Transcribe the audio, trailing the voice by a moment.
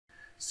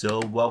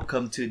So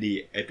welcome to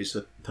the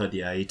episode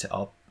 38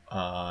 of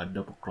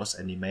Double Cross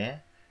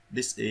Anime.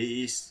 This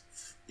is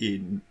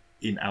in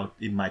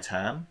my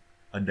time,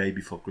 a day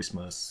before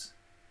Christmas.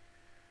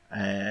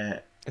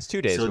 Uh, It's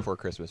 2 days so before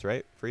Christmas,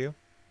 right? For you?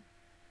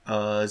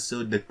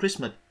 so the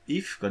Christmas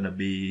Eve gonna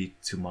be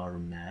tomorrow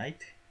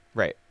night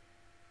Right.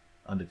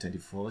 on the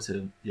 24th.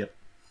 So yep.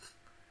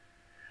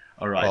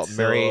 All right. Well,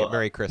 Merry So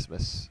Merry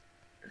Christmas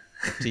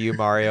to you,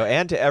 Mario,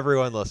 and to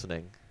everyone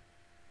listening.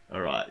 all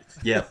right.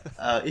 Yeah.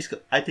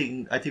 I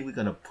think we're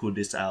gonna put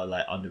this out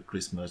like on the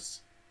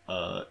Christmas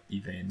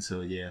event. So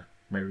yeah.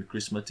 Merry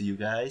Christmas to you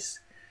guys.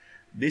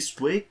 This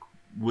week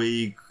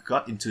we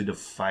got into the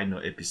final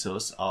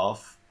episodes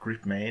of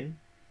Gridman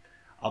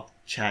of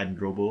Chan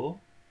Robo,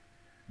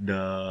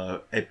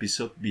 the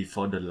episode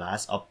before the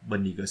last of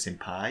Benigo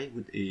Senpai,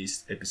 which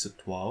is episode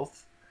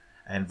 12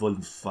 and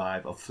volume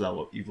 5 of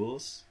Flower of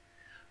Evils.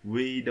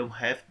 We don't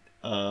have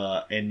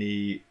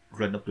any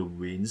run of the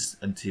winds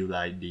until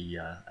like the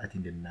I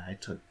think the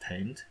 9th or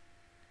 10th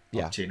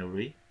Yeah. of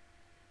January.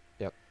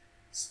 Yep.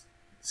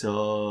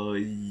 So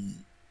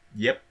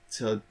yep.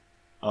 So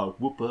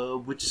Whooper,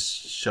 which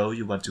show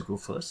you want to go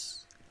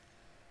first?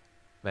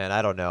 Man,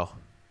 I don't know.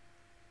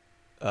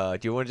 Do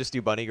you want to just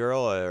do Bunny Girl,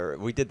 or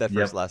we did that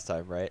first Yep. last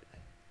time, right?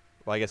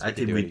 Well, I guess I we can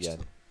think do we it again.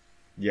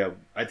 Yeah,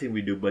 I think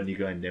we do Bunny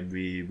Girl and then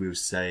we will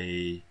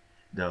say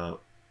the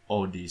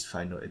all these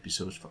final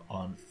episodes for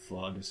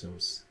other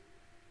shows.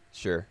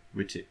 Sure.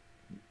 Which it,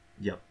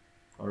 yep.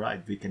 All right,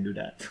 we can do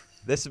that.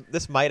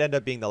 This might end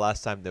up being the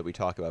last time that we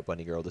talk about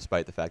Bunny Girl,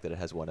 despite the fact that it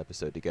has one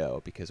episode to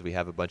go, because we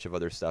have a bunch of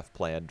other stuff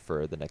planned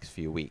for the next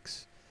few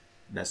weeks.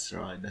 That's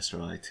right. That's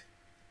right.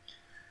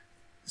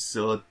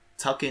 So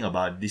talking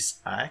about this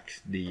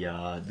act, the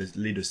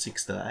little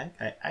sister act,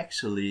 I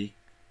actually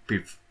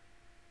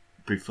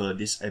prefer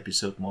this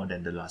episode more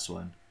than the last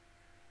one.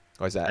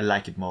 Why is I that?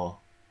 like it more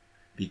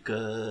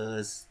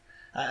because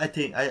I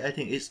think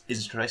it's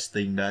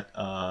interesting that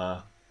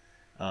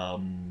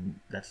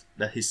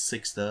that his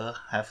sister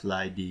have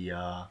like the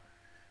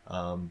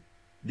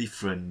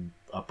different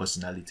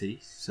personality.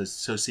 So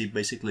she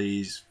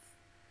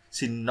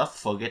not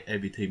forget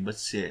everything, but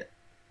she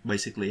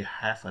basically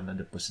have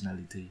another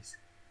personalities.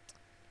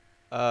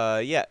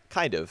 Yeah,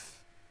 kind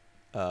of.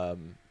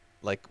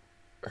 Like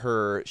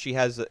she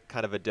has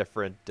kind of a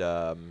different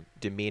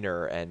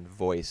demeanor and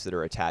voice that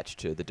are attached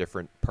to the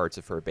different parts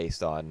of her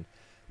based on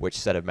which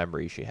set of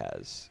memories she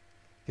has.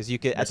 Because you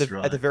can That's at the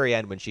right. very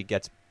end when she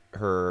kind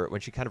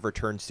of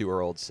returns to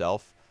her old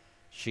self,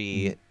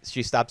 she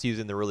stops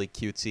using the really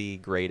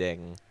cutesy,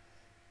 grating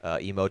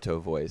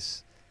emoto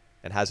voice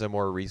and has a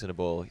more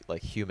reasonable,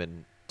 like,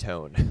 human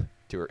tone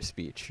to her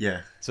speech.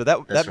 Yeah, So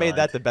that that's made right.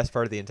 that the best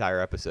part of the entire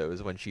episode,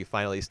 is when she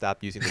finally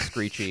stopped using the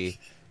screechy,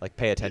 like,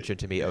 pay attention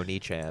to me,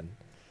 Oni-chan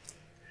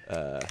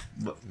uh,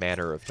 But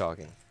manner of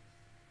talking.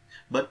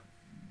 but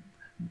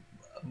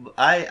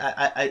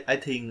I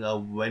think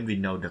when we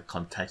know the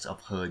context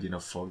of her,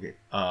 forget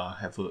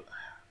have her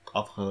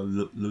of her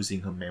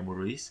losing her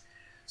memories,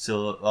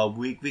 so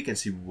we can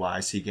see why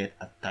she get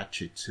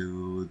attached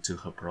to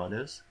her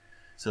brothers.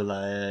 So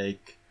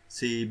like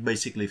she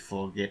basically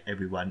forget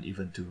everyone,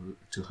 even to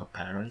her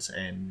parents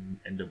and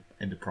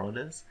the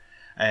brothers,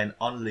 and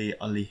only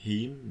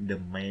him, the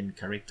main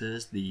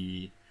characters,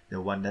 the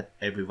one that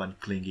everyone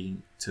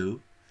clinging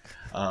to,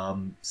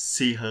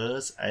 see her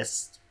as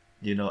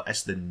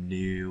as the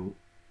new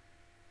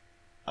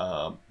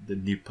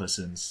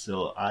person.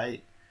 So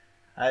I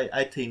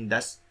think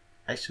that's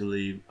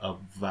actually a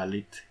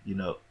valid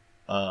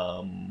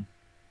um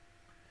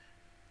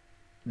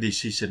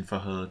decision for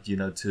her,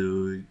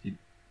 to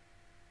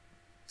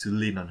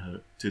lean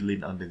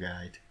on the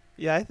guide.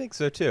 Yeah, I think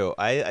so too.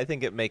 I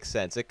think it makes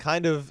sense. It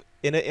kind of,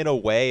 in a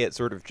way, it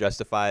sort of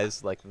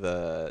justifies, like,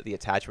 the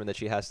attachment that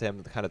she has to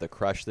him, the kind of the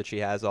crush that she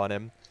has on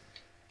him,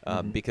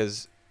 Hmm.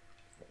 because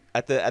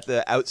at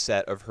the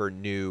outset of her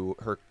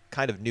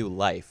kind of new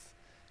life,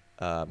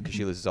 because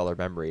she loses all her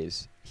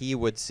memories, he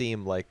would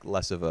seem like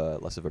less of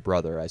a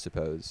brother, I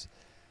suppose,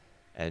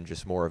 and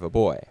just more of a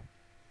boy.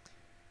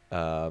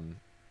 Um,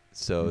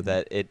 so Hmm.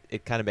 that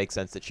it kind of makes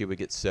sense that she would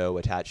get so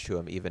attached to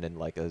him, even in,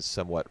 like, a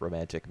somewhat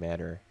romantic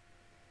manner.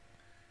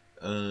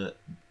 uh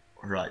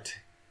right.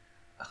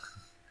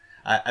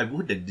 I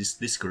wouldn't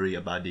disagree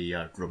about the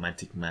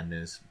romantic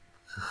manners,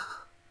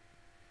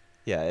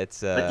 Yeah,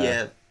 but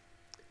yeah.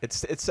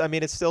 it's I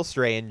mean, it's still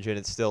strange and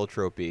it's still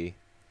tropey,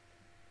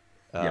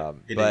 Yep,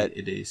 it is. but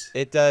It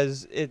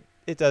is.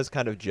 it does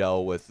kind of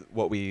gel with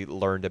what we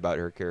learned about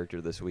her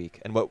character this week,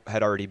 and what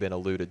had already been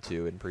alluded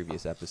to in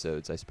previous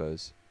episodes, I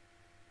suppose.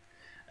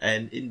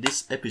 And in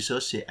this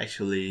episode, she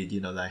actually,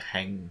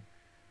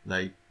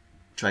 like,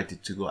 try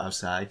to go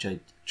outside,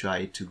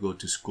 try to go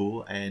to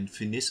school and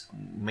finish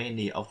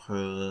many of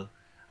her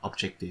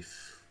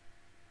objective.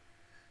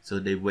 So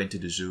they went to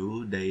the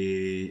zoo.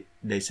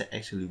 They said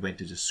actually went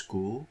to the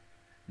school.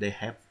 They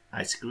have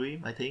ice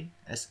cream, I think,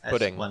 as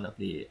Pudding. one of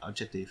the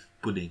objective.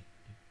 Pudding,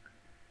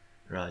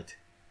 right?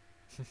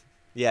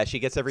 Yeah, she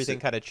gets So everything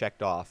kind of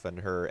checked off in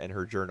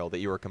her journal that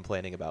you were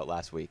complaining about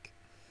last week.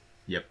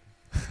 yep.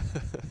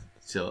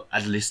 So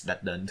at least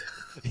that done.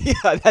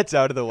 Yeah, that's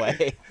out of the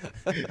way.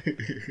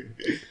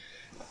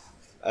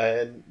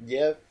 And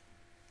yeah,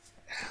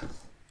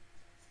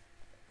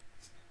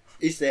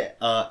 is there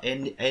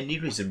any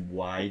reason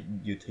why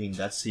you think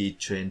that she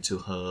changed to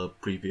her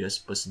previous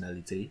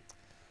personality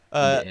in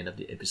Uh, the end of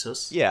the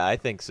episodes? yeah, I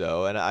think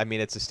so. And I mean,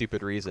 it's a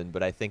stupid reason,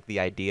 but I think the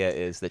idea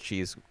is that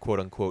she's quote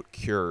unquote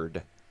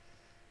cured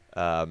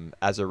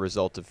as a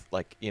result of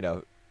like,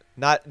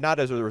 not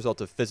as a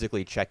result of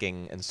physically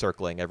checking and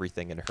circling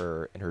everything in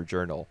her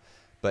journal,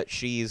 but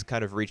she's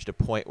kind of reached a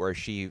point where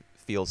she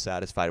feels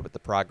satisfied with the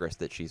progress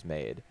that she's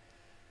made.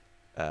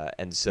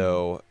 And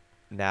so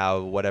now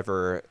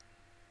whatever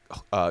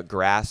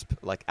grasp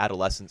like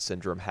adolescent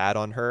syndrome had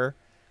on her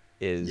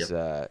is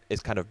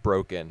kind of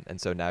broken,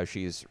 and so now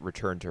she's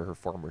returned to her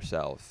former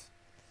self.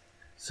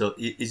 So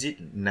is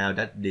it now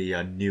that the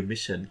new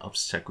mission of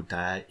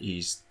Sakuta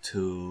is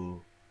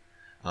to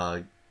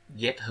uh,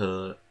 get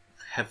her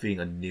having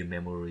a new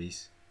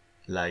memories,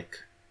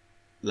 like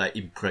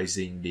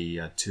impressing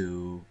the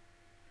two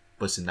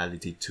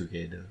personality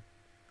together?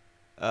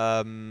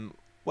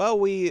 Well,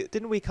 we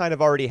kind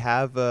of already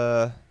have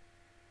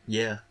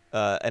Yeah,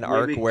 an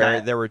arc we where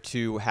got there were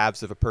two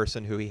halves of a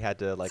person who he had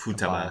to like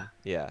combine. Futaba.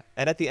 Yeah,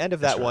 and at the end of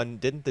That's that right. one,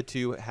 didn't the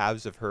two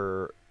halves of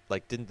her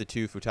like didn't the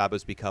two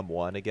Futabas become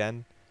one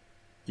again?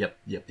 Yep.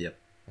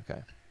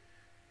 Okay.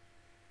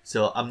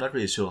 So I'm not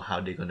really sure how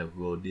they're gonna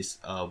go this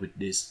with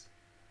this.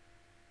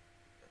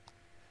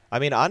 I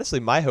mean, honestly,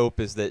 my hope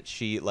is that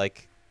she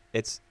like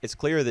it's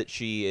clear that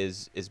she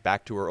is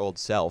back to her old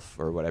self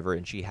or whatever,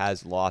 and she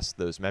has lost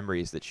those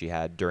memories that she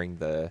had during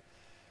the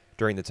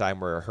time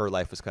where her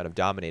life was kind of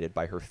dominated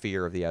by her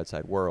fear of the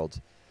outside world.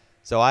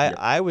 So Yep.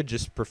 I would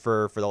just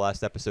prefer for the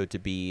last episode to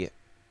be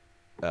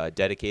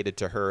dedicated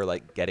to her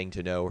like getting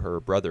to know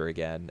her brother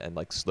again and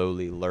like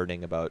slowly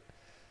learning about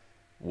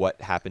what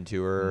happened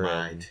to her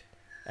Right.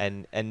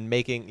 and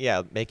making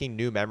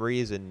new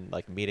memories and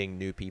like meeting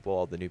new people,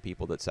 all the new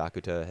people that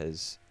Sakuta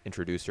has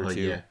introduced her Oh to,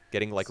 yeah.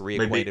 getting like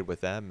Maybe reacquainted with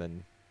them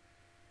and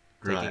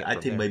taking right. it I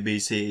from think there. maybe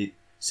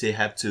she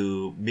have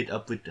to meet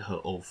up with her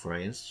old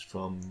friends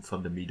from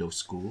the middle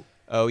school.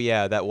 Oh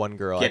yeah, that one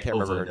girl, I Get can't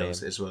remember over her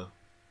those name. as well.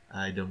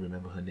 I don't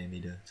remember her name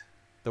either.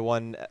 The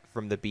one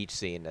from the beach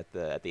scene at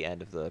the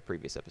end of the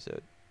previous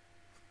episode.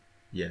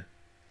 Yeah.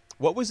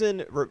 What was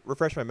in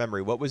refresh my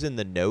memory? What was in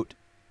the note?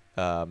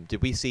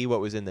 Did we see what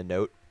was in the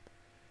note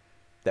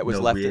that was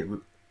No, left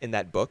in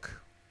that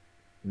book?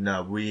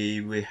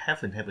 we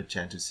haven't had a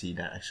chance to see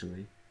that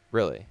actually.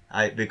 Really?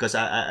 Because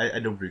I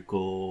don't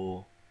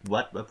recall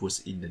what was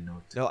in the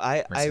note No,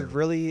 I myself.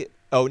 really.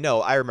 Oh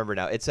no, I remember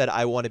now. It said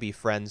I want to be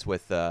friends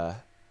with Oh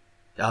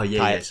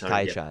yeah, sorry, yeah.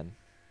 Kai-chan.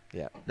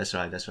 Yeah. That's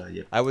right,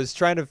 yeah. I was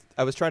trying to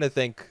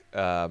think.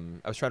 I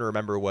was trying to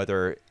remember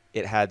whether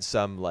it had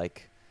some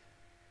like,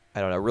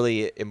 I don't know,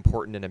 really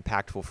important and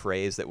impactful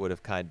phrase that would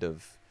have kind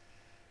of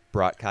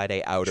brought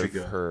Kaede out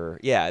Trigger. of her.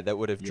 Yeah, that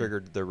would have Yeah.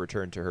 triggered the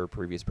return to her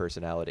previous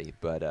personality.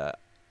 But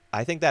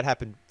I think that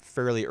happened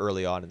fairly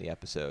early on in the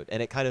episode,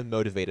 and it kind of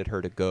motivated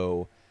her to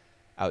go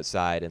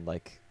outside and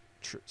like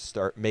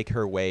make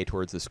her way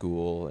towards the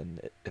school,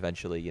 and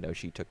eventually,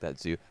 she took that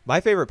zoo.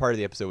 My favorite part of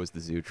the episode was the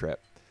zoo trip.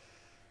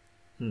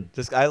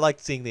 Just I liked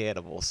seeing the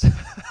animals.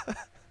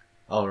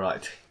 All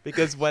right.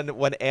 Because when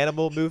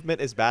animal movement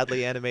is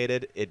badly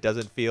animated, it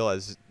doesn't feel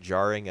as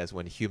jarring as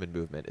when human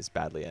movement is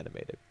badly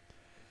animated.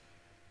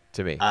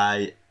 To me.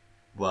 I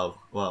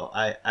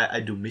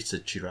do miss the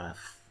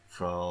giraffe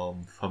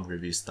from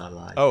Review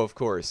Starlight. Oh, of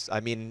course. I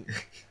mean,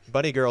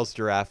 Bunny Girl's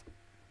giraffe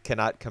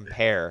cannot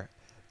compare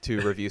to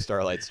Review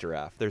Starlight's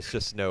giraffe. There's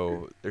just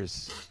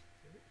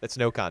it's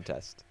no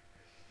contest.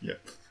 Yeah.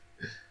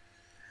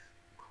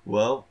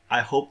 Well,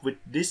 I hope with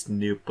this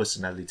new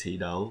personality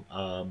though,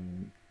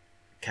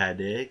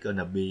 Kade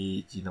gonna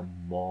be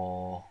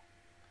more.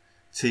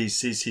 She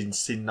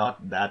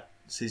not that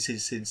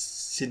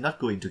she not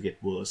going to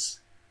get worse.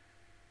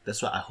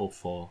 That's what I hope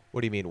for.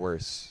 What do you mean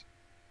worse?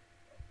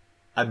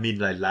 I mean,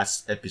 like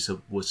last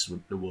episode was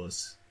the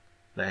worst.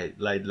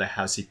 Like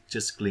how she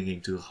just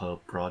clinging to her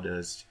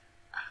brothers,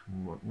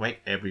 make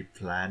every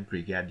plan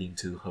regarding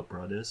to her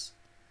brothers.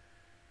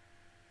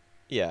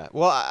 Yeah.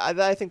 Well,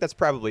 I think that's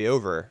probably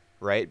over,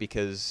 right?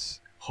 Because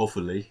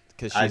Hopefully,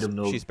 I she's don't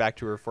know. she's back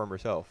to her former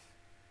self.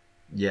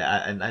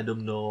 Yeah, and I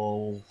don't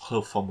know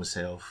her former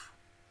self.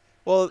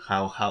 Well,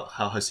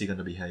 How is she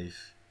gonna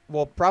behave?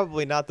 well,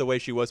 probably not the way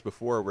she was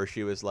before, where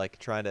she was like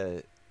trying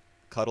to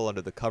cuddle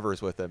under the covers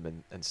with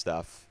him and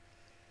stuff.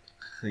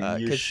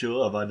 You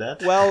sure about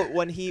that? Well,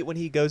 when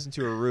he goes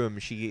into her room,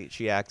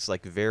 she acts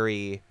like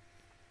very,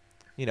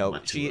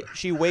 Mature.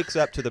 she wakes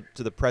up to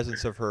the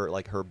presence of her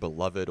like her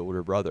beloved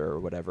older brother or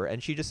whatever,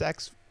 and she just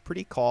acts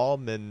pretty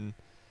calm and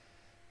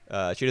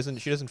she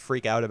doesn't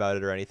freak out about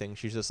it or anything.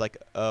 She's just like,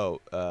 oh,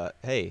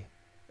 hey,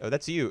 oh,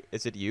 that's you.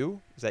 Is it you?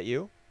 Is that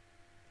you?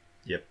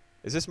 Yep.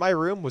 Is this my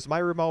room? Was my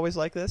room always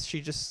like this?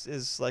 She just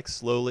is like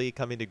slowly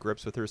coming to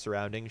grips with her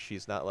surroundings.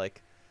 She's not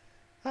like,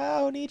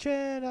 oh,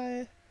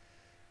 Nichan,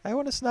 I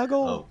want to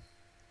snuggle.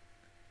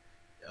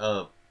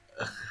 Oh.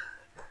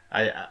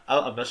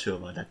 I'm not sure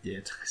about that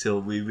yet. So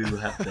we will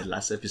have the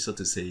last episode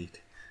to see it.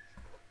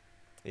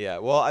 Yeah.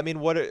 Well, I mean,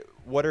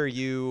 what are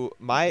you?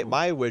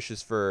 My wish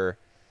is for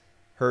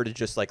her to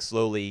just like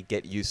slowly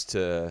get used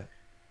to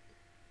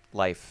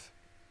life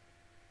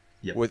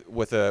Yep.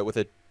 with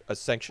a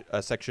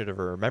section of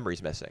her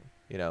memories missing.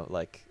 You know,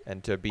 like,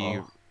 and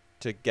Oh,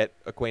 to get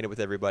acquainted with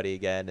everybody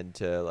again, and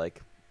to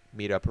like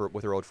meet up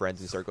with her old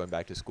friends and start going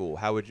back to school.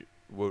 How would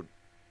you?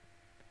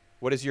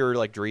 What is your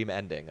like dream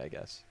ending? I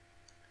guess.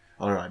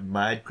 all right.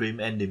 My dream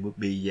ending would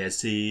be yeah.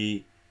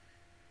 She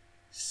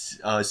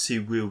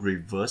will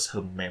reverse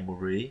her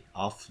memory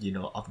of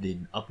of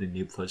the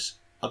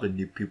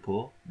new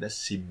people that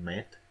she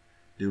met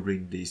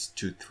during these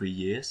 2-3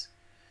 years.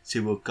 She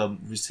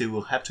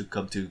will have to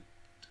come to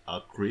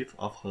a grief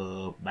of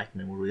her back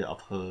memory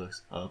of her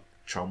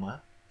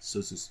trauma,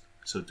 so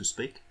to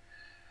speak.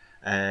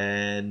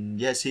 And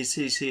yeah, she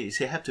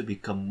have to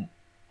become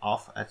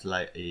off at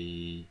like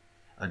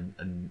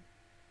an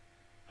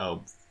a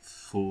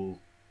full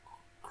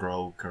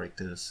grow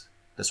characters.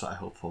 That's what I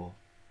hope for.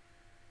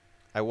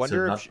 I So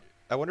wonder if not.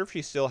 I wonder if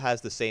she still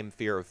has the same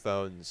fear of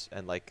phones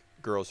and like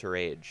girls her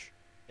age.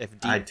 I If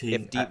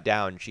think deep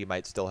down she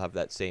might still have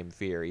that same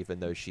fear, even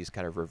though she's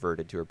kind of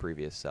reverted to her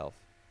previous self.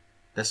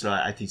 that's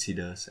right. I think she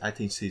does. I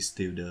think she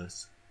still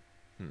does.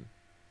 Hmm.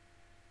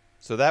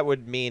 So that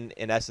would mean,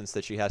 in essence,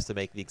 that she has to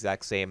make the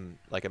exact same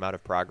like amount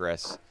of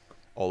progress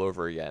all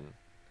over again.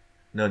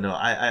 No, no.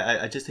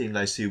 I just think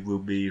like she will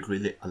be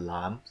really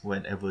alarmed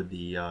whenever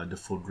the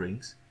phone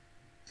rings,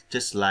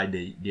 just like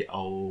the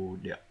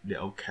old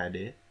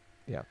cadet.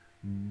 Yeah.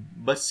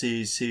 But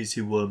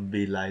she won't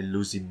be like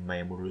losing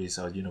memories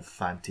or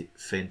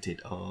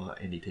fainted or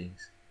anything.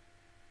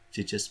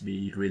 She just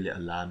be really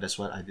alarmed. That's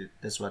what I did.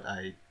 That's what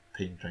I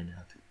think right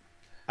now.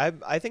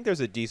 I think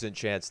there's a decent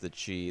chance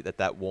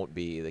that won't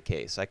be the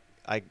case.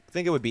 I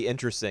think it would be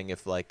interesting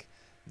if like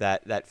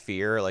that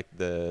fear, like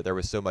there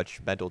was so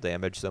much mental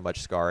damage, so much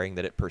scarring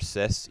that it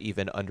persists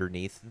even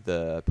underneath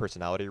the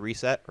personality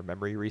reset or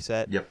memory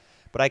reset. Yep.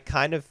 But I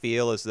kind of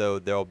feel as though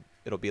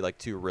it'll be like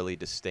two really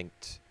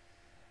distinct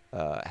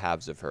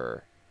halves of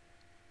her.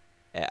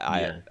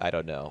 Yeah. I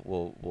don't know.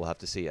 We'll have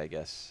to see, I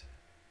guess.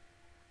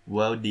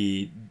 Well,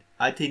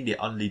 I think the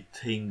only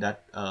thing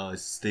that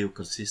still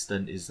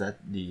consistent is that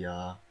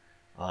uh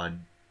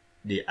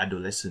the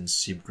adolescent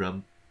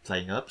syndrome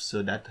playing up,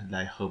 so that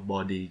like her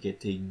body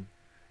getting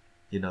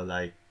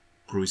like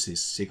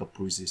bruises, sick of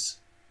bruises.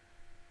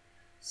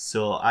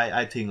 So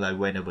I think like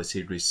whenever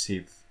she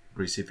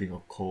receiving a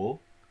call,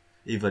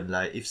 even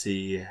like if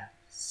she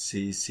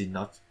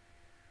not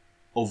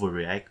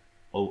overreact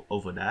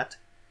over that,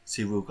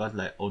 she will got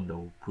like oh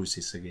no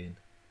bruises again.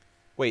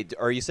 Wait,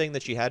 are you saying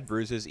that she had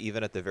bruises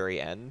even at the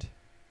very end?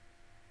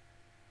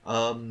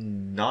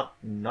 Not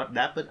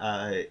that, but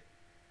I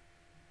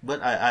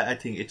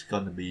think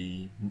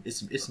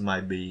it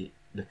might be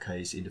the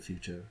case in the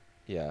future.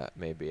 Yeah,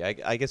 maybe.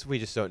 I guess we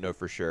just don't know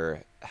for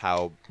sure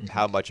how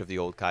much of the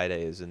old Kaide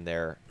is in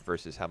there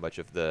versus how much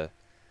of the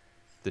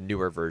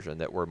newer version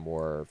that we're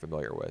more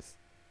familiar with.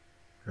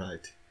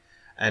 Right.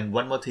 And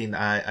one more thing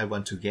I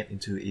want to get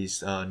into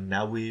is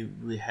now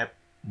we have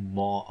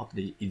more of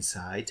the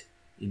insight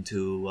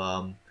into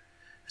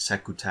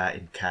Sakuta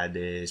and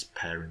Kade's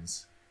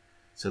parents.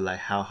 So like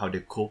how they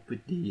cope with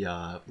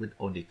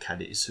all the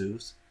Kade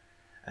issues,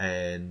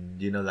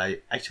 and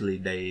like actually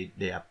they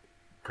are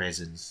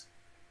present.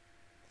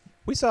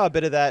 We saw a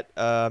bit of that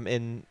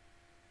in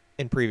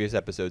previous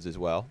episodes as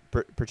well,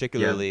 Yeah.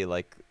 particularly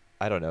like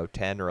I don't know,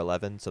 10 or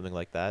 11, something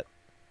like that.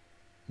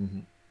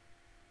 Hmm.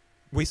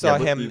 We Yeah, saw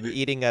but him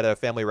eating at a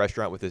family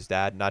restaurant with his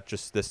dad, not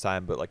just this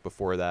time, but like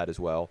before that as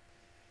well.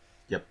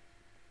 yep,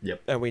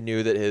 yep, And we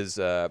knew that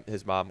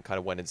his mom kind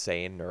of went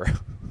insane or yep,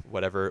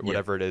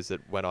 whatever it is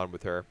that went on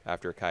with her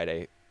after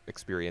Kaide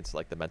experienced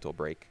like the mental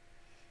break.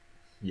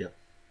 yep.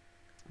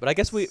 But I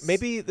guess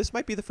maybe this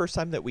might be the first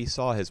time that we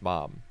saw his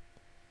mom.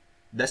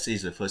 That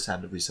is the first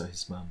time that we saw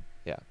his mom.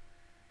 Yeah.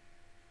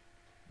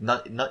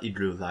 Not in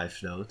real life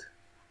though,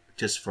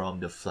 just from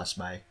the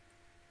flashback.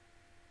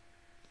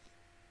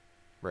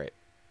 Right.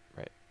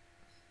 Right.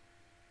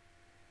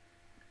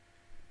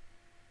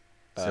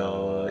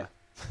 So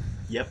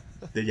yep.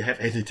 Do you have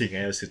anything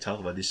else to talk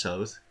about these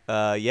shows?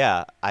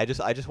 Yeah. I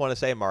just want to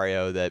say,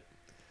 Mario, that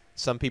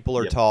some people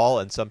are Yep. tall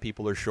and some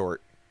people are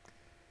short.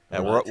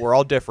 And Alright. we're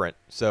all different.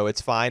 So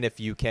it's fine if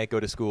you can't go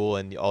to school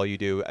and all you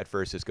do at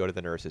first is go to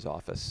the nurse's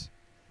office.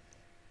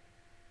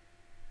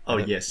 Oh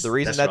And yes. the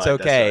reason that's right,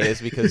 okay right.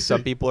 is because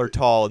some people are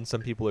tall and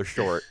some people are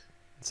short.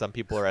 Some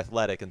people are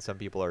athletic and some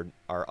people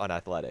are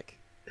unathletic.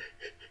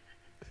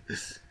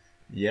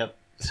 Yep.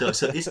 So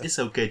it's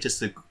okay just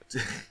to.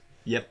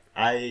 Yep.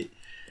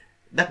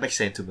 That makes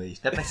sense to me.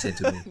 That makes sense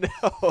to me.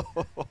 No.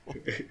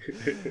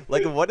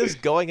 Like, what does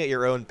going at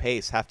your own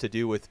pace have to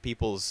do with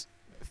people's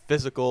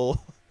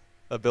physical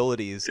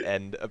abilities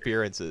and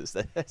appearances?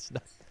 That's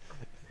not.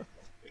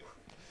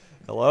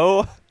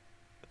 Hello?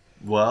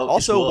 Well,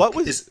 Also, what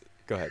was. it's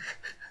Go ahead.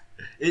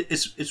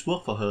 it's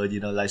work for her.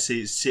 Like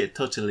she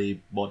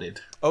totally bought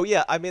it. Oh,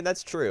 yeah. I mean,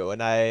 that's true.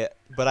 And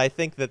but I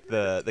think that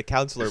the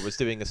counselor was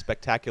doing a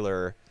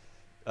spectacular.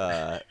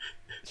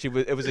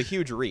 It was a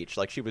huge reach.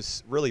 Like she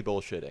was really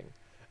bullshitting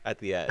at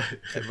the end,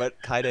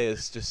 but Kaide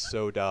is just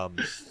so dumb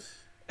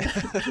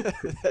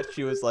that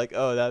she was like,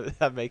 "Oh,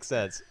 that makes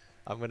sense.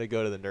 I'm gonna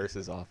go to the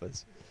nurse's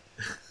office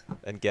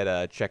and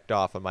get checked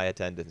off on my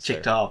attendance."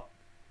 Checked there. off.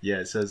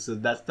 Yeah, so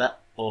that's that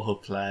all her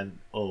plan.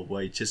 Oh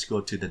wait, just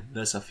go to the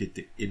nurse office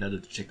in order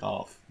to check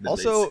off the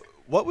Also, list.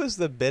 what was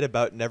the bit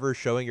about never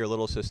showing your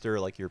little sister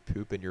like your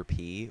poop and your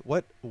pee?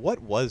 What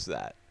was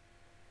that?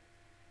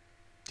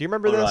 Do you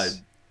remember All right.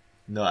 this?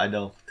 No, I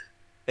don't.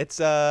 It's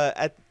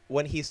at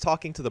when he's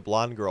talking to the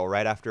blonde girl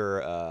right after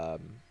Yeah,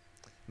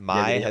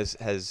 Mai yeah, yeah.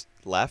 has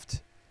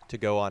left to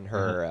go on Uh-huh.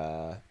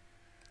 her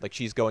like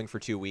she's going for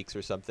 2 weeks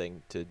or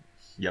something to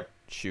Yep.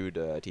 shoot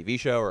a TV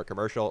show or a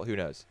commercial, who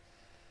knows.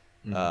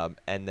 Hmm.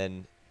 And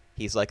then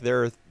he's like,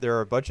 there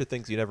are a bunch of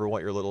things you never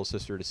want your little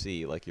sister to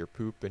see, like your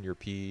poop and your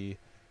pee,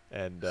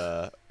 and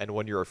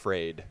when you're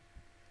afraid.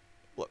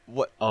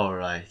 What All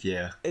right.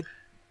 Yeah. it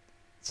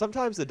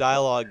sometimes the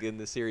dialogue in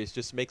the series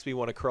just makes me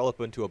want to curl up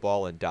into a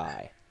ball and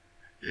die.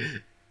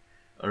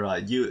 All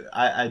right.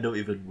 I don't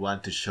even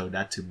want to show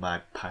that to my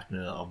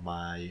partner or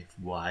my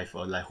wife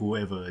or like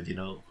whoever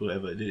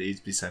whoever it is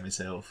beside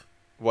myself.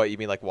 What, you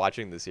mean like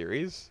watching the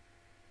series?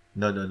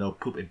 No, no, no.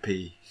 Poop and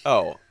pee.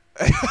 Oh.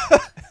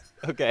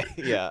 Okay,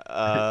 yeah.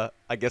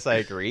 I guess I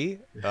agree.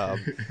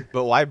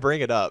 But why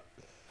bring it up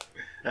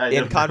I in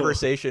don't know.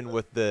 conversation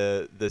with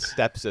the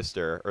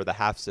stepsister or the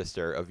half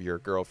sister of your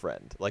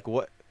girlfriend? Like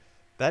what?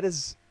 That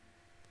is.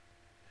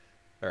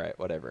 All right,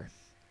 whatever.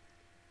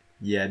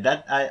 Yeah,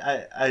 that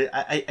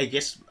I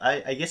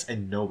guess I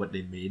know what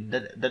they mean.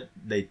 That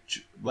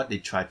what they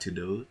try to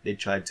do. They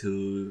try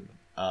to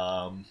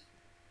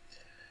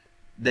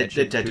they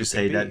Mention try to poop and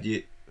say that pee.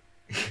 you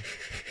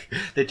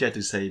they try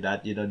to say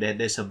that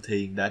there's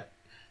something that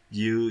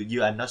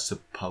you are not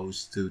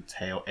supposed to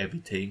tell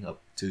everything up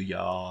to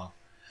your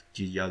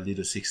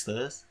little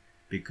sisters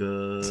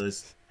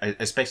because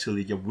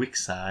especially your weak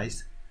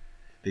size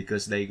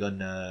because they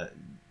gonna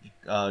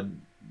uh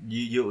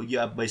you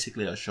are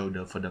basically a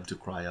shoulder for them to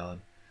cry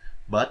on.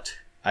 But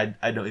I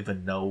don't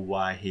even know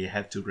why he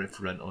have to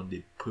reference on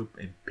the poop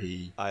and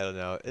pee. I don't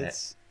know. Uh,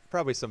 It's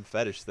probably some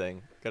fetish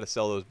thing. Got to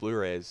sell those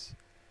Blu-rays.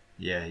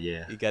 yeah,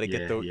 yeah, You got to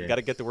get yeah, the you yeah, got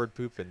to get the word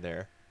poop in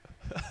there.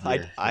 yeah. I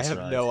That's have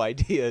right. no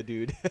idea,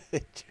 dude.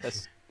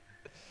 It's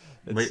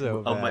May,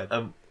 so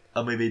bad.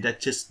 or maybe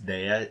that's just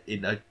there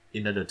in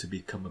order to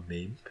become a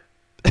meme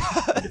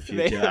in the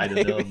future. I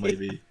don't know. Maybe.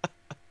 Maybe.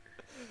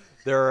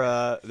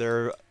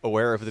 They're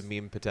aware of the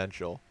meme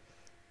potential,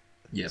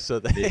 Yep. so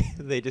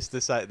they just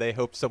decide they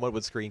hope someone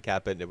would screen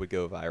cap it and it would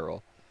go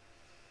viral.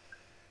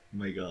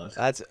 My God.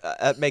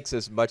 That makes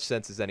as much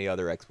sense as any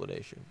other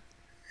explanation.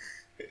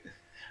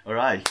 All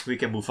right, we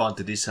can move on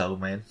to this show,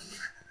 man.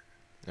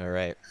 All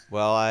right.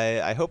 Well,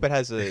 I hope it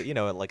has a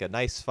like a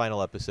nice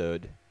final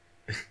episode.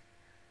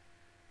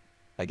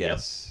 I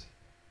guess.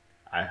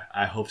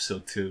 I hope so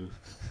too.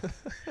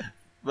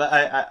 But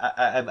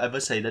I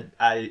must say that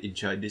I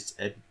enjoyed this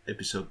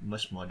episode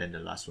much more than the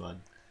last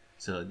one.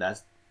 So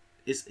that's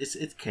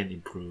it can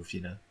improve.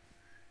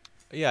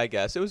 Yeah, I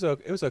guess it was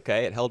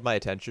okay. It held my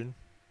attention,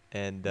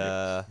 and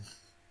Yep.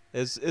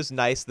 it's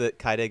nice that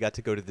Kaide got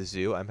to go to the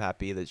zoo. I'm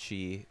happy that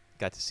she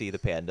got to see the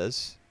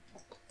pandas.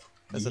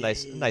 That's a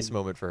nice Yay.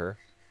 moment for her,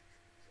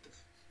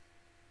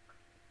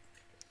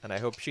 and I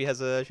hope she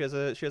has a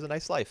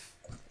nice life.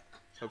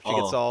 Hope she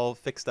gets Oh, all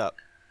fixed up,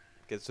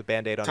 gets a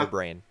band-aid on her talk,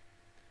 brain.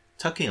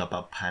 talking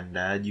about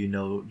panda,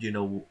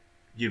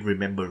 you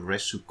remember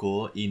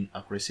Retsuko in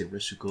Aggressive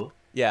Retsuko?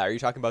 Yeah, are you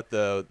talking about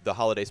the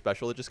holiday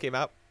special that just came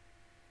out?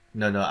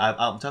 No, no,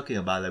 I'm talking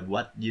about like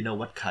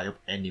what kind of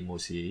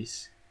animals he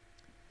is.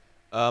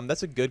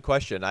 That's a good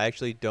question. I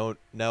actually don't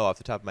know off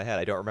the top of my head.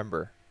 I don't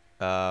remember.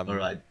 All Um,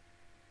 right,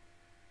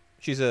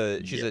 she's yeah.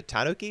 a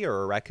tanuki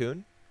or a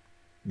raccoon,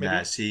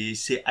 Nah, maybe.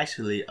 she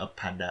actually a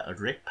panda, a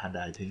red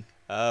panda, I think.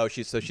 Oh,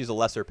 she's a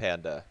lesser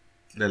panda.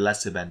 The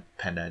lesser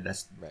panda.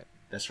 Right.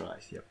 That's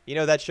right. Yep. You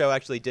know that show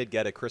actually did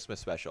get a Christmas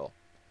special,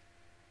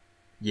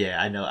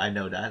 Yeah, I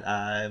know that.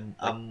 like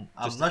I'm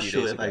just a not few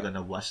sure days if I'm ago.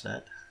 gonna watch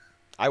that.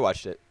 I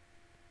watched it.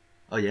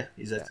 Oh yeah,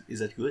 Yeah, is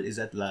that good? Is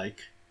that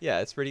like? yeah,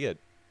 it's pretty good.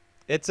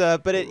 It's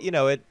but it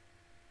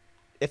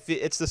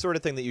it's the sort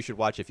of thing that you should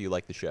watch if you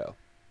like the show.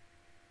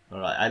 All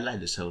right, I like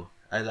the show.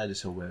 I like the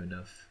show well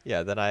enough.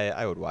 Yeah, then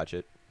I would watch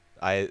it.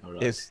 All right.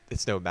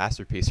 It's no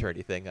masterpiece or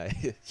anything.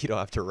 You don't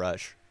have to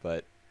rush,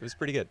 but it was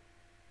pretty good.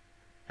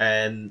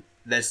 And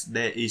there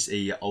is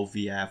a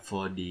OVR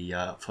for the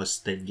for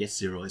Stain Get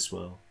Zero as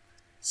well.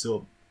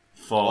 So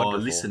for Wonderful.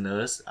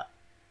 listeners,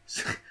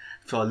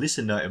 for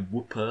listener and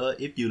Whooper,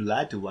 if you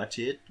like to watch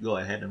it, go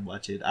ahead and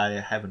watch it. I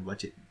haven't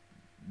watched it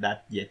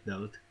that yet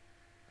though.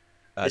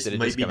 It's Did it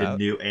just maybe come the out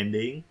new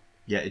ending.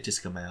 Yeah, it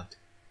just come out.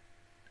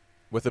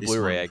 with a This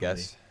Blu-ray? one I for me.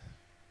 guess.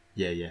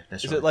 Yeah, yeah,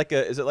 that's Is right.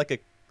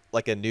 it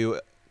like a new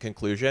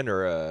conclusion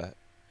or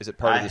is it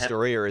part I of the have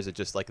story or is it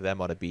just like them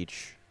on a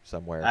beach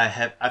somewhere? I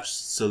have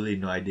absolutely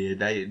no idea.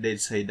 They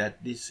say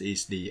that this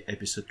is the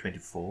episode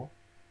 24.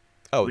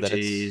 Oh, which then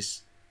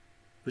it's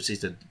is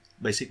the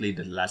basically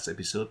the last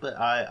episode. But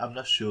I'm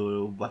not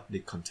sure what the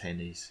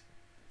content is.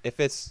 if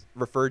it's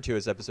referred to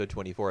as episode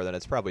 24, then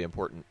it's probably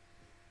important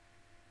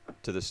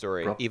to the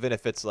story. Even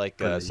if it's like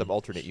some Probably,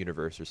 alternate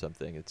universe or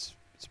something, it's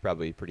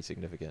probably pretty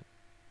significant.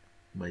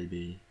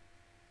 maybe.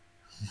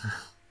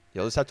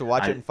 You'll just have to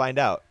watch it I and find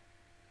out.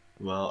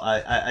 Well,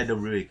 I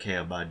don't really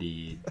care about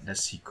the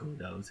sequel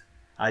though.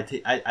 I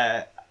think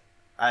I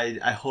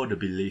hold the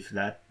belief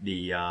that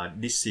the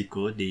this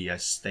sequel, the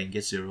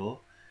Steins Zero,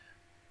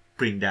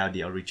 bring down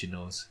the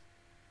originals.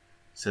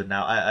 So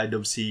now I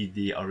don't see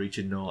the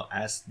original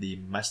as the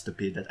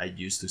masterpiece that I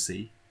used to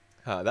see.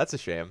 Huh, that's a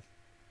shame.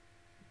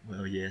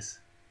 Well, yes.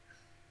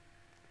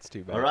 It's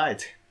too All bad.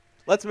 right.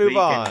 Let's move We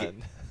can get,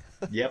 on.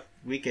 yep,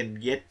 we can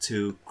get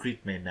to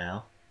Gridman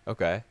now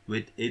Okay.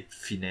 with it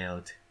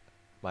finale.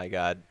 My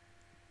God,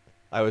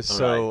 I was All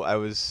so right. I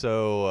was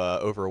so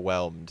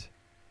overwhelmed.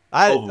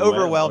 Overwhelmed. All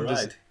Overwhelmed is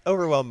right.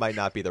 overwhelmed might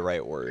not be the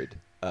right word.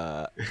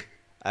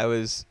 I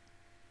was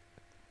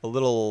a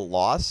little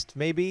lost,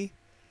 maybe.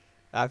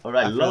 All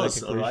right. After the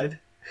Lost. All right. conclusion.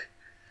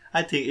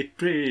 I think it's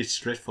pretty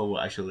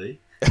straightforward actually.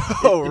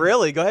 Oh, It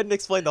really? Go ahead and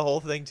explain the whole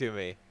thing to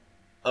me.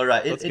 All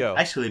right, Let's go. it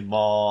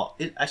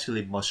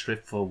actually more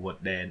straightforward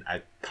than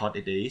I thought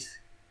it is.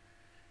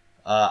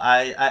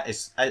 I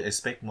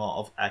expect more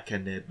of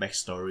Akane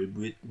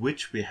backstory,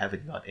 which we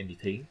haven't got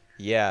anything.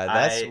 Yeah,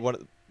 that's I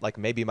like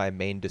maybe my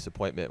main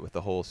disappointment with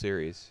the whole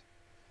series.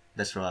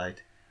 That's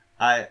right.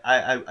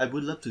 I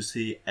would love to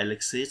see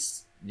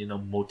Alexis,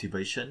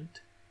 motivation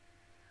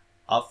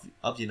of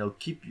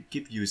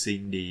keep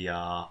using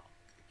the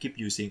keep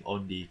using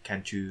on the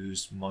can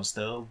choose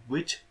monster,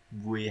 which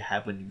we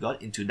haven't got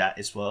into that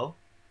as well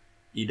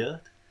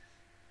either.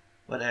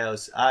 What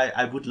else?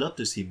 I would love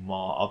to see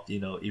more of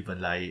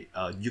even like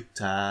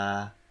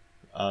Yukta,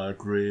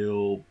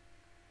 real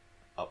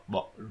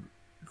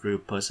real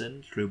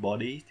person, real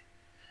body.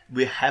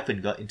 We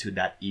haven't got into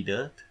that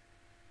either.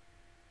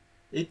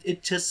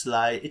 It's just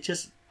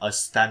a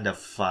standard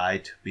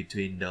fight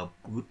between the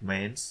good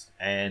man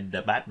and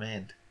the bad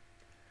man.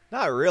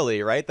 Not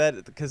really, right?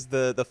 That because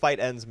the fight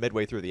ends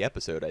midway through the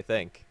episode, I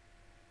think,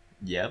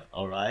 Yep.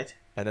 All right.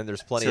 and then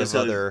there's plenty So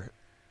of other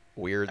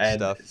weird and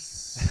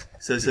stuff.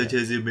 so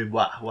just you mean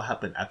what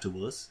happened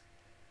afterwards?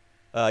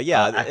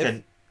 Yeah, I if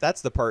can.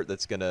 that's the part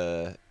that's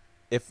gonna, All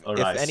if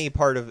right. any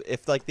part of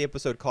if like the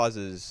episode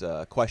causes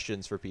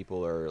questions for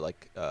people or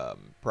like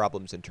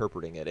problems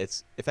interpreting it,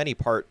 it's if any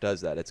part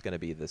does that, it's gonna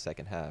be the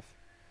second half.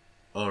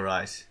 All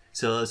right.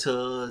 So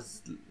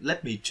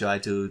let me try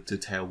to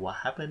tell what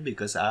happened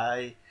because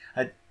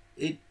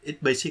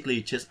it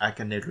basically just I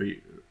can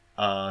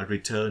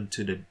return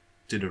to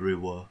the real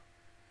world.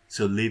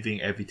 So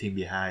leaving everything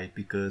behind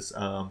because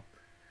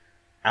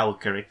our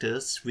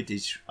characters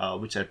which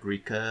are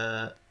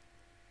Rika,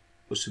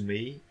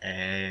 Usumi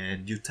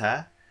and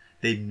Yuta,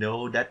 they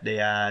know that they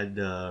are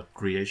the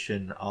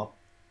creation of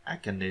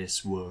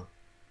Akane's world.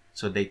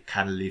 So they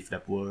can't leave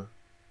that world.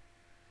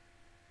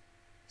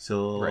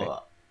 So Right.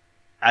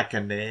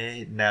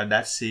 Akane, now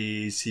that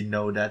she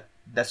know that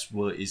that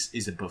world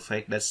isn't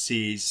perfect, that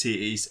she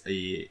is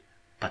a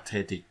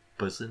pathetic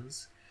person.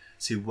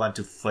 She want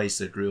to face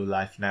the real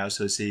life now,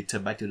 so she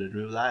turn back to the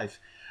real life.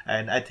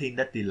 And I think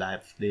that the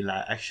live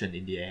action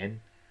in the end,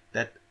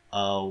 that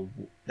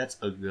that's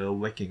a girl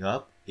waking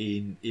up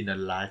in a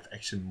live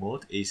action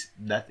mode is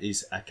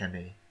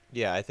Akane.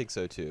 Yeah, I think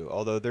so too.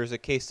 Although there's a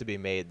case to be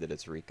made that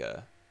it's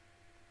Rika.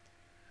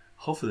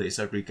 Hopefully it's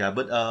Rika,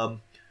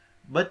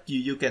 but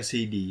you can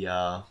see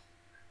the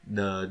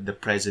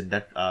present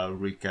that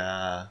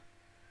Rika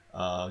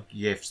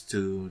gives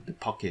to the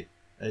pocket,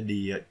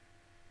 the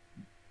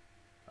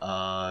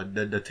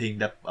thing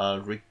that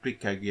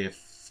Rika gave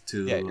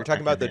to Yeah, you're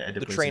talking about Akane at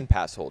the present. train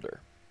pass holder.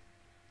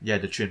 Yeah,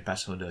 the train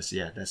pass holders.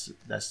 Yeah,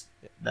 that's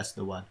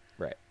the one.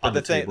 Right. On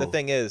But the the table.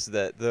 thing is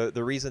that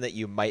the reason that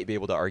you might be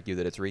able to argue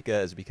that it's Rika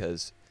is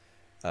because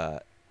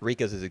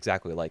Rika's is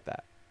exactly like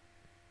that.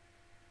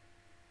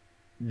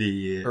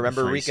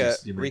 Remember, the Rika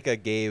faces, you mean? Rika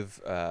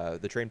gave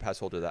the train pass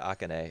holder, the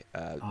Akane,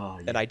 Oh,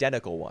 an yeah.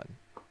 identical one.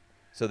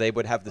 So they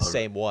would have the Alright.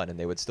 same one, and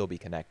they would still be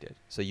connected.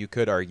 So you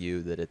could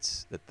argue that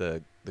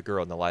the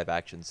girl in the live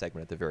action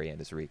segment at the very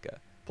end is Rika.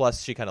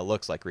 Plus, she kind of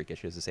looks like Rika.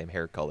 She has the same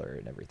hair color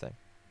and everything.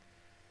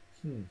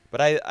 But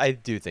I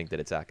do think that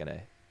it's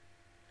Akane.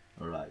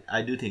 All right,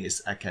 I do think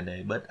it's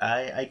Akane, but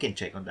I can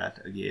check on that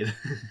again.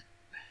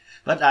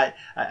 But I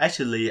like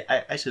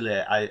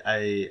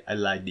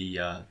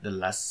the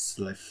last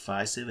like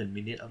 5-7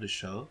 minutes of the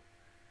show.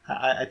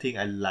 I think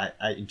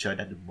I enjoyed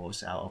that the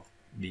most out of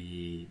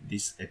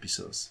these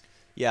episodes.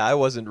 Yeah, I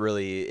wasn't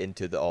really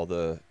into all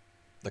the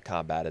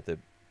combat at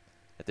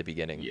the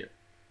beginning. Yeah.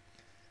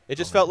 It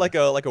just Oh my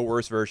felt like a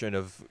worse version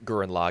of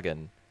Gurren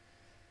Lagann.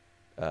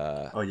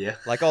 Oh yeah.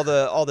 Like all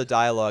the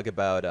dialogue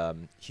about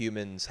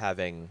humans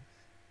having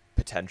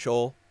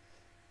potential,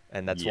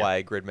 and that's Yeah.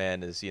 why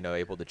Gridman is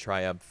able to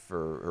triumph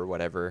or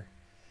whatever.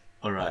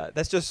 All right.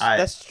 That's just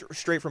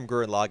straight from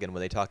Gurren Lagann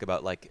when they talk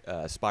about like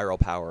spiral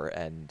power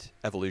and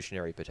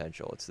evolutionary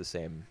potential. It's the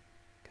same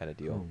kind of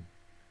deal.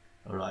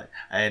 All right,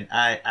 and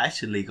I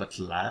actually got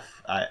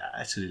laugh. I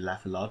actually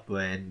laugh a lot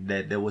when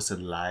there was a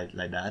line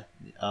like that.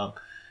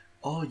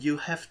 Oh, you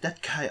have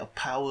that kind of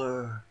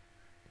power.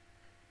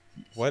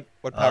 What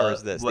power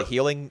is this? What?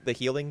 The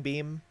healing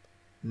beam?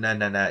 No,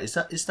 no, no. It's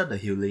not. It's not the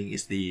healing.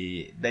 It's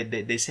the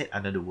they said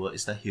another word.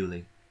 It's not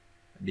healing.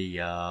 The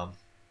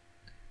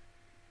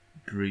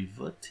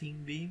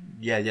reverting beam.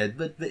 Yeah, yeah.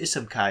 But it's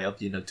some kind of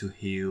to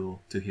heal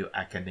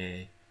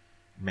Akane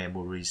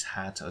memories,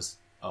 heart,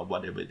 or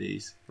whatever it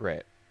is.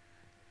 Right.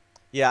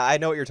 Yeah, I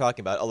know what you're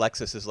talking about.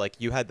 Alexis is like,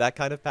 you had that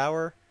kind of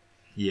power?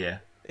 Yeah.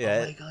 Oh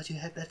Yeah. my god, you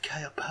have that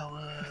kind of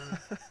power.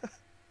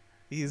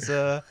 He's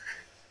Jesus,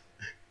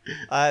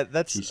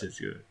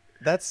 good.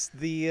 that's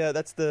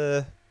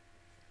the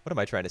what am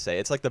I trying to say?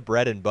 It's like the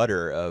bread and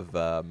butter of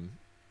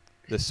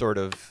this sort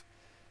of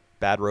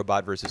bad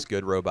robot versus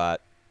good robot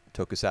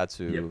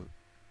tokusatsu Yep.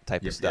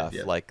 type of Yep, yep, stuff.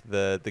 yep. Like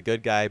the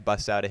good guy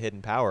busts out a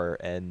hidden power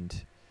and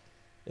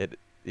it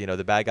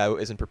the bad guy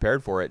isn't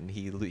prepared for it and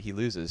he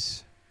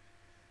loses.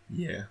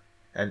 Yeah.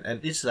 And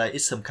it's like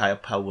it's some kind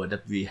of power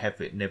that we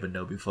have never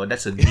know before.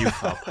 That's a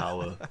newfound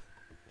power.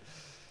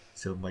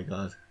 So my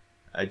god,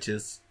 I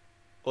just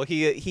Well,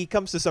 he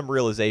comes to some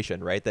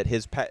realization, right? That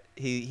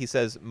he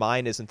says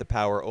mine isn't the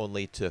power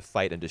only to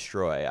fight and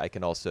destroy. I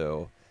can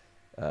also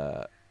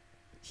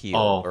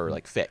heal or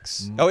like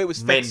fix. Oh, it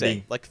was fixing,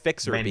 mending, like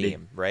fix or mending,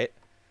 beam, right?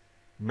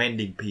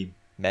 mending beam.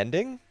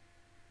 Mending.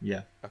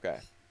 Yeah. Okay.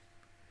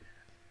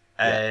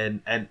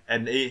 And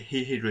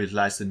he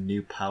realized a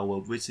new power,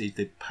 which is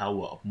the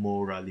power of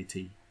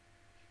morality.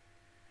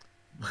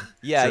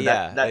 Yeah, So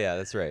yeah, that yeah.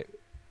 That's right.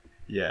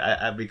 yeah,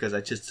 I because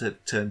I just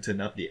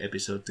turned up the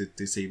episode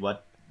to see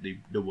what the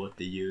word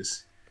they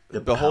use.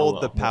 The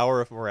Behold the of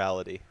power of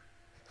morality.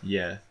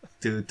 yeah,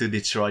 to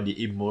destroy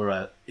the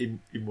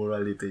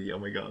immorality. Oh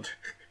my god.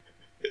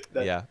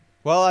 That- Yeah.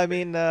 Well, I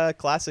mean,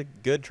 classic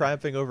good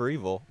triumphing over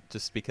evil,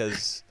 just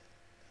because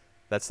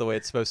that's the way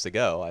it's supposed to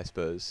go, I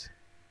suppose.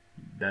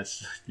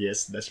 That's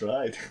yes, that's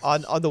right.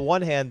 On the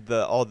one hand,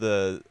 all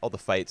the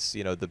fights,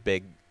 the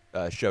big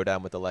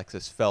showdown with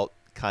Alexis felt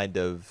kind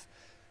of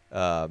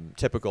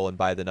typical and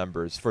by the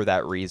numbers for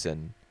that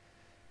reason.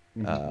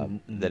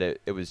 That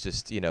it was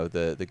just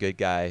the good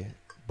guy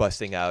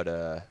busting out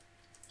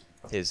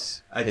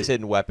his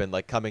hidden weapon,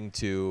 like coming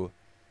to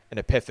an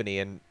epiphany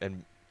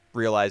and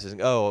realizing,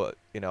 oh,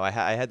 I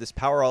had this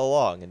power all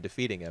along and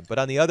defeating him. But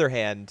on the other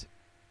hand,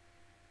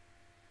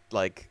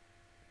 like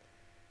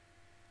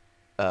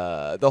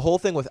the whole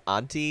thing with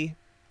Auntie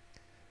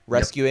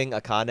rescuing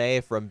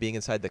Akane from being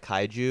inside the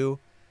kaiju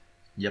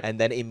Yep. and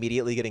then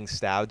immediately getting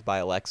stabbed by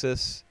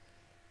Alexis.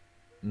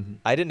 Mm-hmm.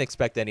 I didn't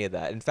expect any of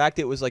that. In fact,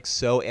 it was like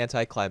so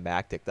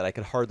anticlimactic that I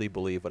could hardly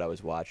believe what I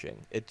was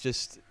watching. It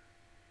just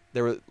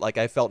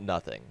I felt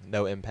nothing,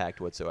 no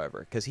impact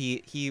whatsoever. Because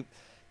she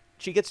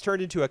gets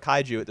turned into a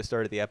kaiju at the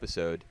start of the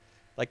episode.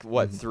 Like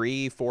what,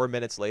 3-4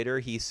 minutes later,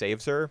 he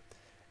saves her,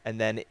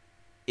 and then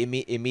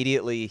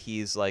immediately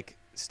he's like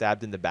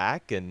stabbed in the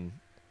back and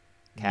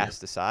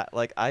cast aside.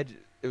 Like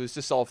it was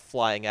just all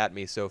flying at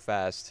me so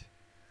fast.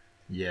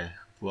 Yeah,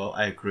 well,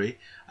 I agree,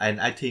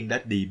 and I think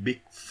that the big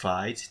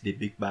fight, the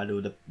big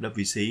battle that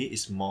we see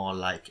is more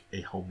like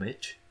a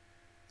homage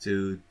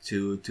to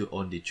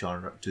on the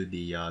genre, to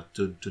the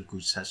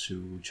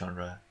tokusatsu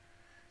genre.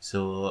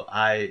 So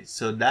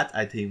that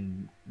I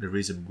think the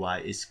reason why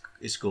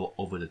it's go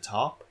over the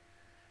top,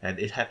 and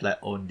it had like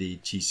on the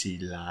cheesy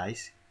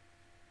lies.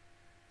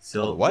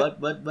 So All the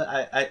what? but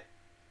I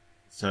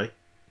sorry,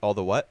 All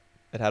the what?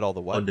 It had all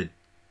the what?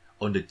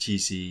 On the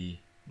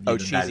cheesy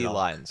cheesy dialogue.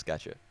 lines.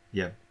 Gotcha.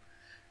 Yeah,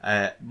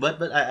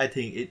 but I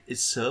think it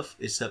serve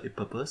a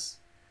purpose.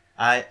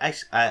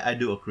 I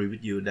do agree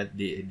with you that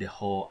the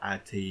whole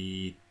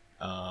IT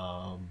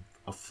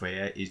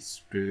affair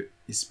is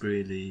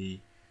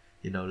really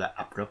like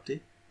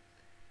abrupted.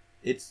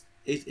 It's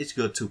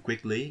go too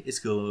quickly. It's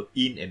go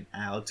in and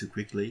out too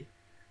quickly.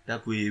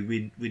 That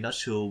we're not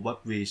sure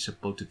what we're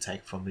supposed to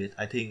take from it.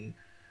 I think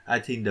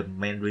the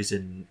main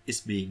reason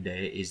it's being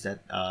there is that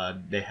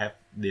they have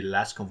the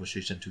last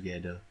conversation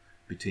together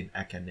between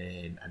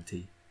Akane and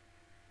Auntie.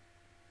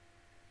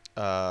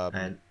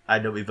 And I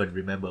don't even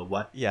remember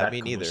what that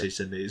me neither.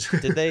 conversation is.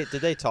 Did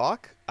they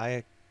talk?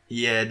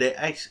 Yeah,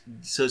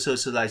 so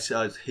like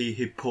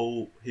he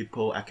pull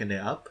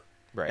Akane up,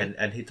 Right.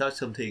 and he thought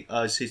something.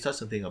 She thought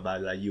something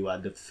about like you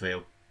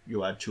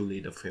are truly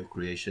the failed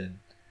creation,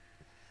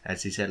 and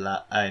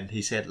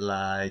he said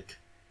like,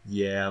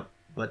 yeah,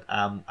 but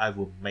I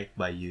will make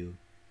by you,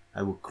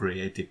 I will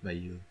create it by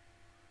you.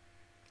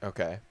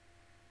 Okay.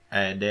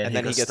 And then he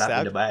got gets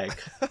stabbed in the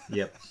stabbed? back.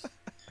 Yep.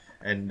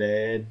 And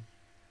then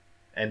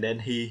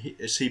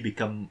she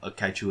become a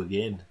kaiju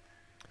again.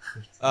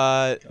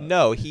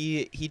 No,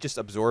 he just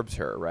absorbs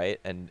her, right,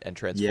 and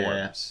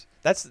transforms.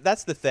 Yeah.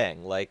 That's the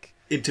thing. Like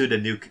into the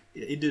new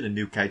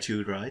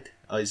kaiju, right?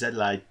 Or is that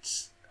like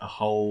a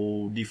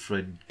whole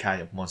different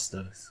kind of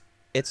monsters?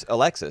 it's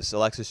Alexis.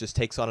 Alexis just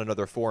takes on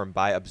another form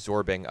by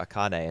absorbing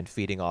Akane and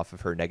feeding off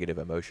of her negative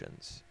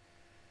emotions.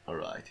 All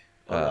right.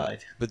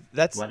 But But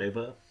that's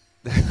whatever.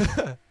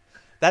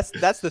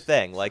 That's the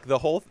thing. Like the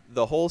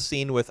whole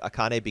scene with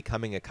Akane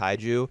becoming a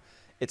kaiju,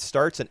 it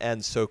starts and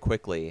ends so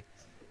quickly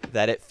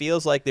that it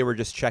feels like they were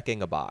just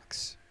checking a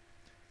box.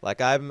 Like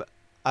I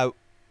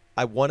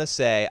I want to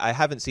say I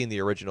haven't seen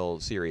the original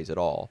series at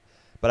all,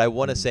 but I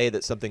want to say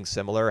that something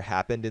similar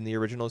happened in the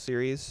original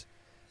series,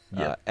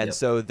 and Yep.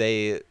 so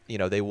they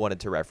wanted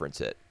to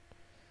reference it.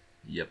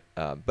 Yep.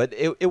 But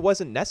it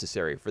wasn't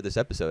necessary for this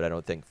episode, I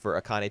don't think, for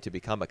Akane to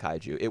become a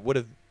kaiju. It would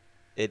have,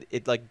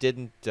 it like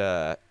didn't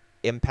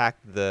impact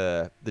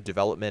the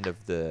development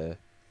of the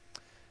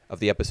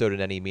episode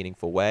in any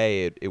meaningful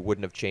way. It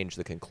wouldn't have changed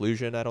the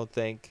conclusion, I don't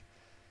think.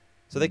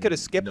 So they could have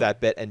skipped No. that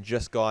bit and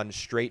just gone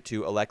straight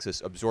to Alexis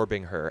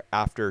absorbing her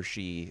after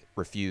she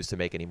refused to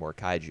make any more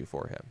kaiju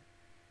for him.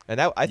 And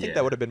I think that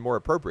Yeah. would have been more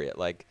appropriate.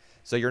 Like,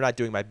 so you're not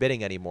doing my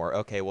bidding anymore.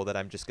 Okay, well then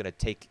I'm gonna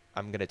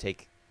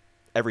take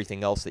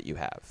everything else that you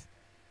have.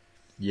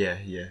 Yeah.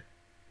 Yeah.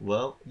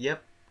 Well,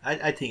 yep.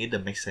 I think it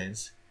does make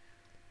sense.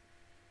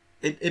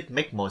 It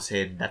make more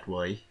sense that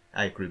way.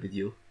 I agree with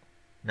you.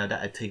 Now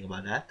that I think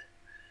about that.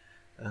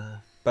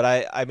 But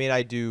I mean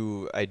I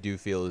do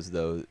feel as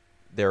though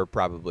they're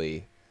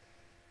probably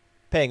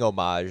paying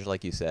homage,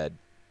 like you said,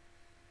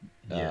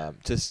 Yeah.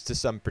 to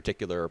some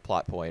particular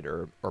plot point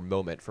or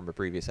moment from a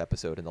previous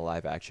episode in the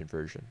live action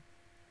version.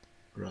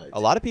 Right. A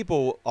lot of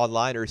people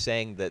online are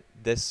saying that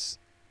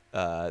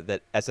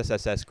that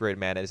SSSS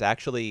Gridman is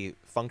actually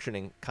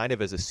functioning kind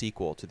of as a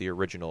sequel to the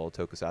original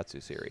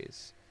Tokusatsu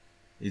series.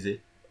 Is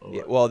it?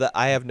 Yeah, well,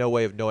 I have no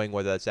way of knowing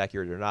whether that's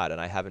accurate or not,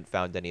 and I haven't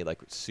found any like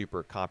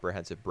super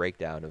comprehensive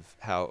breakdown of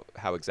how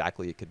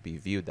exactly it could be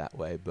viewed that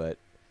way. But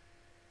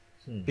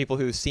people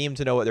who seem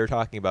to know what they're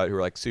talking about, who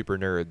are like super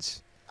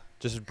nerds,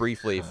 just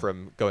briefly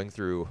from going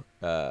through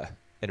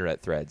internet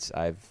threads,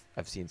 I've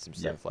seen some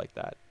stuff like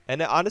that,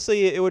 and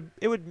honestly, it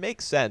would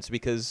make sense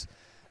because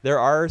there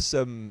are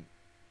some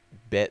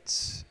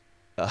bits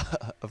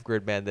of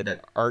Gridman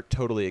that aren't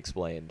totally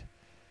explained.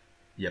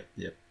 Yep.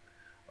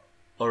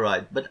 All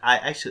right, but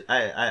I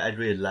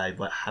really like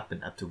what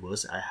happened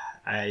afterwards.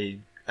 I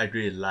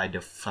really like the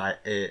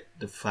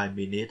 5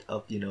 minutes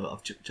of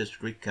of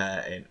just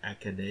Rika and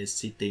Akane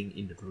sitting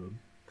in the room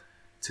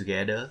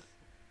together,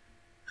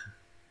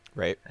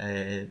 Right.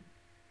 and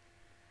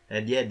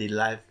yeah, the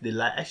live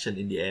action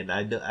in the end.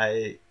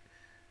 I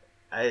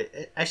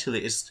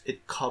actually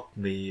it caught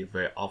me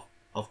very off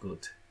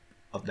guard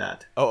of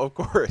that. Oh, of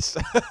course.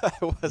 I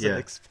wasn't Yeah.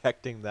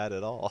 expecting that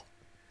at all.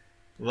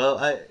 Well,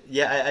 I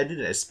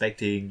didn't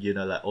expecting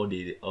like all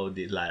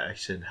the live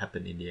action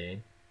happen in the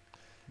end.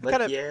 But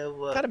Kind of yeah,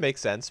 well, kind of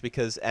makes sense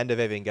because End of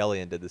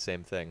Evangelion did the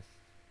same thing.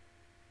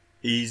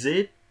 is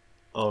it?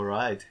 All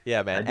right.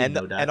 Yeah, I man. didn't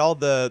know that. And all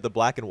the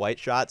black and white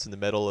shots in the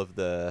middle of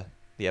the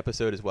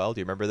episode as well.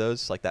 Do you remember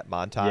those? Like that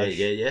montage?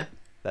 Yeah.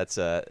 That's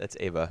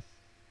Ava.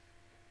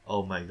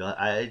 Oh my god.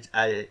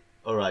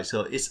 All right.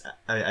 So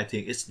I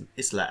think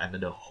it's like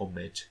another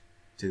homage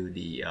to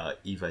the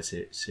Eva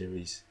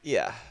series.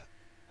 Yeah.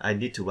 I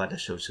need to watch the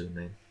show soon,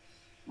 man.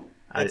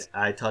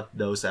 I thought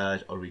those are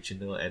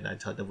original, and I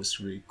thought that was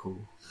really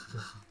cool.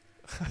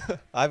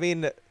 I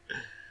mean,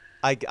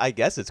 I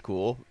guess it's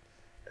cool.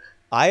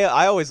 I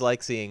always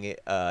like seeing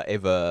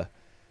Ava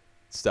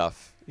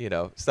stuff,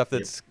 stuff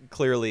that's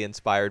clearly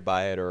inspired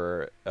by it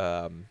or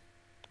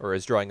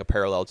is drawing a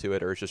parallel to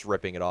it or is just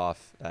ripping it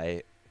off.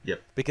 Yep.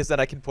 Because then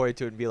I can point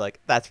to it and be like,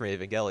 that's from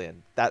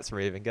Evangelion. That's from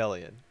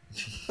Evangelion.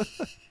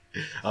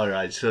 All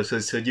right. So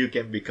you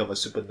can become a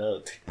super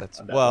nerd.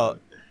 Well,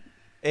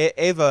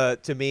 Ava,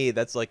 to me,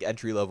 that's like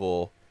entry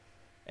level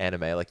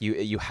anime. Like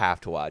you have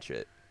to watch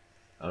it.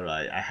 All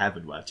right. I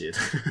haven't watched it.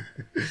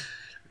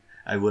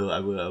 I will.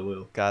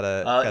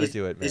 Gotta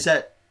do it, man.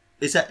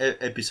 Is that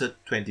episode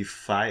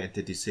 25 and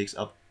 36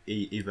 of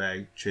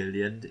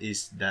Evangelion?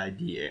 Is that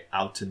the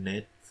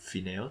alternate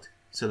finale?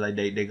 So like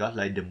they got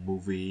like the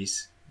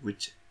movies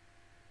which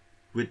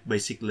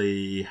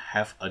basically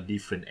have a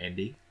different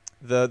ending.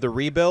 The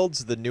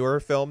rebuilds, the newer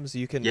films,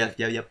 you can Yep.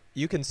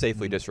 you can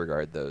safely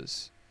disregard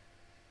those.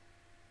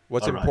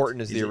 What's All right.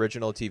 important is Is the it-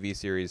 original TV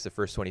series, the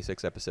first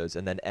 26 episodes,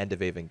 and then End of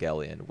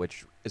Evangelion,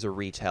 which is a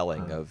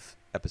retelling of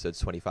episodes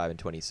 25 and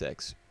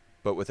 26,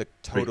 but with a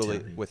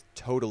Retelling.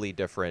 totally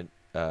different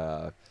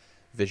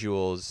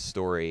visuals,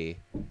 story.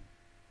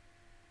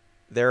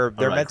 They're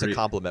right, meant to great.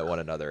 complement one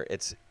another.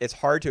 It's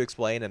hard to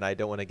explain, and I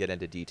don't want to get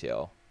into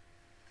detail.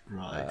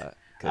 Right.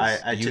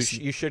 'Cause I you just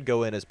you should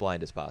go in as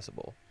blind as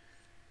possible.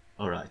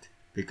 all right,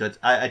 because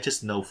I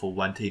just know for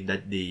one thing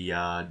that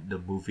the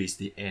movies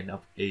the end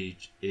of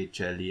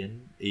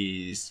Evangelion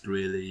is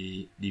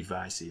really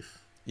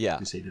divisive. Yeah.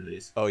 To say the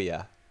least. Oh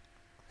yeah.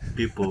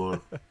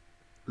 People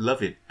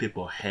love it.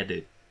 People hate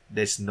it.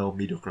 There's no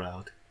middle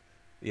ground.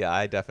 Yeah,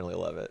 I definitely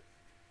love it.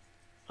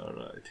 All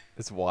right.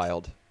 It's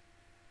wild.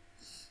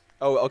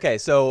 Oh, okay.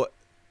 So,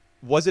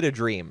 was it a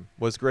dream?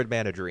 Was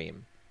Gridman a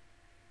dream?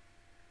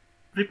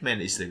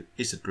 Gridman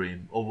is a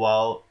dream. Oh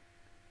wow,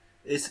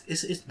 it's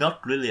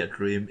not really a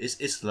dream.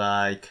 It's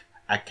like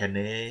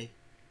Akane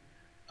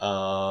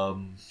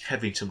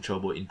having some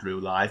trouble in real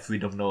life. We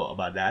don't know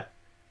about that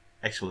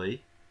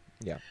actually,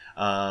 Yeah.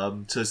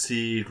 So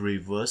she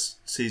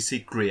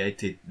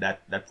created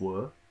that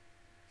world.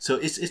 So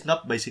it's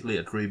not basically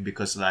a dream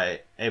because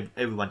like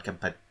everyone can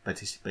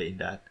participate in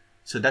that.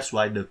 So that's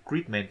why the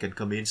Gridman can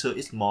come in. So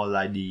it's more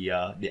like the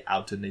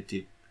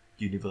alternative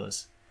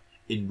universe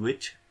in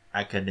which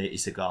Akane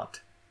is a god.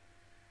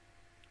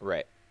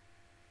 Right.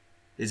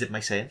 Does it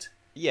make sense?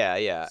 Yeah,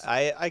 yeah.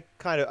 I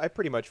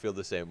pretty much feel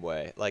the same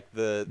way. Like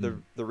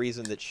Mm. the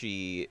reason that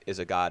she is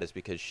a god is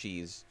because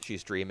she's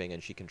dreaming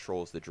and she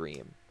controls the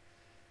dream.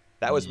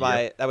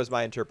 Yep. That was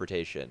my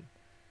interpretation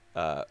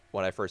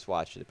when I first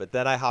watched it. But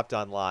then I hopped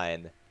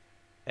online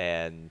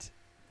and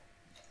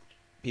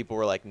people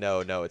were like,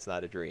 "No, no, it's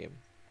not a dream."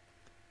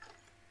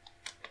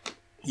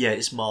 Yeah,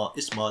 it's more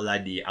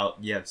like the out.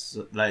 Yeah,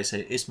 so, like I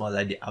said, it's more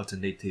like the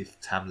alternative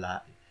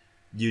timeline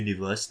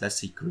universe that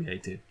she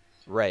created,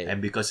 Right.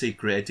 and because she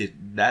created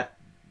that,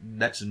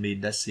 that should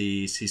mean that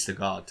she's the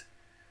god.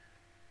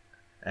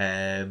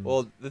 Um.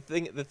 Well, the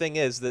thing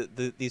is that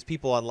these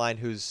people online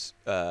whose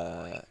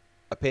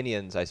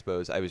opinions I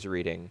suppose I was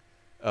reading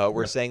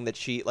were Yep. saying that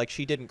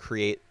she didn't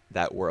create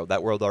that world.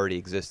 That world already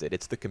existed.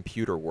 It's the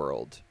computer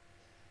world,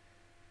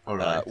 All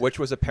right. which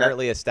was That.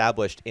 apparently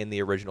established in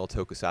the original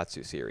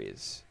Tokusatsu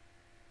series.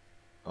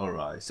 All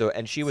right. So,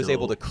 and she was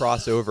able to So.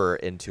 cross over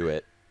into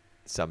it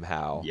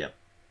somehow. Yep.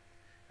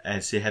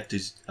 And she have to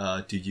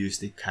use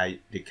the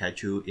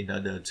kaiju in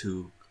order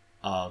to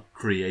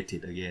create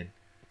it again,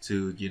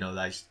 to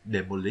like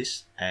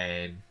demolish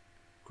and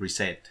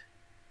reset.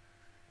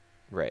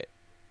 Right.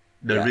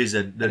 The Yeah.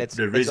 reason And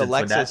the reason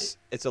for that.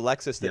 It's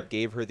Alexis that Yep.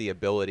 gave her the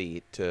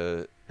ability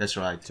That's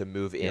right. to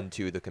move Yep.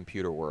 into the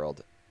computer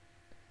world,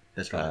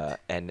 That's right.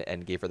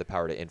 and gave her the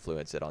power to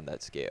influence it on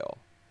that scale.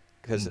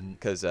 Because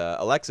Mhm.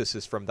 Alexis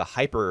is from the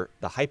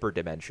hyper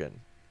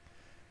dimension,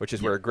 which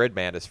is Yep. where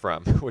Gridman is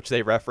from, which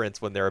they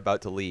reference when they're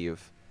about to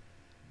leave.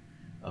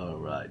 All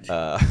right.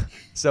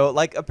 So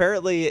like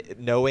apparently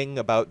knowing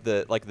about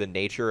the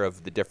nature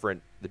of the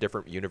different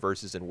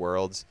universes and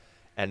worlds,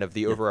 and of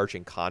the Yep.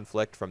 overarching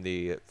conflict from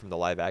the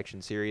live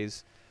action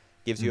series,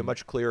 gives you a Mhm.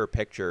 much clearer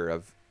picture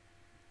of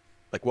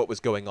like what was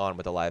going on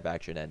with the live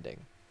action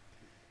ending.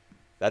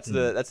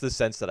 Mhm. That's the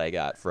sense that I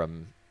got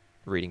from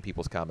reading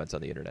people's comments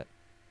on the internet.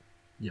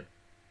 Yep.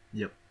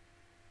 Yep.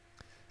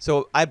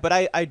 So I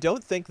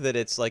don't think that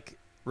it's like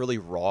really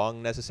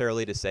wrong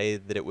necessarily to say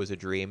that it was a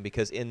dream,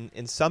 because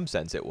in some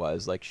sense it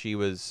was like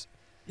In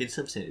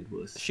some sense, it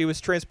was. she was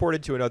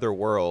transported to another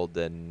world,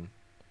 and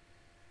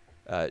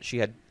she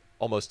had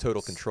almost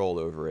total control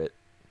over it.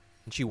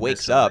 And she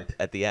wakes That's up right.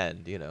 at the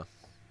end, you know.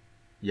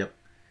 Yep.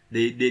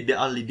 The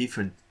only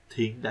different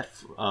thing that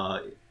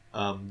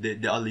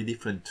the only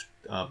different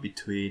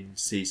between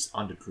she's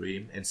on the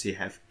dream and she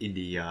have in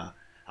the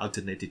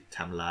alternative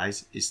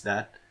timelines is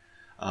that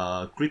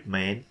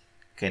Gridman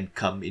can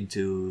come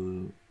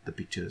into the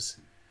pictures.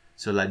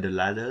 So like the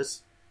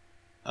ladders,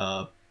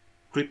 uh,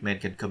 Gridman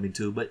can come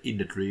into, but in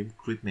the dream,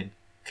 Gridman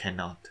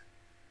cannot.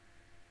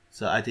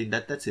 So I think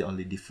that's the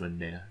only difference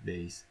there. There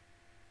is.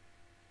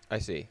 I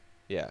see.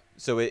 Yeah.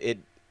 So it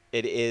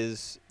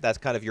is, that's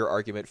kind of your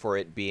argument for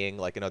it being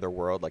like another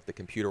world, like the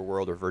computer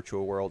world or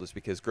virtual world, is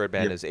because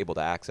Gridman Yep, is able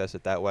to access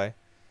it that way.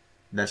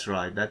 that's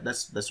right.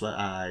 That's what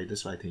I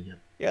think. Yep.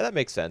 Yeah, that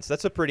makes sense.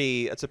 That's a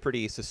pretty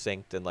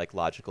succinct and like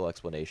logical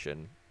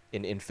explanation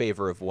in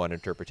favor of one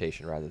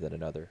interpretation rather than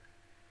another.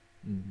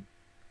 Mm.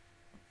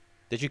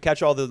 Did you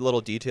catch all the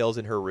little details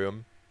in her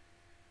room?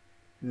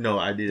 No,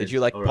 I Did didn't. you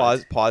like All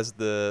right. pause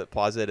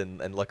it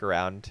and look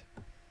around?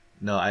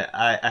 No,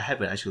 I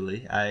haven't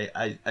actually.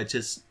 I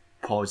just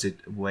pause it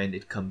when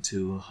it come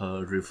to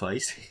her real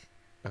face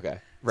Okay.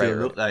 to Right, right.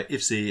 look like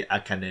if she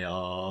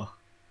Akane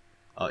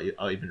or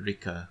even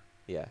Rika.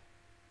 Yeah.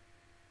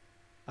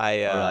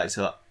 I All right,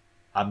 so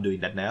I'm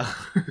doing that now.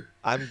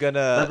 I'm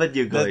gonna but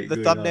you the going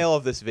on. thumbnail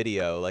of this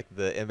video, like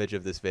the image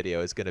of this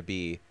video, is gonna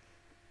be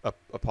a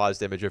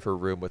paused image of her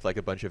room with like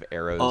a bunch of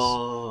arrows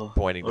Oh,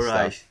 pointing to all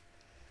right. stuff.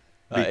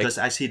 Because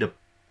I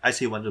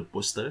see one of the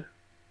poster.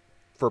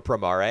 For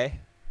Promare.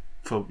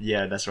 For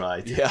yeah, that's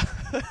right. Yeah.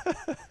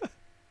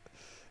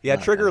 Yeah, I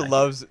like it.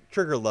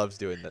 Trigger loves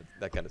doing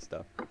that kind of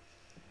stuff.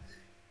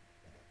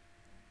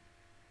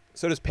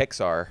 So does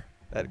Pixar.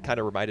 That kind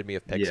of reminded me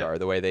of Pixar, Yeah.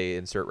 the way they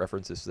insert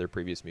references to their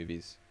previous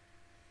movies.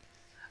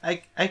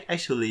 I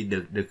actually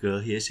the girl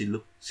here she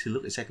look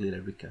exactly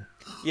like Rika.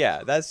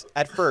 Yeah, that's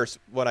at first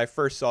when I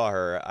first saw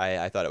her,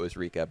 I thought it was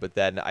Rika, but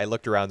then I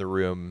looked around the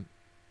room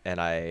and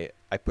I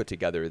put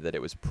together that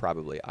it was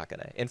probably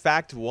Akane. In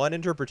fact, one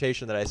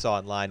interpretation that I saw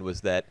online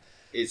was that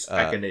It's uh,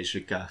 Akane's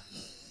Rika.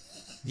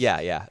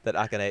 yeah, that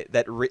Akane,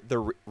 that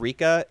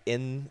Rika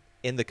in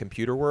the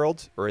computer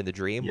world or in the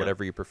dream, Yep.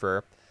 whatever you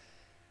prefer,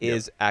 Yep.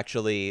 is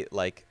actually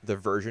like the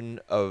version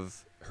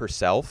of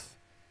herself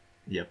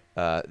Yep.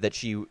 that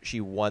she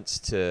wants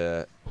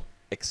to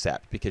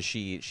accept, because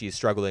she's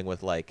struggling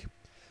with like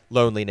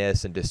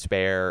loneliness and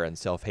despair and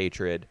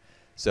self-hatred.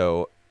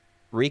 So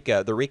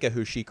the Rika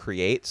who she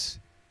creates,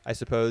 I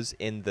suppose,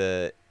 in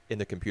the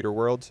computer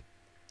world,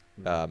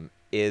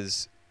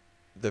 is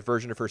the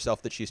version of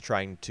herself that she's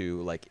trying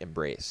to like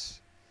embrace.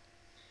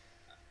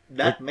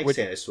 that makes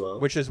sense as well.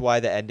 Which is why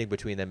the ending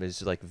between them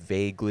is like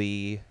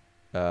vaguely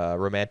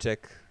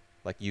romantic.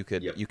 Like you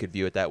could Yep. you could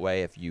view it that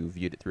way if you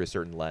viewed it through a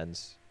certain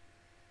lens.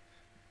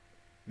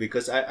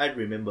 Because I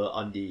remember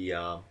on the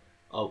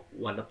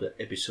one of the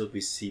episodes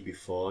we see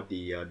before,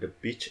 the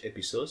beach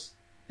episodes,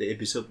 the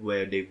episode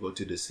where they go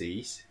to the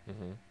seas.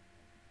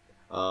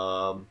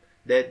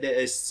 There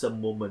is some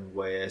moment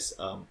where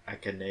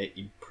Akane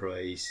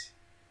impress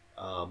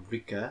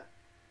Rika,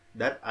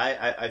 that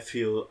I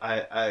feel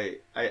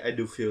I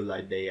do feel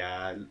like they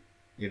are,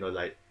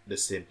 like the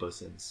same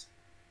persons,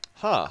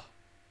 Huh.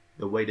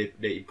 the way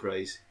they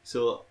impress.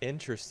 So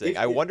Interesting.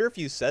 I wonder if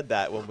you said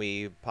that when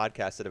we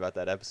podcasted about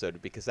that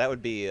episode, because that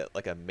would be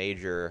like a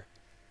major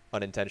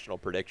unintentional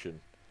prediction.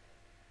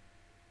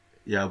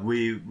 yeah,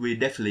 we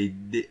definitely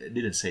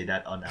didn't say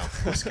that on our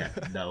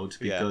podcast note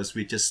because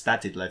we just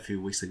started like a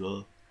few weeks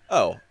ago.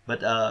 Oh,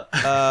 But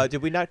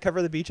did we not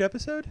cover the beach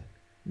episode?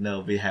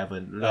 no, we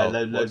haven't.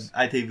 Whoops.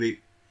 I think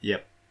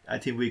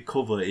we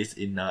cover it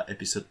in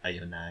episode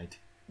 8 or 9,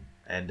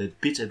 and the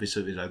beach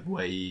episode is like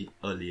way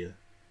earlier.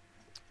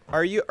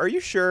 Are you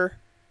sure?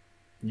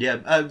 Yeah,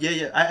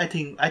 I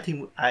think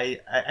I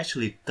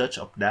actually touched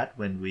on that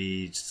when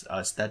we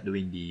start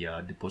doing the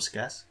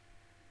podcast.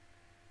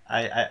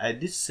 I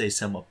did say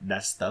some of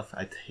that stuff,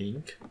 I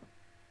think.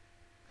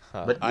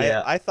 Huh. But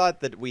yeah, I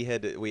thought that we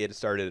had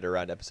started it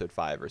around episode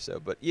 5 or so,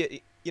 but you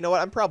know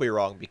what? I'm probably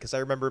wrong because I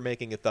remember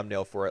making a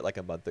thumbnail for it like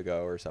a month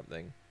ago or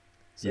something.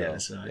 So,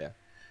 yes, right.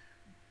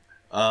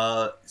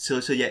 Yeah. So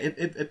yeah,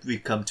 if we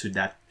come to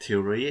that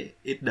theory,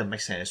 it does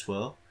make sense as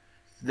well.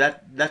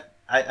 That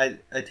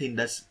I think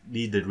that's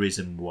the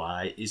reason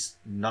why it's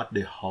not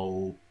the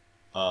whole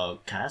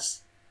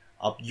cast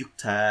of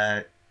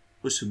Yuta,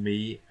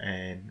 Usumi,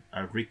 and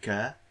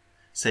Rika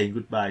saying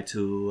goodbye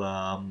to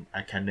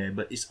Akane,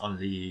 but it's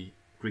only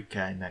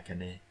Rika and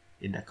Akane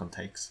in that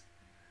context.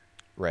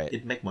 Right.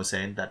 It makes more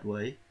sense that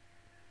way.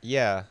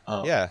 Yeah.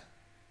 Yeah.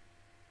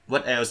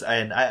 What else?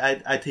 And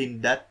I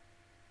think that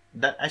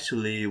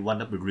actually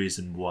one of the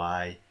reasons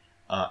why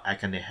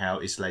Akane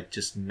house is like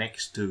just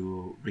next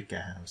to Rika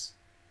house,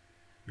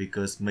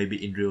 because maybe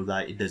in real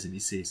life it doesn't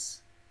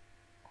exist.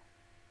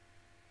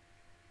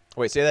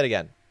 Wait, say that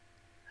again.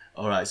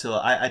 Alright, so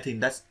I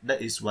think that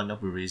is one of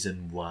the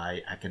reasons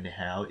why Akane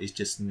house is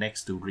just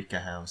next to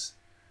Rika house,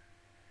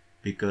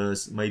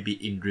 because maybe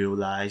in real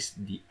life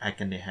the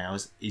Akane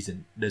house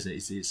doesn't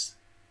exist.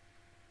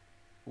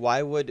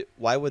 Why would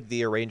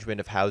the arrangement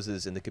of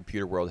houses in the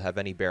computer world have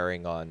any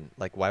bearing on,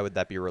 like, why would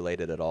that be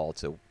related at all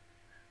to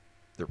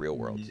the real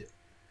world?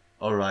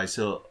 Alright,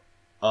 so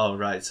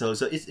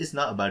it's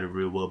not about the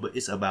real world, but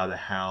it's about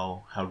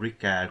how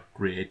Rika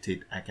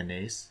created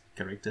Akane's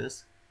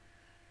characters.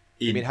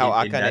 You mean how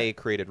Akane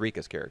created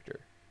Rika's character?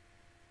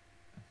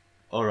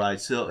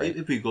 Alright, so Right.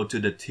 if we go to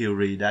the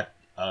theory that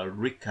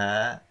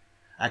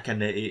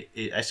Akane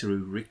is actually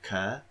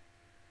Rika,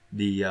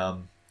 the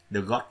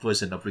god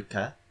version of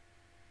Rika.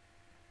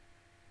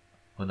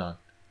 Hold on.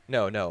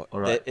 No.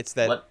 Alright. It's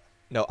that. What?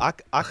 No,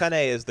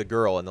 Akane is the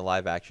girl in the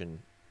live action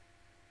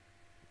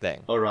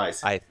thing. Alright.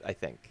 I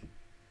think.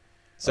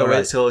 So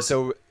Alright, so if-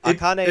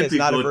 Akane if is we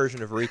not a go-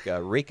 version of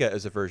Rika. Rika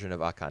is a version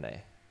of Akane.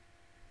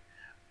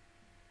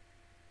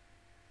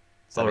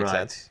 Does that make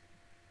Alright. sense?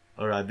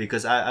 Alright,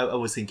 because I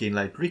was thinking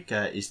like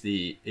Rika is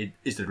the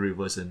real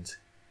version.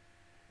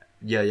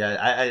 Yeah,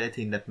 I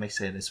think that makes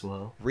sense as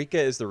well. Rika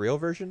is the real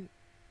version.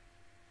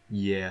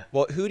 Yeah.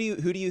 Well, who do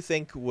you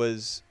think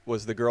was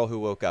the girl who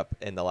woke up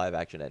in the live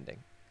action ending?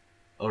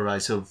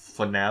 Alright, so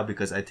for now,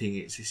 because I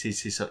think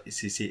she's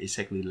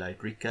exactly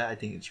like Rika, I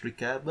think it's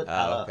Rika, but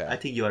Okay. I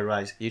think you are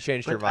right. You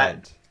changed your But I-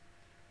 mind.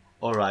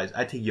 Alright,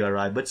 I think you are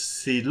right, but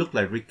she looked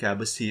like Rika,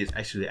 but she is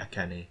actually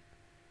Akane.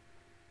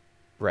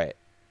 Right.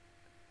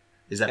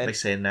 Does that And- make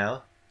sense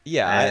now?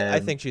 Yeah, I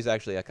And- think she's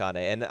actually Akane,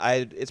 and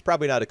it's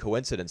probably not a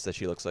coincidence that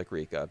she looks like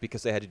Rika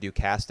because they had to do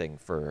casting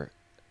for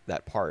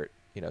that part,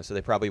 so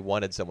they probably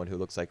wanted someone who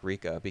looks like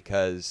Rika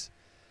because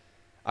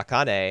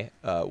Akane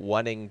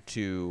wanting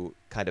to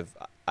kind of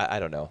I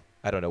don't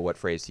know what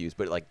phrase to use,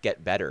 but like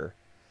get better.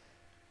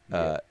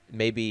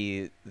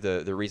 Maybe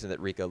the reason that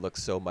Rika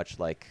looks so much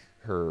like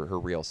her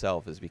real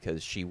self is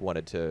because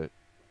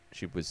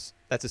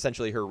that's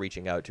essentially her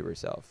reaching out to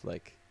herself,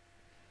 like.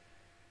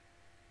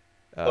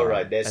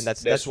 Alright, and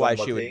that's one why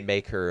more she would thing.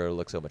 make her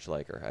look so much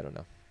like her. I don't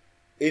know.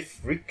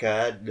 If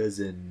Rika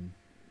doesn't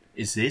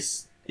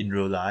exist in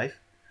real life,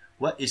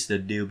 what is the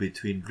deal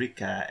between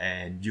Rika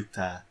and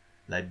Yuta?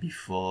 Like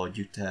before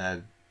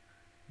Yuta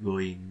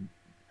going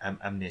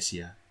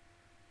amnesia.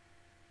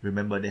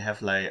 Remember they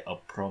have like a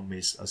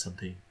promise or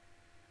something.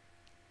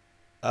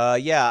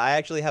 Yeah, I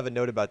actually have a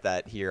note about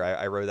that here.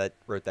 I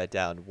wrote that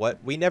down.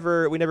 What we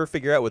never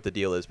figure out what the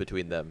deal is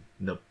between them.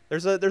 Nope.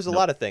 There's a Nope.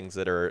 lot of things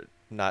that are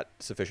not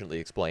sufficiently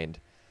explained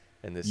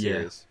in this Yeah.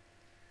 series.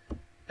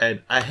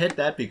 And I hate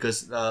that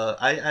because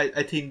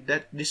I think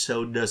that this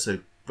show does a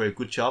very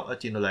good job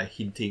at like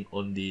hinting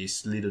on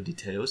these little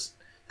details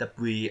that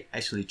we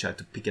actually try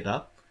to pick it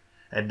up,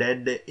 and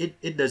then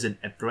it doesn't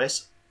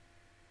address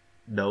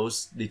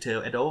those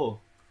details at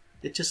all.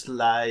 It's just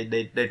like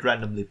they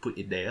randomly put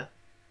it there.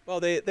 Well,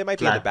 they might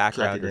be in the Flat it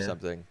background or there.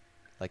 something.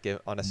 Like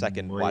on a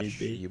second watch,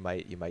 Maybe. you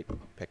might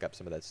pick up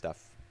some of that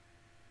stuff.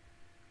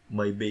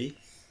 Maybe.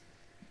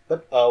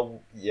 But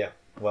yeah.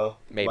 Well,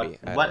 Maybe. I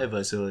don't know.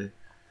 whatever. So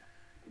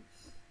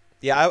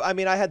Yeah, I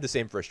mean, I had the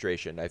same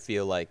frustration. I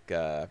feel like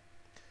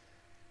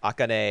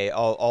Akane,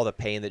 all the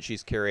pain that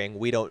she's carrying,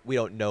 we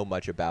don't know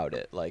much about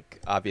it.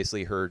 Like,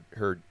 obviously, her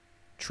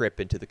trip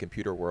into the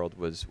computer world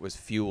was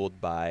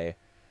fueled by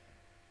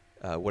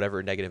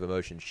whatever negative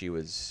emotion she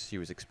was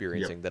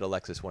experiencing that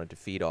Alexis wanted to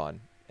feed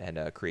on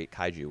and create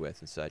kaiju with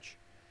and such.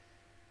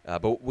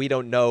 But we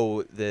don't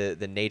know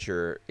the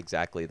nature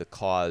exactly, the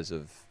cause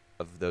of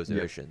those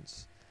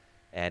emotions,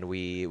 and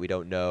we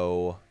don't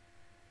know.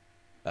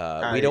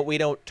 We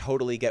don't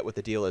totally get what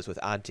the deal is with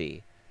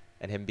Auntie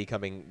and him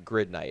becoming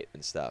Grid Knight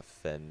and stuff.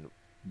 And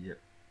yeah.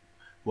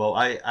 Well,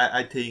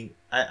 I think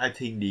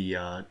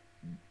the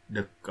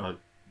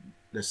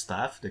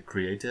staff, the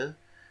creator,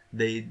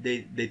 they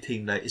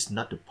think that it's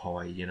not the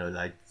point,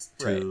 like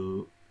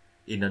to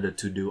in order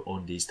to do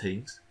all these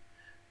things.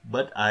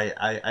 But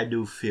I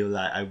do feel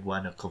like I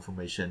want a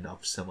confirmation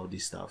of some of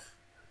this stuff.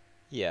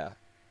 yeah,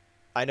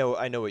 I know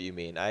what you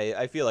mean.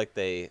 I feel like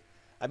I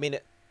mean,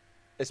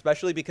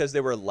 especially because they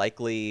were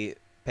likely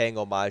paying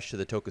homage to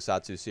the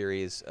Tokusatsu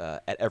series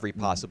at every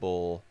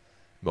possible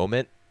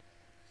moment.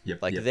 Yep.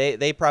 Like yep.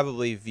 they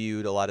probably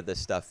viewed a lot of this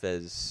stuff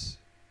as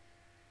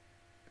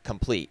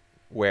complete,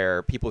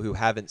 where people who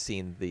haven't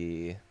seen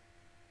the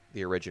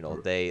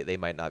original, they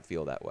might not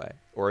feel that way,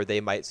 or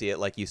they might see it,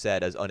 like you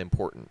said, as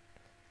unimportant.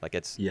 Like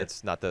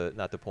it's not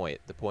the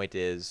point. The point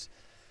is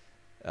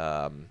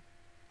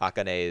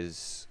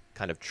Akane's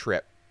kind of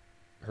trip,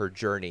 her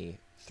journey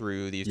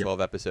through these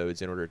 12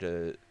 episodes in order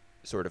to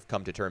sort of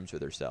come to terms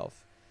with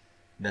herself.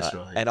 That's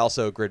right. And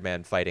also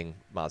Gridman fighting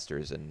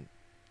monsters and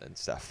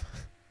stuff.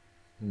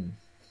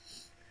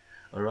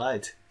 All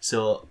right.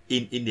 So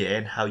in the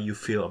end, how you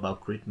feel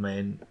about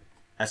Gridman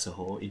as a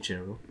whole in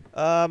general?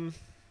 I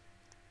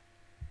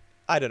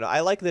don't know. I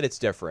like that it's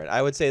different.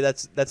 I would say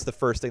that's the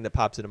first thing that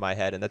pops into my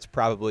head, and that's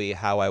probably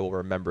how I will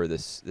remember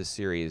this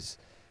series.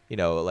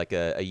 Like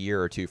a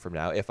year or two from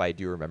now, if I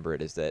do remember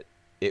it, is that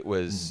it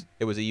was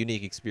a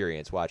unique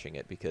experience watching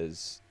it,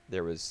 because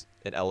there was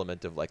an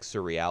element of like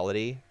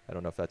surreality. I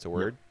don't know if that's a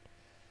word.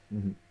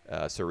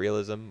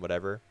 Surrealism,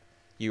 whatever.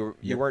 You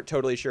weren't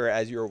totally sure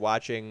as you were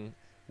watching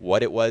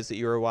what it was that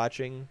you were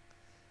watching.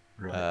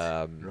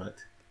 Right. Right.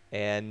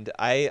 And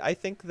I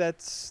think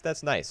that's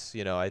nice.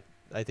 I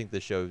think the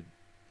show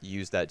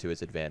used that to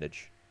its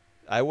advantage.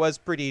 I was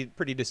pretty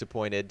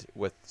disappointed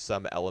with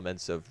some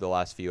elements of the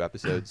last few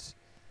episodes.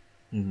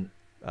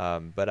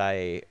 But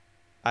I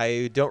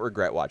don't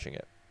regret watching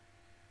it.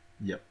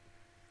 Yep.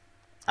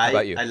 How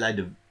about you? I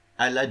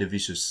like the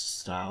visual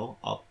style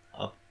of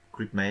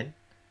Gridman.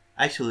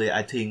 Actually,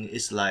 I think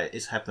it's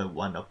have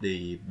one of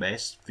the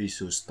best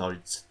visual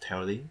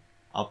storytelling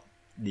of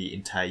the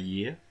entire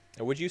year.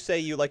 And would you say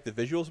you like the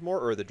visuals more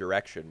or the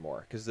direction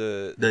more? Because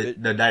the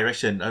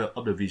direction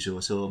of the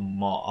visual, so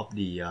more of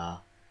the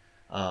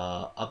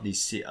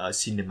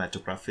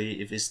cinematography,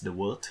 if it's the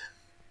word.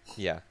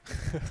 Yeah.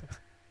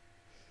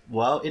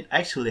 Well, it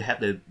actually had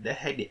the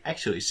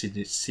actual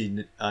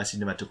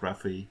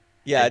cinematography.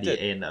 Yeah, at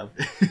the end of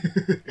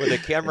with the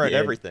camera and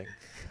everything.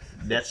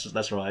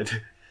 That's right.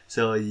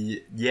 So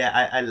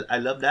yeah, I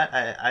love that.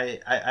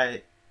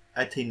 I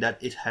think that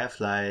it have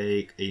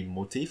like a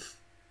motive.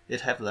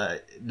 It have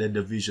like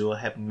the visual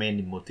have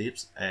many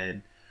motives,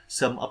 and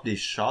some of the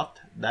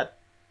shot that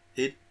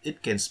it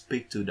can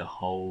speak to the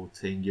whole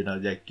thing.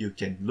 Like you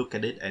can look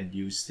at it and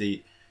you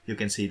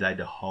can see like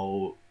the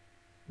whole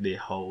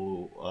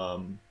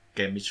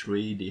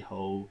chemistry, the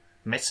whole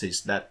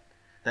message that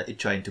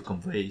it's trying to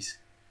convey.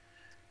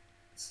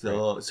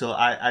 So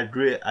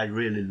I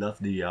really love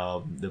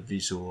the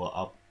visual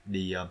of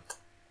the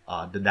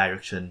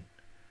direction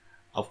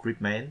of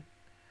Gridman.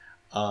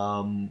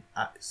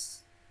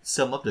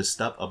 Some of the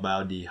stuff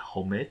about the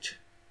homage,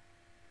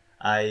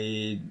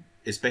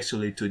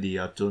 especially to the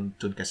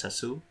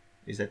tonkatsu,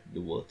 is that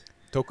the word?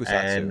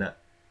 Tokusatsu.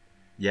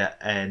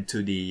 And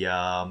to the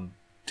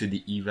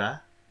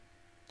Eva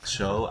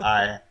show,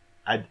 I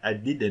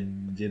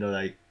didn't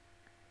like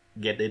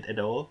get it at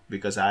all,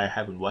 because I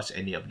haven't watched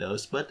any of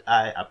those, but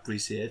I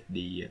appreciate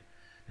the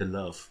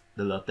love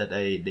that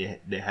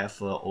they have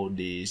for all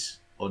this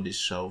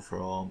show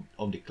from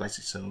all the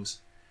classic shows,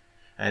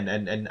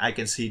 and I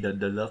can see the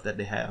love that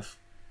they have.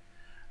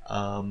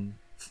 I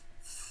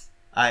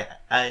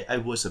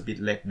was a bit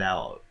let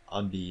down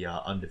on the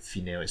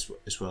finale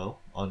as well,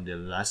 on the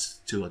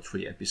last 2 or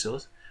 3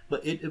 episodes,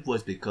 but it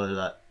was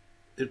because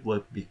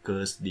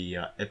the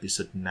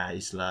episode 9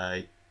 is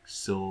like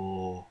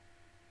so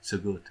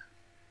good.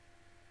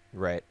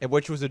 Right, and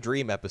which was a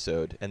dream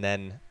episode, and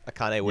then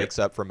Akane wakes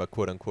up from a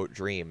quote unquote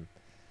dream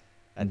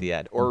at the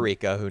end, or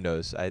Rika, who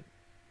knows?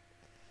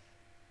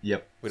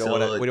 Yep. We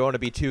don't want to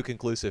be too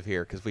conclusive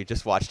here, because we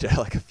just watched it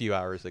like a few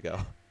hours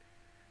ago.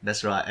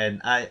 That's right, and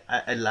I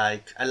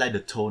like the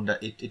tone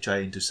that it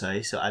trying to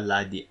say. So I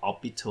like the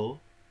orbital,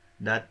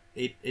 that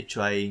it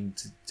trying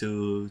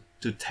to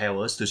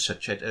tell us, to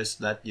suggest us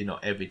that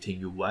everything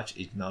you watch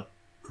is not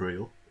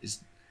real, is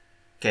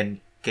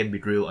can be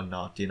real or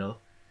not,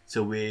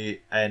 so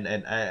we and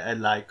I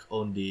like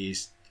on the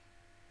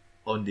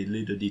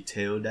little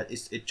detail that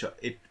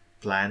it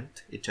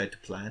plant, it tried to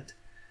plant.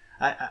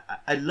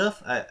 I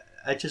love,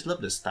 I just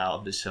love the style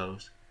of the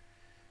shows,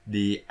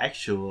 the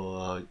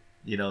actual,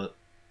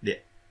 the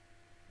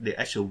the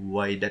actual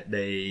way that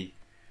they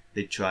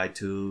try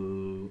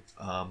to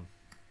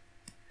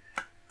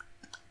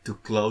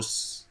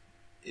close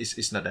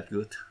is not that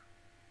good.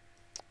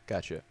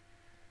 Gotcha.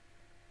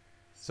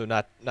 So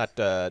not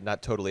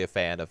totally a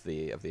fan of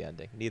the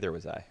ending. Neither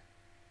was I.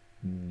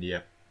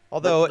 Yeah,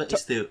 Although but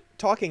it's still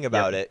talking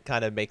about yeah, it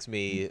kind of makes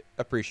me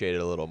appreciate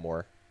it a little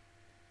more.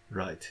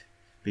 right.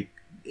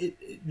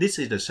 This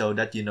is the show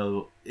that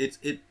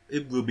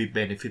it will be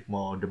benefit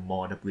more the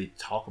more that we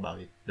talk about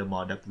it, the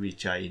more that we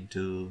try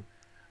into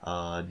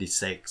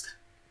dissect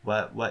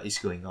what is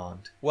going on.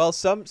 Well,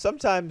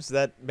 sometimes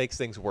that makes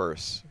things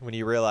worse when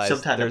you realize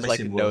Sometimes that there's makes like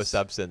it no worse.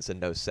 substance and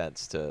no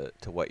sense to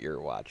what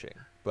you're watching.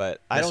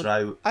 But That's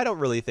right. I don't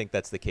really think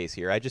that's the case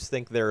here. I just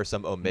think there are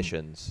some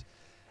omissions,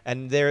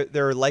 and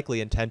they're likely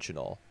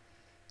intentional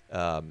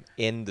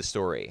in the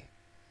story.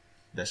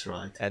 That's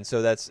right. And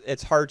so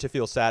it's hard to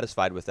feel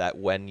satisfied with that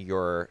when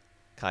you're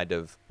kind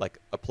of like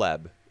a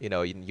pleb.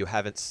 You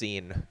haven't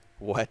seen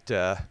what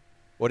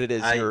it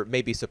is I you're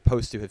maybe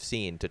supposed to have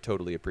seen to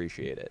totally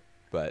appreciate it.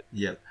 But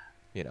Yep.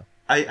 you know,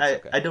 I, it's I,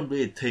 okay. I don't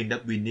really think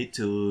that we need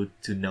to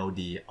know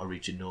the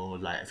original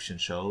live action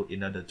show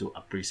in order to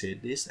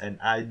appreciate this, and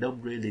I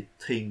don't really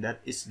think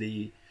that it's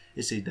the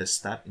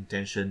staff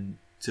intention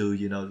to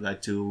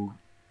like to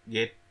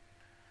get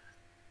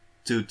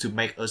to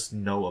make us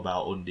know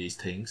about all these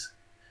things.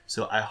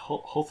 So I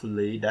hope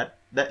hopefully that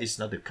is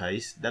not the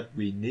case, that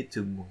we need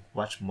to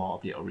watch more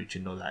of the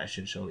original live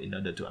action show in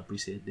order to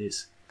appreciate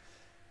this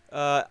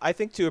I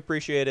think to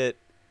appreciate it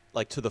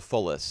like to the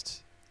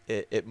fullest,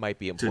 it might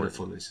be to the important.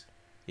 fullest.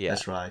 Yeah,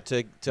 That's right.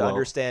 to Well,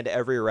 understand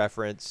every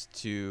reference,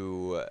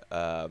 to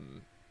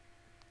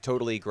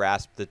totally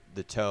grasp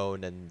the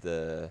tone and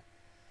the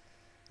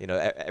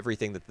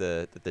everything that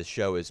the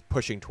show is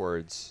pushing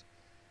towards.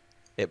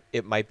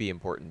 It might be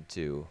important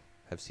to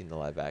have seen the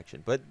live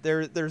action, but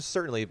there's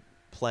certainly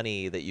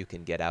plenty that you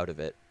can get out of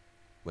it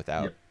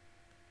without. Yep.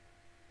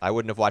 I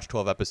wouldn't have watched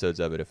 12 episodes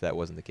of it if that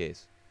wasn't the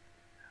case.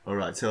 All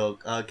right. So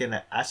can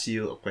I ask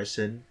you a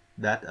question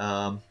that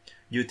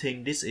you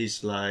think this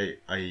is like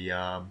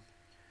a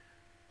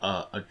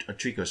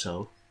trigger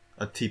show,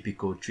 a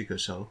typical trigger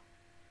show?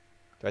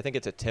 Do I think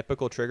it's a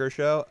typical Trigger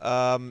show?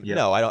 Yep.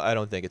 No, I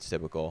don't think it's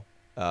typical.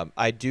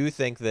 I do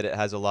think that it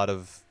has a lot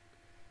of.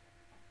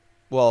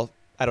 Well,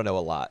 I don't know a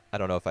lot. I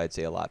don't know if I'd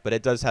say a lot, but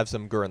it does have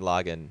some Gurren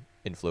Lagann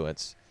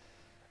influence,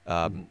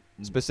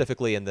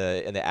 specifically in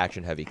the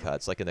action heavy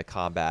cuts, like in the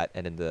combat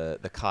and in the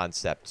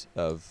concept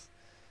of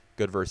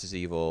good versus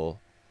evil,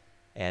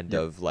 and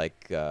Yep. of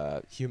like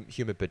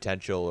human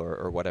potential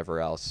or whatever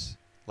else,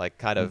 like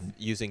kind of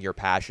using your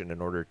passion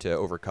in order to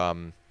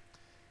overcome.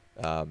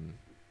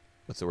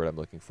 What's the word I'm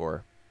looking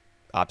for?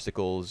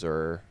 Obstacles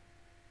or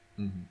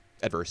Mhm.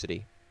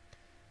 adversity.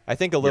 I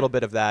think a little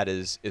bit of that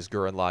is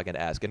Gurren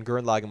Lagann-esque, and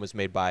Gurren Lagann was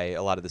made by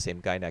a lot of the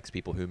same Gainax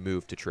people who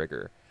moved to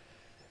Trigger.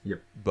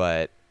 Yep.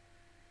 But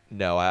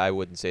no, I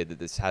wouldn't say that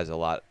this has a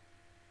lot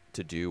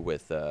to do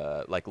with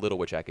like Little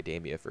Witch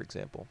Academia, for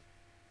example.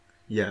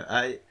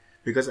 Yeah,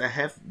 because I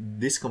have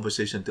this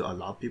conversation to a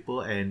lot of people,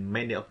 and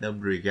many of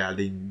them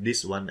regarding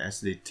this one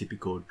as the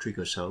typical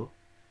trigger show.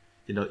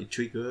 It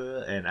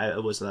trigger, and I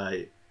was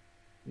like,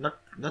 not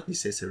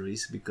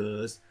necessaries,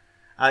 because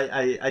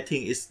I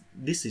think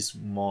this is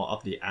more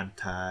of the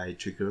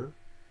anti-trigger.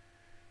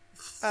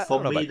 I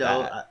For don't know me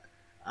about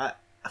though, that.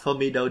 for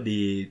me though,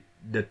 the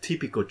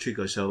typical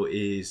trigger show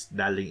is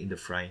Darling in the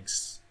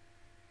Franxx.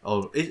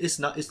 Oh, it's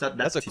not that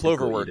That's a typical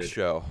Cloverworks either.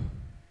 show.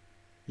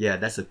 Yeah,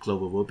 that's a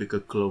Cloverworks,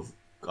 because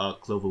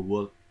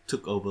Cloverworks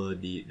took over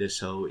the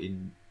show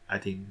in, I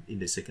think, in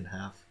the second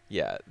half.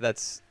 Yeah,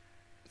 that's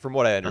from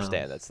what I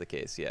understand. That's the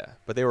case. Yeah,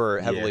 but they were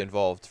heavily Yeah.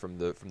 involved from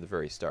the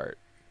very start.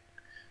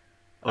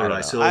 All I don't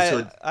right,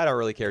 know. so I don't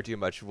really care too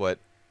much who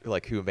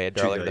made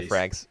Darling in the Trigger is.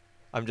 Franxx.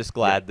 I'm just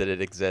glad that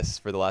it exists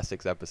for the last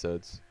 6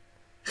 episodes.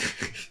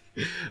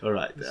 all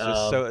right. It's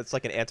just it's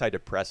like an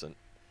antidepressant.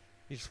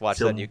 You just watch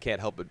So- that and you can't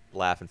help but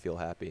laugh and feel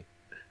happy.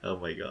 Oh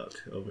my god!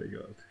 Oh my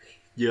god!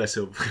 You are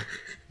so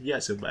you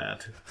are so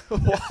bad.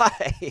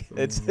 Why?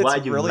 It's Why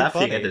you really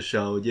laughing funny. at the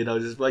show?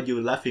 Just why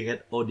you laughing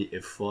at all the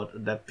effort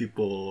that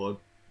people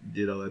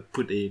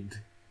put in.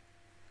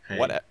 Hey.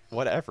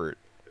 What effort?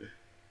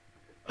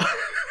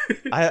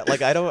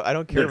 I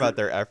don't care about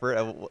their effort.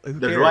 Who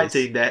The cares?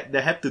 writing, that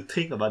they have to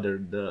think about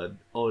the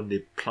all the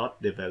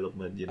plot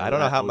development. I don't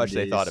know like how all much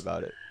they thought this-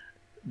 about it.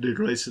 the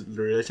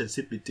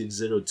relationship between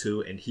Zero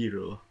Two and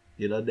Hero.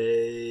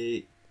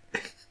 They.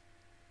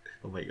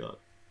 Oh my god,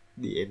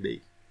 the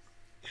ending.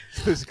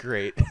 It was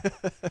great.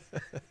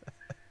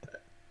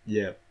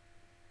 Yeah.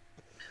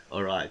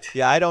 All right.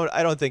 Yeah, I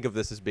don't think of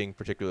this as being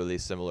particularly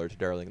similar to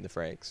Darling in the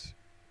Franxx.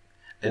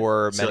 And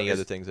or so many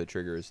other it's, things that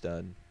Trigger has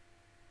done.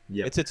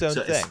 yep. It's its own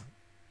So thing.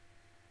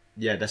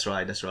 yeah, that's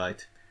right. That's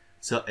right.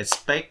 So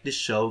expect this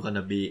show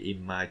gonna be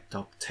in my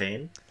top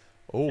 10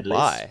 Oh at least.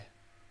 my.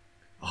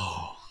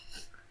 Oh,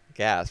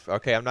 Gasp.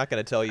 Okay, I'm not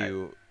going to tell I,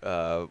 you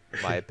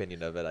my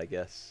opinion of it, I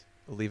guess.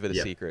 I'll leave it a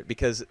yep. secret.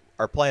 Because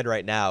our plan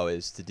right now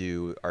is to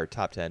do our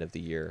top 10 of the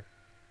year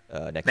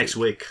next Next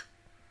week. week.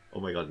 Oh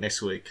my god,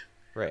 next week.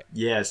 Right.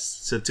 Yes.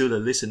 So to the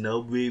listener,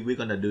 we're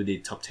gonna do the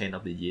top 10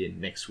 of the year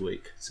next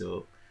week.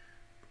 So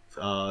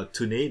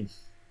tune in.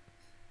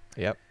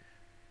 Yep.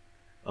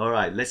 All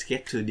right, let's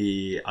get to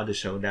the other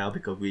show now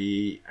because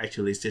we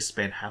actually just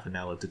spent half an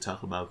hour to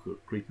talk about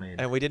Gridman.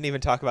 And we didn't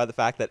even talk about the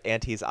fact that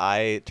Auntie's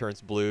eye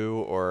turns blue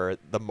or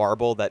the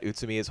marble that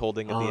Utsumi is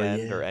holding at the Oh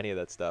end or yeah. any of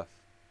that stuff.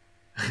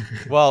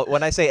 Well,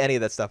 when I say any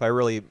of that stuff, I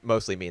really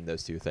mostly mean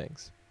those two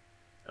things.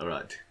 All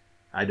right.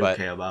 I don't But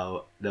care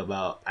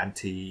about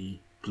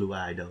anti blue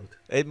eye though.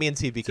 it means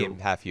he became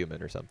So, half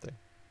human or something.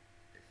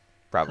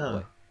 Probably.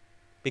 huh.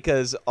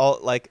 Because all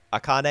like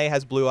Akane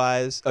has blue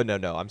eyes. Oh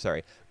no, I'm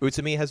sorry.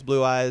 Utsumi has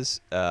blue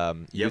eyes. Yep.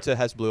 Yuta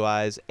has blue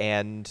eyes,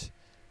 and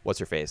what's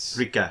her face?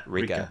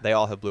 Rika. They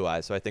all have blue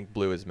eyes, so I think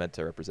blue is meant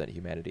to represent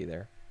humanity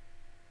there.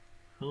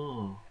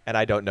 Oh. And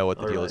I don't know what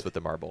the All deal is right. with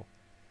the marble.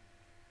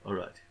 All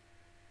right.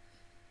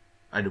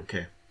 I don't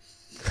care.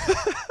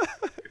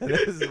 And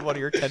this is one of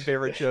your 10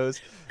 favorite shows,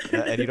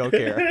 and you don't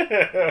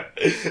care.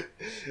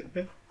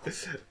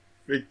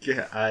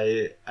 Rika,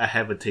 I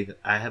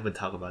haven't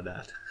talked about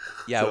that.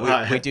 Yeah,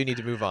 So we do need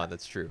to move on.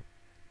 That's true.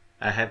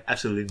 I have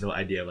absolutely no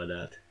idea about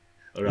that.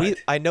 All right.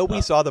 I know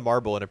we saw the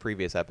marble in a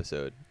previous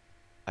episode.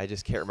 I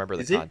just can't remember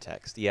the Is it?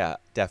 context. Yeah,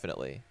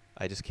 definitely.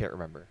 I just can't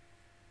remember.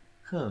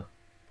 Huh.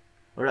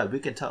 All right, we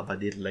can talk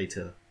about it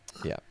later.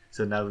 Yeah,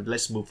 So now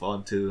let's move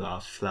on to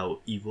Flower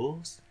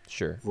Evils,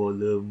 sure.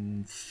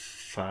 Volume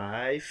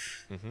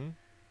 5. Mm-hmm.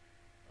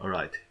 All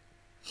right.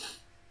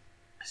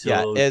 So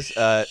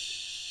Yeah,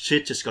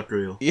 shit just got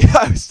real. Yeah,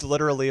 I was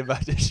literally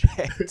about to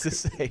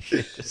say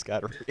shit just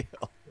got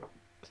real.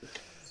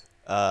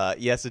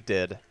 Yes, it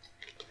did.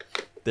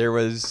 There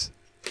was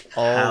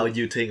all. How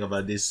you think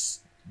about these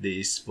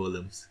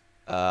volumes?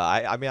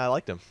 I mean, I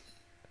liked him.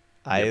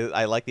 Yep.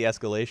 I like the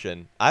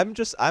escalation.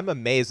 I'm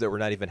amazed that we're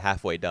not even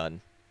halfway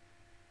done.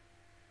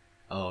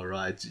 All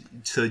right.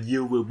 So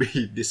you will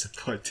be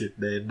disappointed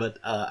then, but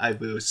I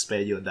will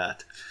spare you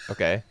that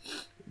Okay.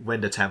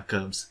 when the time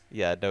comes.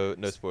 Yeah. No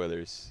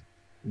spoilers.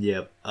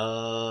 Yep.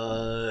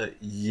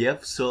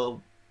 Yep.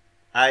 So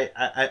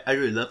I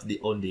really love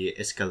the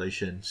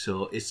escalation.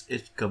 So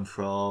it come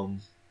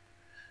from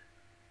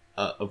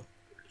a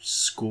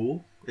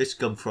school. It's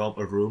come from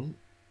a room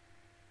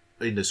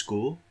in the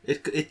school.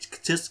 It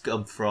just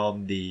come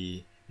from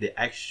the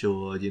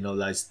actual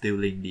like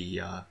stealing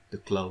the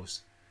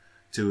clothes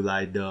to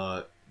like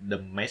the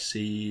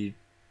messy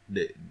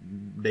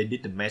they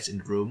did the mess in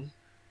the room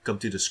come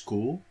to the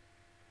school,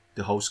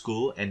 the whole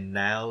school, and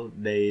now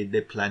they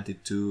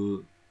planted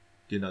to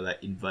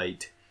like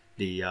invade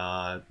the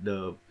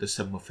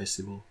summer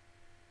festival.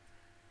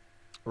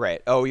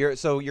 Right. Oh,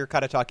 you're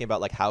kind of talking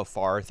about like how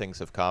far things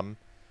have come.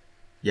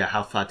 Yeah,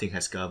 how far thing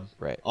has come.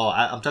 Right. Oh,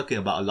 I'm talking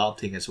about a lot of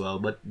things as well,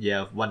 but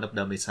yeah, one of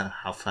them is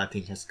how far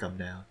thing has come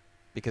now.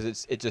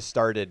 Because it just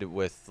started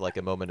with like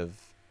a moment of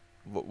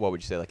what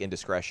would you say, like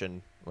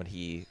indiscretion when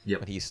he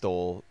Yep. when he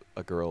stole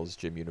a girl's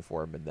gym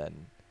uniform, and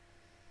then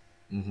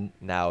Mm-hmm.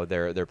 now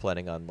they're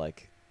planning on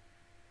like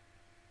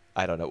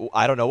I don't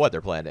know what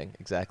they're planning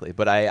exactly,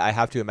 but I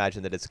have to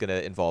imagine that it's going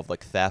to involve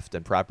like theft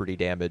and property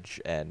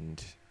damage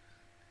and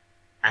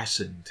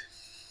Ascent.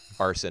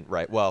 arson.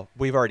 Right. Well,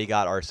 we've already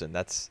got arson.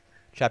 That's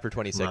chapter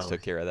 26 Wow.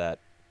 took care of that.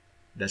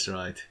 That's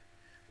right.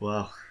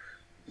 Well,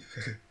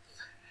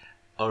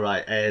 all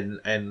right,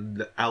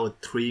 and our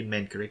three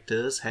main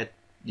characters had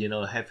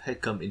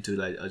had come into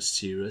like a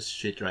serious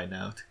shit right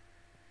now.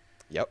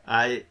 Yep.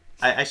 I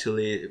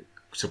actually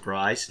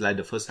surprised like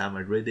the first time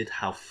I read it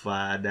how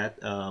far that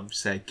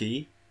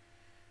Saki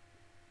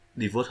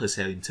devote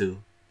herself into,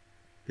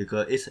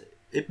 because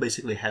it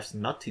basically has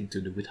nothing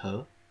to do with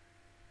her.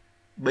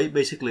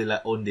 Basically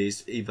like on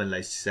this, even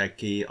like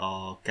Saki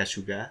or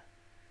Kasuga,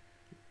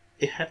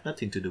 it had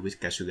nothing to do with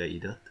Kasuga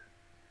either,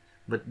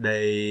 but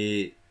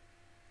they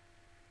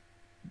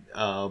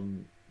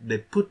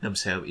put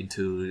themselves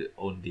into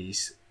on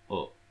these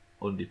or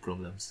on the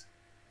problems.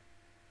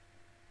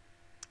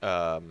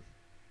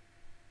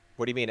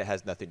 What do you mean it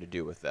has nothing to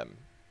do with them?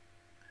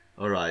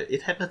 All right,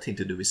 it had nothing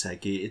to do with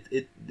Saki.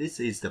 This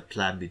is the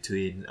plan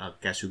between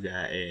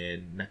Kasuga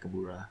and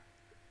Nakamura.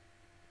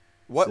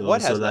 What So-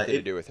 what so, has like, nothing to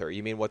it- do with her?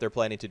 You mean what they're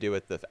planning to do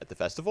at the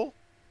festival?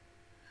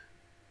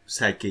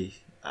 Saki,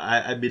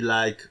 I mean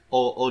like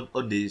on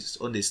this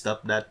stuff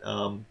that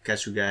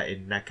Kasuga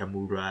and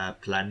Nakamura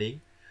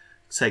planning.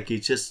 Saki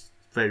just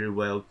very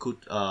well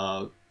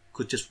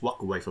could just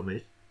walk away from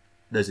it.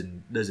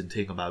 Doesn't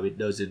think about it.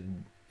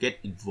 Doesn't get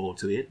involved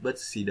to it, but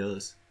she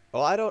does.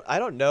 Well, I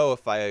don't know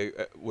if I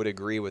would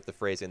agree with the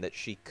phrasing that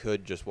she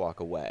could just walk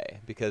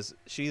away, because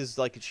she's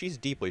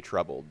deeply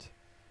troubled.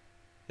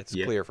 It's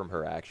Yep. clear from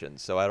her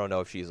actions. So I don't know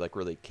if she's like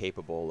really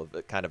capable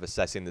of kind of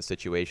assessing the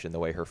situation the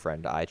way her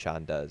friend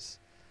Ai-chan does,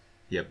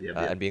 Yep. Yep.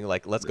 and Yep. being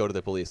like, "Let's go to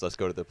the police. Let's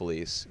go to the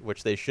police,"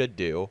 which they should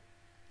do.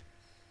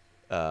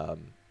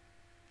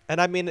 And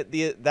I mean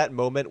that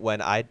moment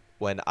when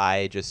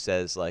I just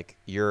says like,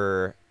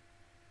 "You're,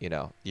 you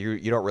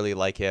don't really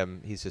like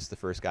him. He's just the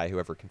first guy who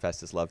ever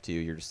confessed his love to you.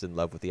 You're just in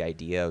love with the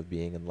idea of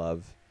being in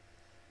love."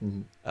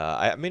 Mhm.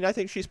 I mean, I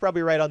think she's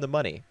probably right on the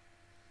money.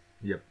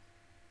 Yep.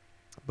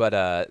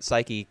 But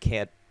Psyche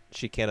can't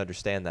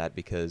understand that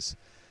because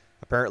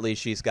apparently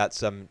she's got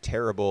some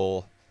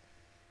terrible,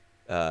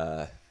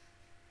 I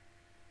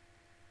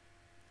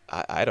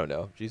don't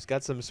know. She's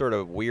got some sort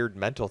of weird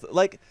mental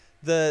like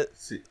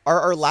See,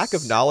 our lack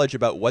of knowledge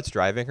about what's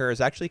driving her is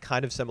actually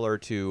kind of similar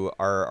to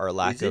our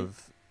lack is it?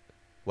 of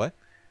what?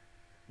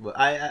 Well,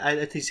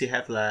 I think she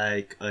have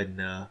like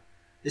an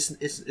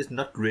it's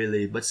not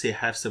really, but she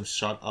have some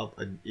sort of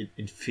an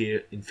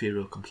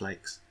inferior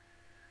complex.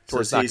 So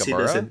Towards she Nakamura?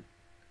 doesn't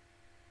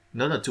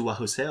no to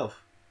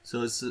herself.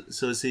 So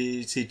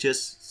she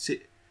just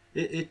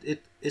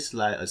it's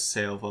like a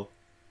self of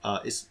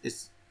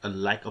it's a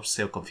lack of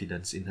self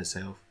confidence in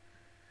herself.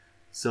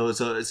 So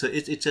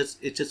it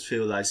just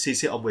feel like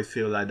she always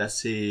feel like that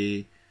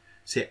she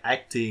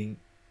acting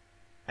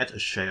at a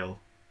shell.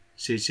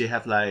 She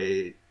have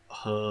like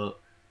her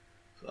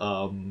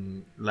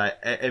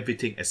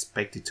everything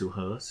expected to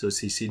her, so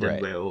she done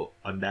Right. well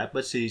on that,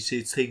 but she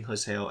think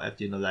herself as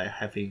like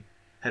having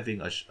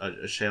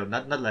a shell,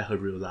 not like her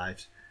real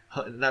life,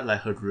 not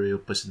like her real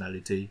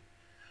personality.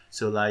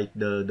 So like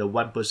the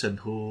one person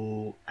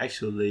who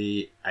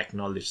actually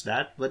acknowledged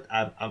that, but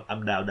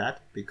I'm doubt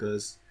that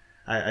because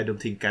I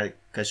don't think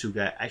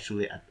Kasuga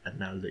actually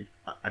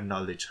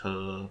acknowledge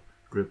her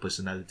real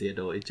personality at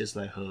all. It's just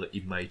like her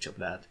image of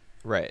that.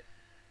 Right.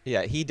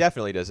 Yeah, he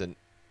definitely doesn't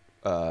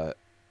uh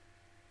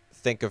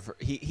think of her,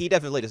 he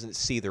definitely doesn't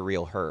see the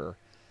real her,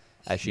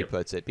 as she Yep.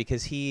 puts it,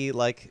 because he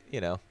like,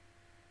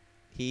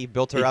 he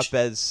built her up H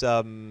as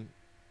some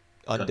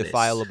goddess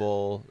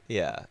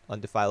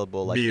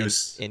undefilable like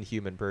views.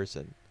 inhuman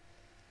person.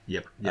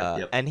 Yep. Yep.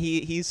 Yep. And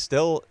he's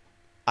still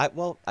I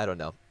don't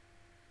know.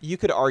 You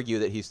could argue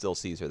that he still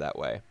sees her that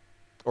way,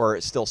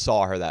 or still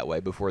saw her that way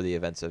before the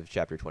events of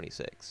chapter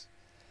 26.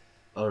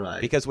 All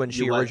right. Because when You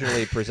she want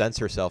originally presents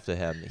herself to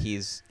him,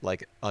 he's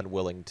like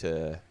unwilling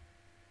to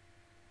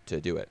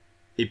do it.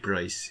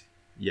 embrace.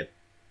 Yep.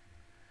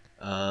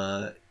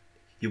 Uh,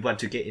 you want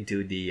to get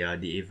into the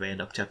event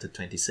of chapter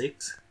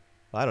 26?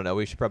 I don't know.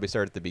 We should probably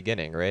start at the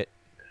beginning, right?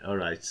 All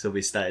right. So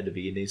we start at the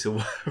beginning. So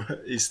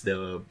what is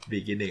the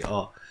beginning?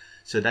 Oh,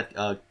 so that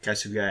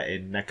Kasuga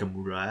and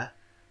Nakamura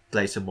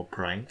play some more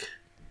prank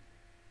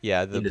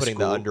Yeah, the in the putting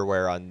the school.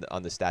 underwear on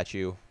the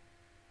statue.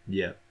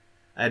 Yeah,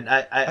 and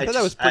I I thought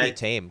that was just pretty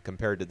tame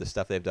compared to the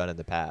stuff they've done in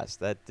the past.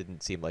 That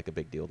didn't seem like a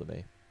big deal to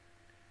me.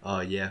 oh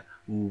yeah,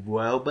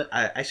 well, but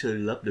I actually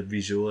love the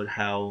visual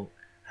how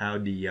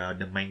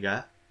the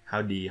manga how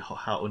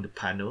on the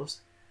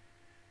panels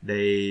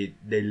they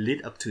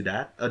lead up to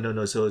that. Oh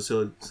no, so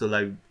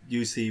like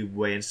you see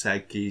when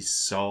Saki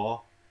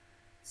saw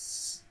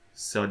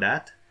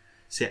that,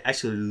 she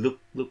actually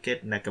look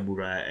at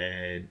Nakamura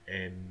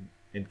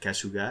and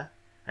Kasuga,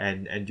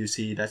 and you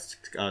see that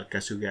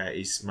Kasuga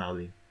is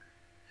smiling.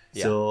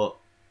 Yeah. So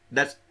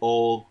that's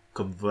all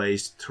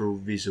conveys through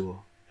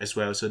visual as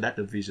well. So that's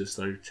the visual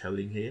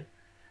storytelling here,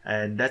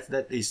 and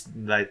that is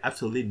like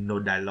absolutely no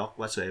dialogue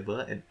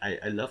whatsoever. And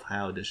I love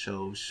how the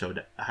show showed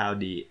that, how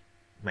the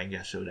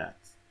manga showed that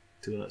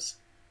to us.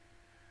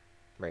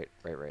 Right.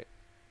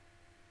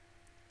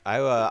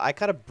 I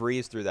kind of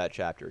breezed through that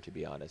chapter, to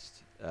be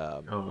honest,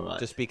 All right.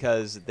 just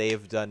because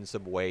they've done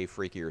some way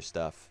freakier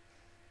stuff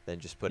than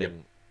just Yep.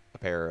 putting a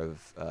pair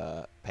of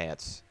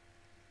pants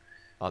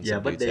on Yeah,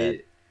 some but dude's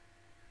head.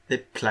 they're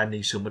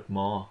planning so much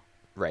more.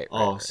 Right.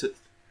 Oh, so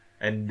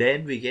and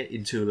then we get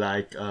into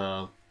like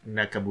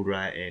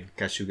Nakamura and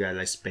Kasuga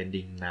like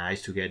spending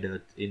nights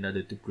together in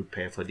order to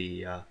prepare for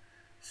the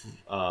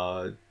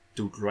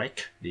to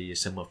wreck the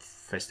summer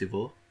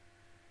festival.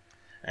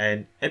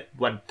 And at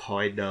one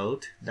point though,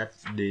 that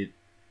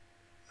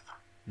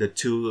the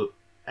two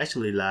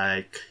actually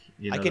like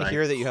I can like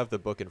hear that you have the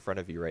book in front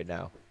of you right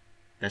now.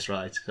 that's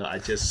right. So I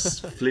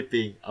just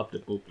flipping up the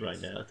book right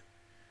now.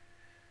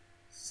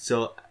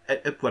 So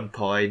at one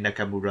point,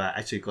 Nakamura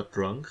actually got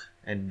drunk,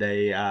 and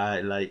they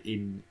are like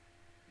in,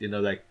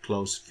 like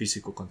close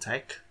physical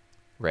contact.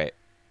 Right.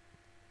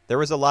 There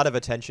was a lot of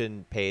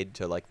attention paid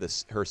to like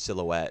this her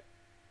silhouette,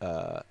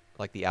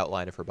 like the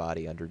outline of her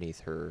body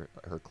underneath her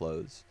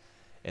clothes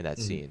in that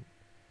Mhm. scene,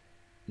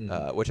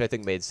 Mhm. which I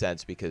think made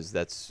sense because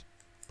that's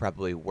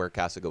probably where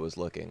Kasuga was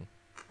looking.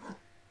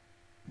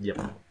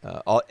 Yep.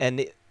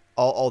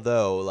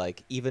 Although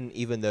like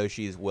even though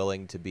she's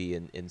willing to be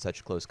in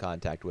such close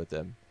contact with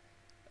him,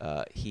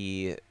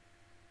 he,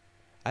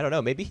 I don't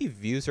know, maybe he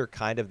views her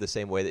kind of the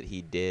same way that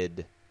he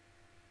did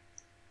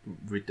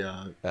With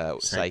the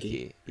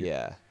Psyche.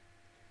 Yeah.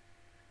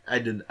 I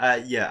don't.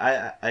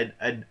 Yeah.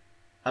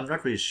 I'm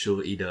not really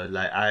sure either.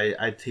 Like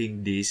I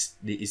think the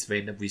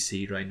event that we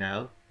see right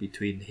now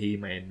between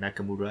him and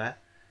Nakamura,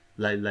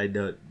 like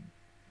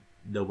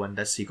the one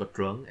that she got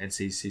drunk and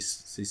she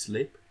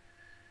sleep,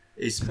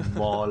 is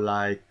more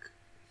like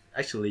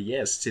actually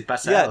yes she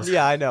passed Yeah, out.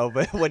 yeah, I know.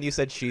 But when you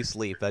said she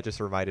sleep, that just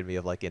reminded me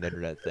of like an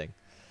internet thing.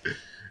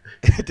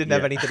 It didn't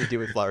have Yeah. anything to do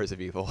with Flowers of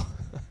Evil.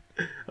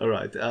 All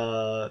right.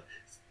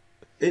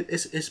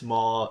 It's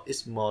more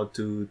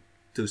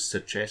to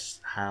suggest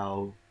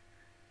how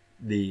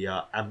the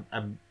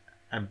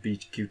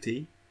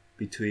ambiguity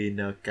between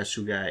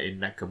Kasuga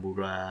and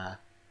Nakamura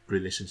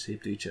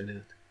relationship to each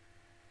other,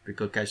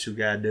 because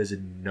Kasuga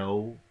doesn't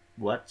know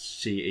what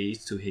she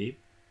is to him,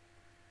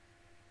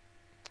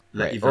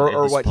 like Right. even at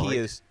Or this what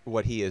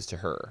point. he is to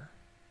her.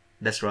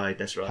 That's right.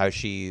 That's How right.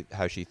 she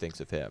thinks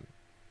of him.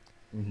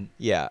 Hmm.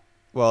 Yeah.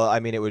 Well, I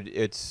mean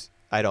it's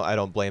I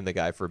don't blame the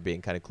guy for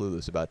being kind of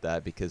clueless about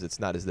that because it's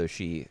not as though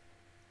she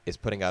is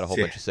putting out a whole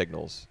Yeah. bunch of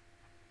signals.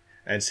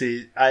 And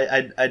she,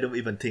 I don't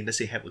even think that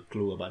she have a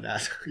clue about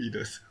that. You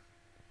know,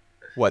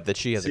 What, that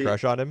she has a she,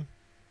 crush on him?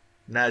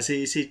 now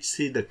she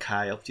the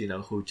kind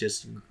of who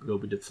just go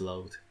with the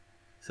flow.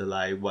 So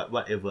like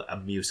whatever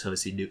amuse her,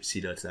 she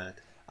does that.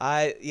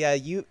 Yeah,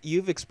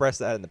 you've expressed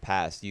that in the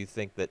past. You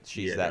think that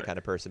she's Yeah, that right. kind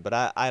of person, but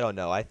I don't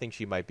know. I think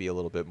she might be a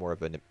little bit more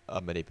of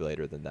a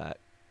manipulator than that.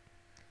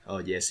 Oh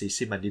yeah,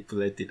 she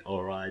manipulated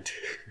all right.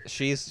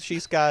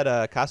 She's got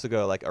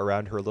Kasuga like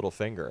around her little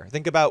finger.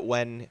 Think about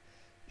when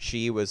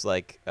she was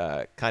like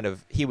kind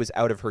of he was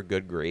out of her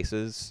good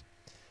graces,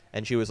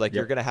 and she was like,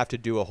 "You're Yep, gonna have to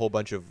do a whole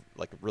bunch of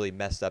like really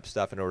messed up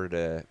stuff in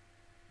order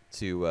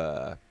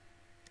to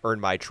earn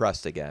my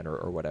trust again,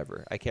 or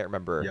whatever." I can't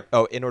remember. yep,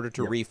 Oh, in order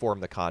to yep,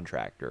 reform the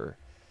contract or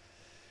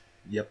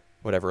yep.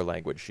 whatever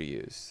language she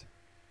used.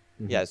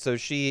 Hmm. Yeah, so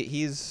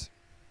he's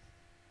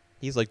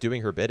like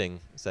doing her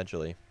bidding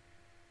essentially.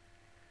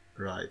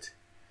 Right.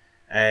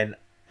 And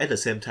at the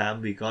same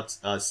time, we got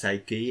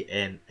Saiki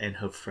and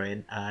her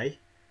friend I,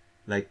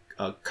 like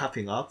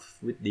copying up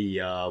with the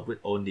with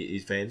all the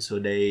events. So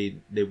they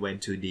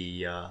went to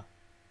the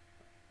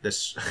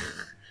s-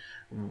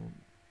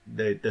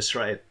 the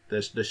shred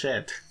the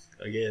shed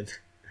again.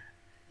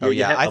 Oh You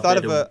yeah, have a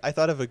better. I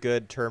thought of a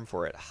good term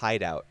for it,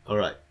 hideout. All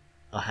right.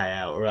 A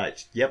hideout. All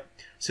right. Yep.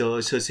 So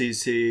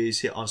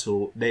she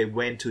also they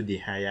went to the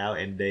hideout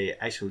and they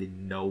actually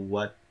know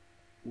what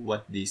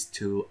these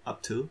two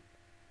up to.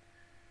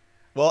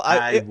 Well,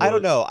 I I don't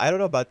would. know. I don't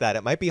know about that.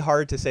 It might be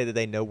hard to say that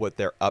they know what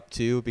they're up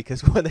to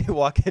because when they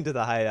walk into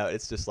the hideout,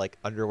 it's just like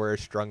underwear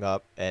strung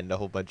up and a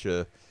whole bunch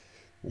of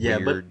Yeah,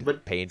 weird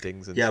but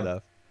paintings and yeah,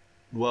 stuff.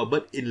 well,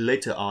 but in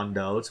later on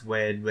those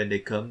when they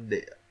come,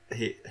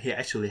 he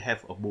actually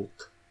have a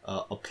book,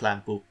 a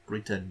plan book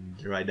written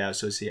right now.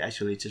 So she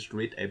actually just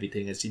read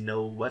everything and she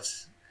know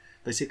what's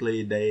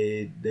basically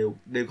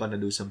they're gonna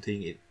do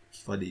something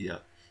for the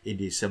in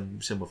the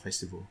summer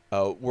festival.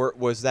 Oh,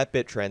 was that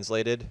bit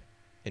translated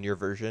in your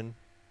version?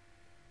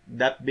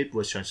 That bit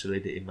was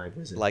translated in my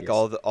version. Like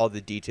Yes. all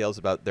the details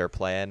about their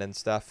plan and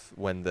stuff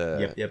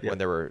Yep. Yep. when Yep.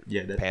 there were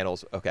Yeah. That.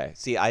 panels. Okay.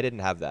 See, I didn't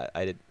have that.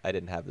 I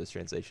didn't have this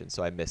translation,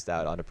 so I missed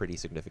out on a pretty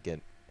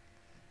significant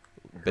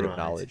bit of Right.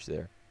 knowledge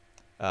there.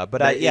 But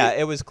But yeah,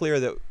 it. it was clear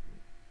that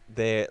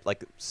they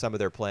like some of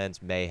their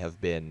plans may have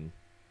been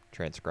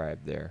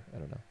transcribed there. I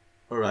don't know.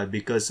 All right,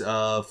 because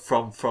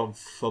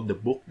from the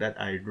book that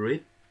I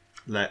read,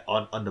 like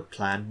on the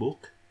plan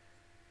book,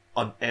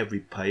 on every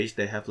page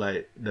they have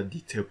like the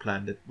detailed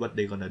plan that what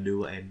they're gonna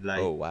do and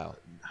Oh like wow.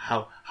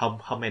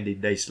 how many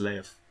days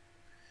left.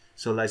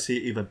 So like she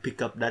even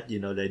pick up that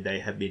they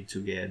have been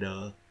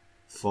together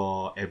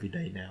for every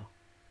day now,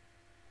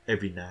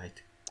 every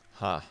night.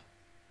 Huh.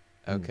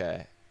 Mm.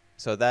 Okay.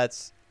 So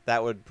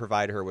that would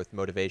provide her with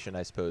motivation,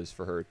 I suppose,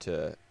 for her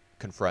to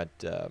confront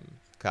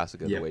Kasuga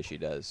the Yep. way she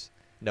does,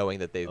 knowing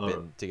that they've Or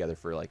been together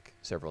for like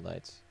several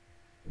nights.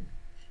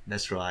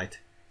 that's right.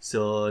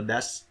 So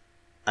that's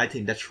I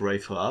think that's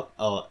right for up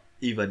or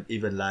even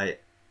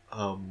like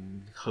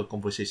her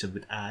conversation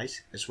with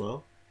Ice as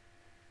well.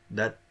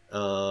 That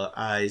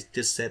I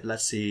just said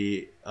let's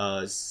see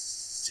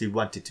she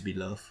wanted to be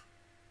loved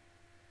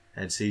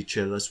and she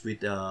jealous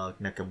with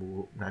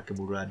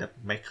Nakamura that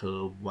make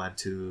her want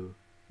to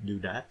do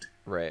that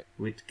Right.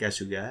 with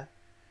Kasuga.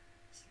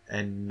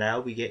 And now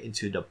we get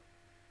into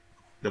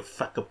the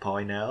fucker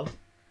point now,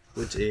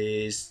 which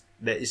is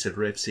there is a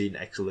rape scene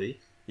actually.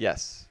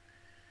 Yes.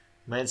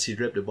 Man, she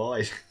raped the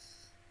boy.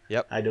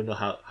 Yep. I don't know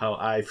how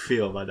I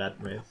feel about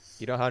that, man.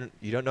 You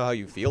don't know how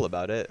you feel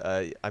about it.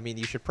 I mean,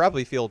 you should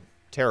probably feel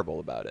terrible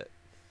about it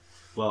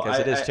Well, because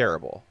it is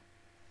terrible.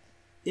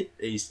 it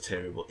is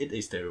terrible. It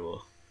is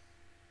terrible.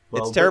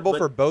 It's Well, terrible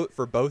but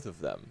for both of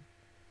them.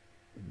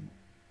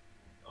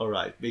 all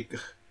right,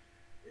 because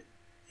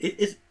it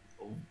is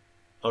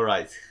all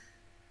right.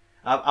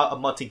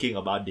 I'm not thinking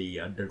about the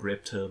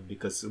rape term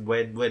because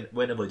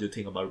whenever you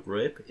think about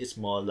rape, it's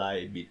more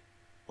like a bit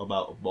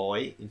about a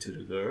boy into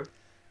the girl,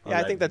 or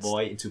Yeah, like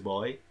boy into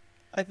boy.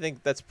 I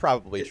think that's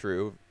probably It,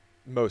 true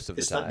most of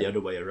the it's not the time. other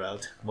way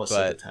around most of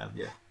the But time.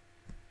 Yeah.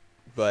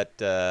 but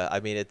I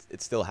mean,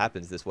 it still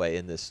happens this way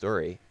in this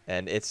story,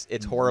 and it's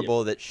Yep.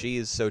 horrible that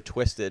she's so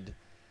twisted,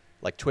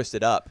 like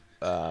twisted up,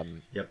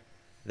 Yep.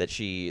 that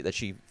she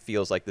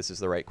feels like this is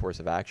the right course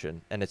of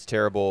action, and it's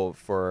terrible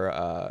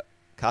for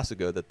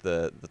Kasugo that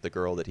the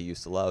girl that he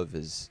used to love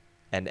is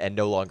and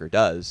no longer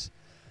does,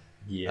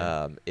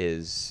 Yeah.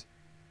 is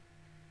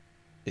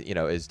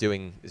is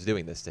doing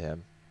this to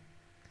him.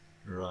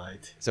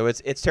 Right. So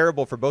it's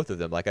terrible for both of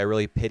them. Like I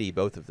really pity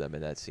both of them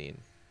in that scene.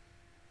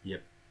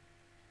 Yep.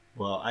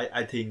 Well,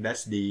 I think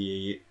that's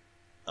the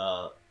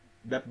uh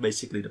that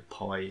basically the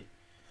point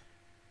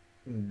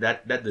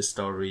that the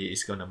story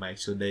is gonna make.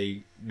 So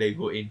they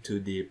go into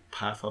the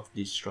path of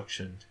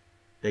destruction.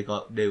 They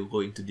go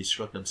into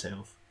destruct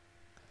themselves.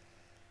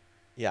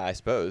 Yeah, I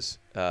suppose.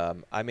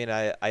 I mean,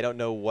 I don't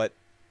know what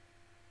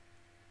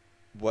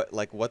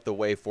the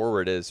way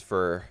forward is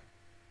for.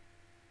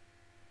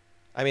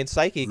 I mean,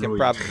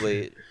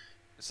 Ruined.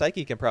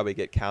 Psyche can probably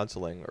get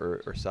counseling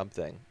or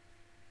something.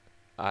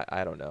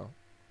 I don't know.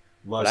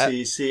 Well, But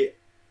I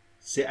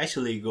she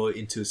actually go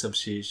into some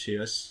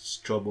serious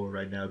trouble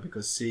right now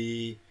because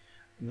she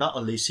not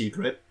only she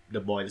raped the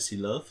boy that she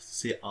loves,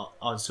 she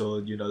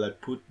also like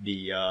put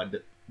the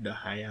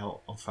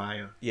hideout on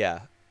fire.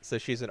 yeah. So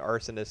she's an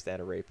arsonist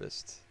and a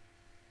rapist.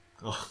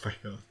 Oh my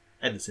god!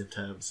 At the same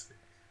times,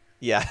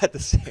 Yeah, at the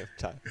same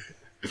time.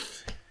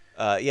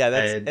 Yeah,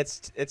 that's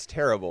and it's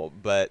terrible,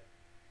 but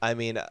I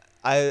mean,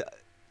 I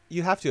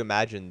you have to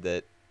imagine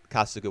that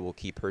Kasuga will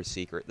keep her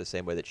secret the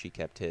same way that she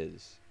kept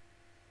his.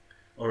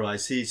 alright,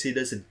 she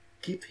doesn't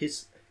keep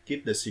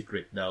the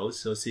secret though,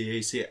 so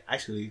she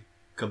actually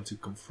come to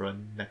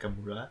confront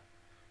Nakamura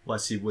while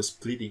she was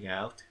bleeding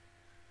out.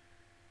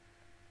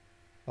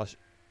 Well,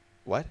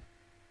 what?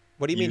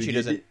 What do you mean she You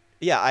doesn't? did.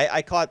 Yeah,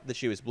 I caught that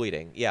she was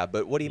bleeding. Yeah,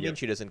 but what do you mean Yep.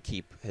 she doesn't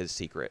keep his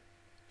secret?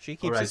 She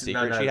keeps Alright, his so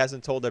no, secret. She no,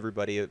 hasn't told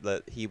everybody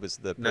that he was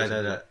the no, person no,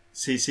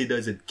 who. no. She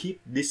doesn't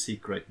keep this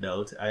secret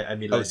though. I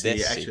mean Oh, like she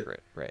this actually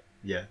secret, right?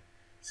 yeah.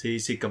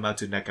 She come out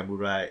to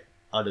Nakamura in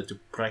order to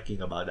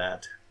bragging about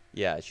that.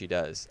 Yeah, she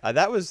does.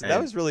 That was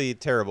And really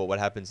terrible. What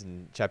happens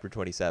in chapter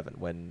 27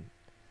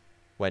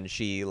 when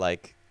she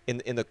like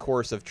in the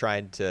course of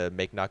trying to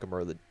make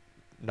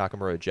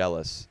Nakamura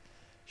jealous,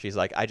 she's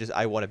like,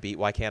 I want to be.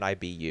 Why can't I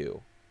be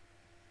you?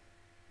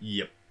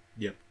 yep,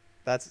 yep.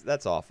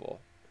 That's awful.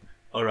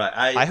 Alright,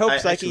 I hope I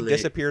Psyche actually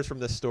disappears from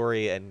the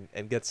story and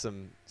gets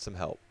some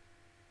help.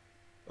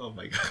 oh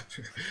my god.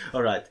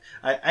 Alright.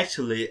 I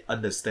actually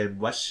understand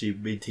what she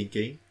been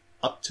thinking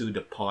up to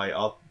the point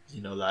of,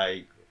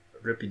 like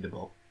raping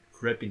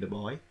the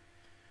boy.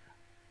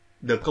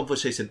 The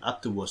conversation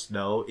afterwards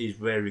though is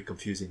very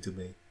confusing to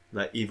me.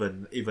 Like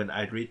even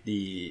I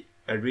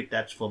read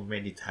that for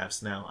many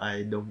times now.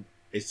 I don't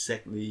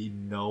exactly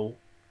know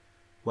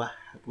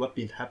what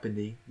been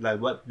happening, like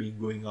what been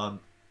going on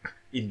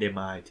in their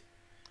mind.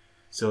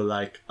 So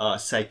like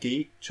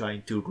Psyche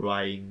trying to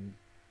grind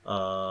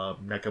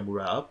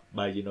Nakamura up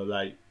by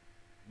like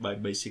by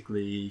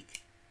basically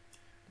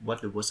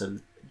what the was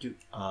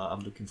I'm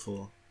looking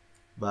for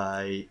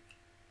by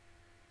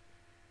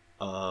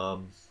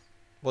um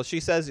Well, she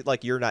says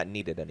like you're not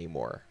needed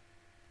anymore,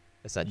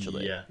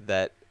 essentially. yeah,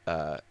 That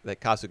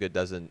Kasuga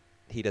doesn't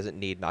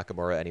need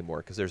Nakamura anymore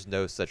because there's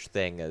no such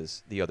thing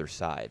as the other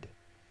side.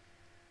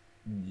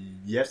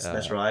 yes,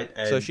 that's Uh, right.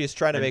 so she's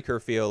trying to And make her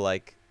feel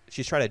like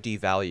she's trying to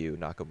devalue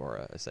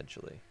Nakamura,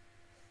 essentially.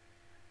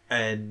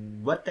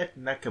 and what that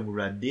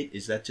Nakamura did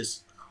is that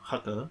just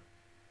hug her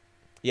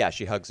Yeah,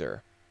 she hugs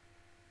her.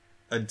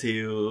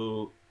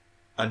 until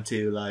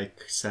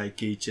like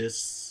Psyche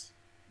just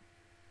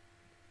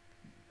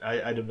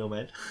I don't know,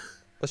 man.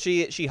 Well,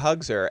 she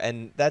hugs her,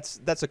 and that's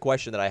a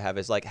question that I have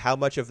is like how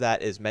much of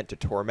that is meant to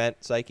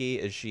torment Psyche?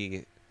 Is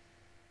she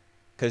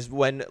because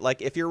when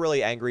like if you're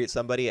really angry at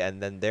somebody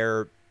and then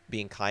they're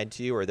being kind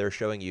to you or they're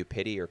showing you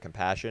pity or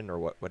compassion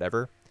or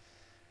whatever,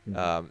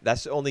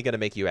 that's only going to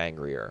make you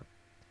angrier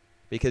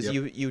because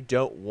Yep. you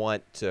don't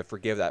want to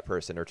forgive that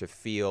person or to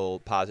feel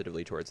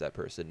positively towards that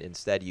person.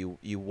 Instead, you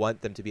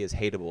want them to be as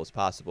hateable as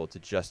possible to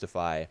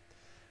justify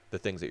the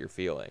things that you're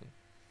feeling.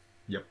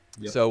 Yep.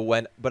 Yep.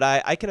 So but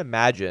I can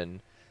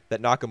imagine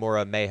that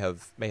Nakamura may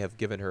have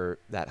given her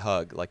that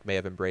hug, like may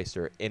have embraced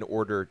her in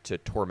order to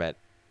torment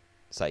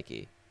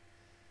Psyche.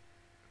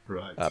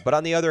 Right. But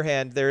on the other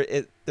hand,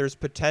 there's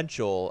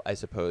potential, I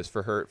suppose,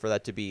 for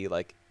that to be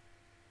like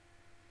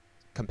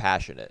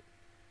compassionate,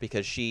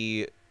 because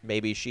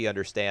maybe she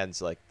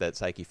understands like that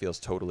Psyche feels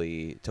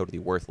totally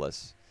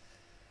worthless.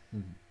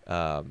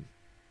 Mhm.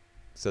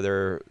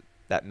 So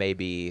that may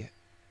be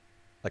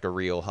like a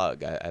real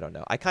hug. I don't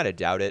know. I kind of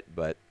doubt it,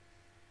 but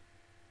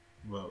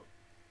Well,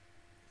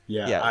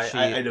 yeah, yeah,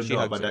 I don't she know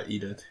hugs about her. that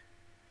either.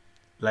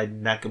 Like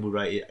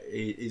Nakamura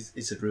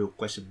is a real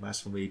question mark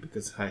for me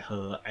because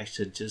her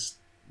action just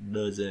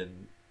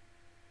doesn't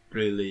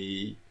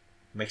really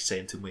make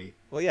sense to me.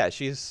 Well, yeah,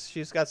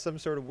 she's got some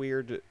sort of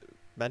weird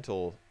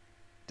mental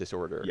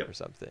disorder Yep. or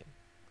something.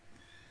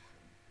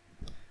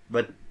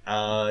 But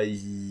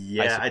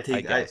yeah, I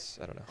guess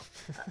I don't know.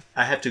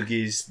 I have to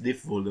give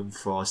this volume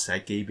for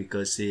Saki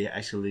because she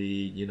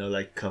actually,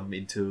 like come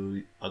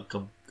into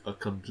a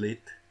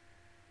complete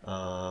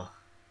uh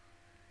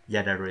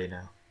Yadare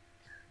now.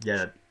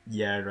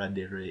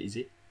 Yaradere, is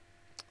it?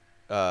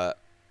 uh,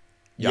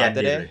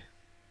 Yandere. Yandere.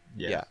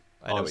 Yeah. Yeah,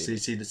 I know Oh, what you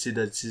mean.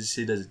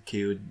 she doesn't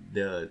kill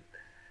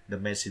the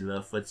man she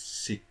loves, but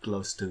she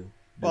close to do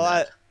Well,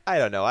 that. I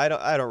don't know. I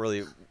don't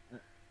really.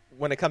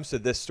 When it comes to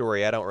this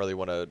story, I don't really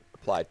want to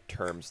apply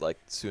terms like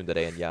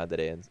tsundere and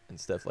yandere and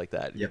stuff like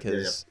that Yep, yep, yep.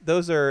 because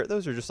those are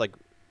just like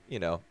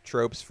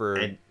tropes for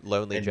And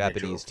lonely and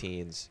Japanese natural.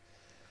 teens,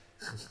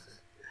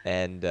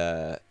 and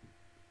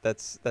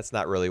that's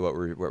not really what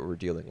we're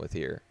dealing with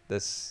here.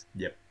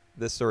 Yep,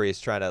 This story is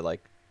trying to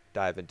like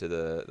dive into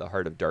the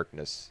heart of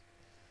darkness.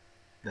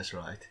 that's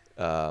right.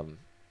 Um,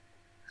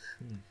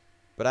 Hmm.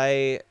 but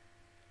I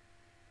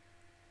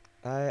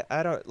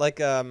don't like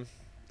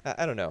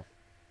I don't know.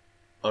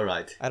 All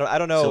right. I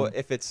don't know So,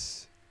 if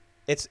it's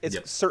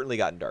yep, certainly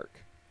gotten dark.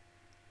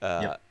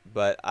 yep,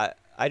 But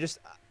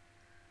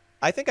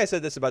I think I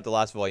said this about the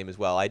last volume as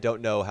well. I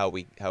don't know how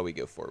we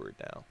go forward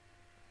now.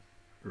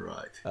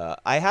 right.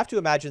 I have to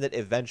imagine that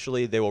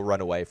eventually they will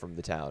run away from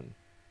the town.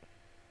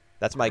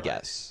 That's my Right.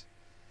 guess.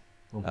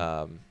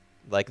 Mhm.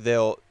 Like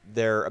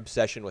their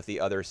obsession with the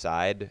other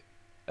side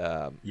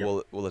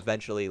Yep. will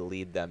eventually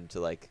lead them to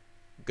like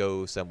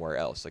go somewhere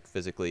else, like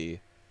physically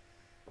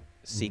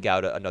seek Mhm.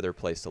 out another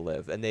place to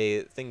live, and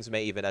things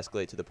may even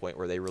escalate to the point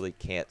where they really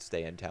can't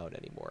stay in town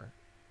anymore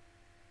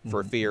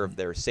for Mhm. fear of Mhm.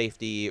 their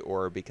safety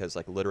or because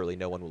like literally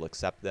no one will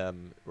accept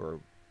them or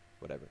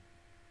whatever.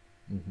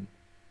 Mhm.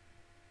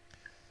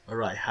 All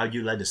right. How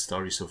you like the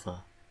story so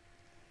far?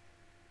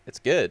 It's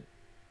good.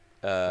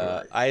 All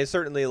right. I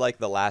certainly like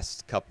the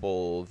last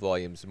couple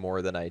volumes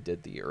more than I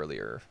did the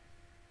earlier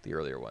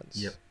Yep.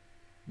 ones.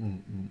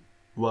 Mm-hmm.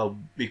 Well,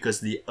 because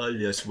the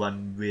earliest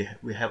one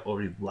we have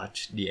already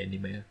watched the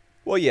anime.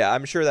 Well, yeah,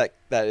 I'm sure that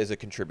is a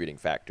contributing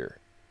factor.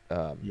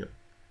 Um, Yep.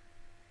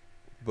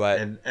 but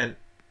And I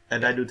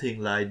yeah, do think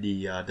like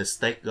the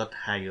stake got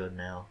higher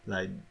now.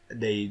 Like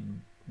they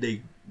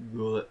they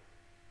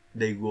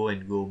go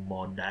and go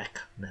more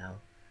dark now.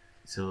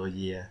 So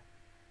yeah,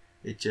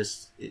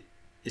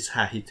 it's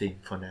hard hitting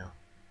for now.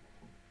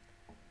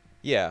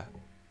 yeah,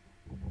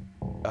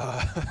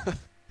 uh,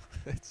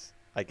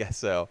 I guess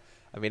so.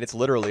 I mean, it's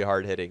literally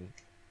hard hitting.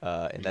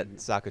 In that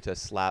Sakuta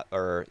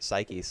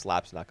Psyche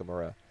slaps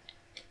Nakamura,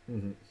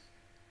 Mm-hmm.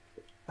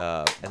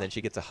 and then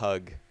she gets a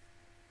hug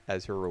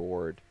as her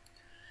reward.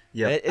 And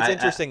Yep. it's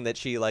interesting that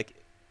she like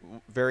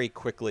very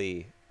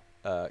quickly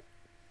uh,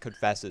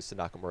 confesses to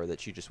Nakamura that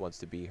she just wants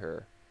to be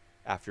her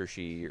after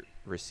she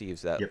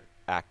receives that Yep.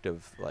 act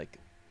of like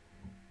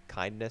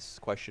kindness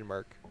question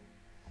mark.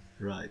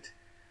 Right.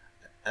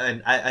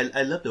 And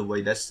I love the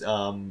way that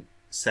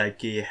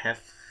Saki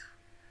have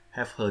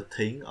her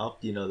thing of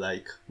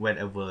like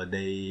whenever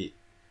they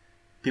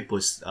people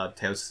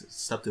tell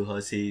stuff to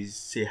her, she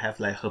have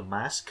like her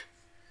mask,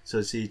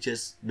 so she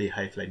just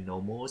behave like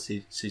normal.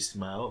 She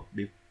smile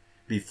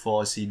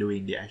before she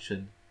doing the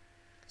action.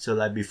 So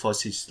like before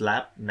she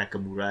slapped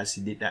Nakamura,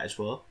 she did that as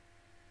well.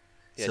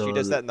 Yeah, she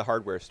does So that in the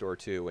hardware store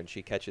too when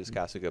she catches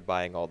Kasuga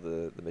buying all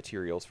the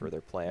materials for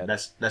their plan.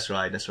 that's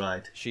right. That's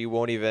right. She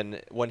won't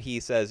even when he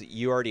says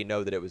you already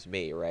know that it was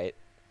me, right?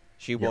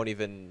 She Yep. won't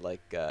even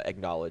like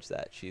acknowledge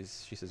that. She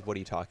says, "What are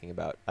you talking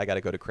about? I got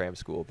to go to cram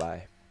school.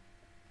 Bye."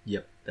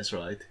 Yep. That's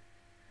right.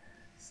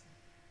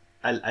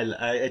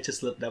 I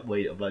just love that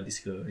way about this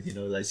girl.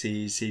 Like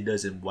she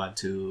doesn't want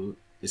to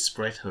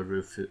express her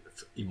real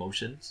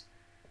emotions.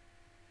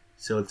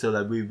 So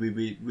like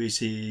we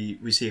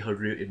see her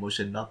real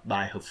emotion not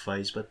by her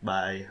face but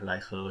by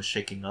like her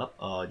shaking up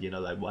or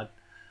like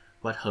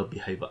what her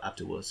behavior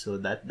afterwards. So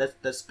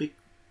that speak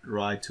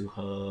right to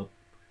her.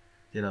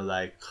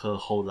 Like her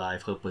whole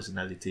life, her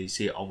personality.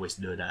 She always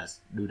do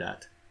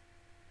that.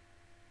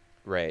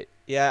 Right.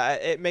 Yeah,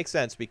 it makes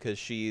sense because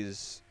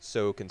she's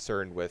so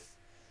concerned with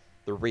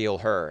the real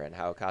her and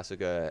how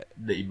Kasuga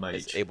The is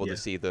image. able to Yeah.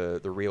 see the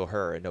real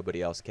her and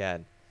nobody else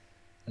can.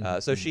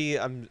 So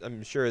Mm-hmm.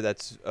 I'm sure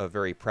that's a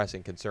very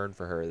pressing concern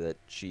for her that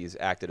she's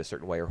acted a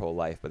certain way her whole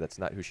life, but that's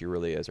not who she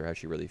really is or how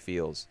she really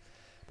feels.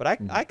 But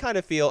Mm-hmm. I kind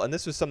of feel, and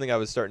this was something I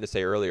was starting to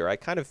say earlier, I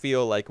kind of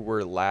feel like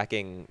we're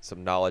lacking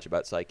some knowledge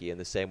about Psyche in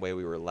the same way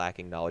we were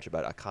lacking knowledge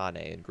about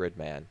Akane and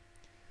Gridman.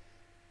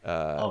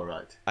 Uh, All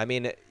right. I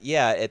mean,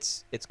 yeah,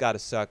 it's got to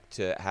suck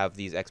to have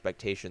these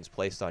expectations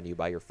placed on you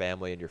by your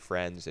family and your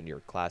friends and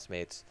your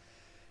classmates,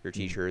 your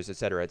Mm-hmm. teachers, et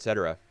cetera, et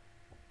cetera.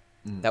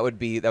 Mm-hmm. That would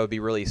be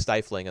really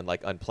stifling and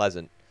like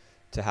unpleasant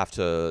to have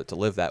to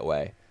live that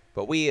way.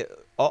 But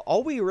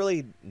all we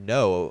really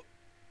know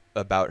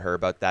about her,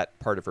 about that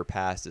part of her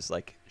past, is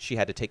like she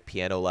had to take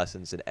piano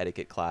lessons and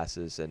etiquette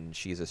classes, and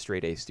she's a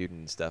straight A student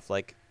and stuff.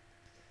 Like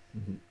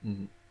Mm-hmm.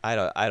 Mm-hmm.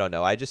 I don't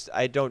know.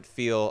 I don't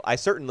feel. I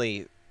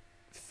certainly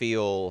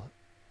feel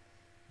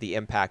the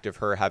impact of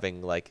her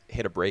having like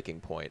hit a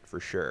breaking point for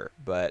sure.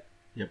 But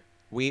Yep.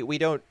 we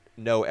don't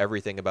know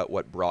everything about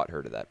what brought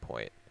her to that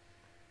point.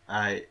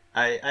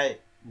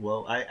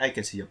 I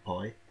can see your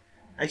point.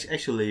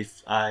 Actually,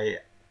 I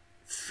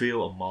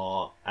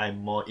feel I'm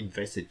more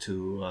invested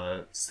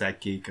to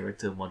Saki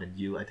character more than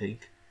you, I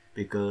think,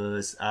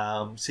 because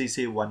she's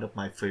one of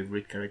my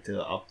favorite character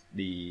of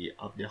the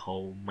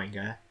whole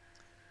manga.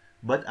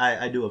 But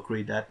I do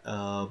agree that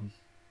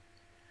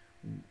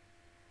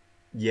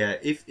yeah,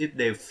 if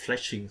they're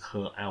fleshing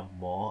her out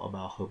more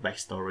about her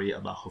backstory,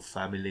 about her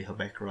family, her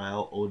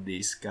background, all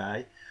this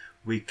guy,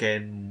 we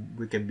can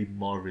be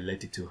more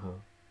related to her.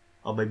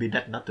 Or maybe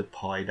that's not the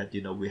point that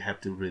we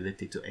have to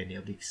relate it to any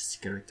of these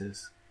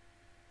characters.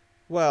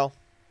 Well,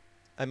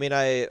 I mean,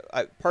 I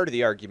part of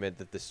the argument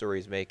that the story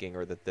is making,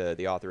 or that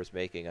the author is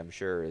making, I'm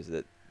sure, is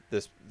that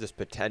this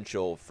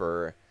potential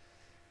for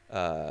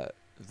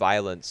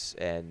violence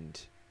and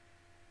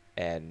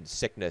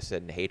sickness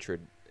and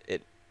hatred,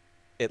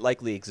 it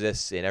likely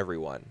exists in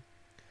everyone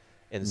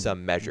in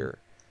some measure,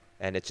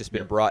 and it's just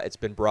been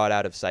brought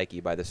out of Psyche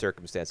by the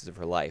circumstances of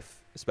her life,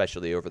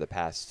 especially over the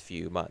past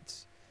few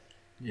months.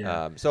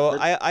 Yeah. So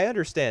But I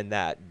understand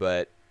that,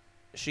 but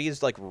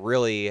she's like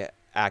really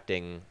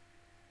acting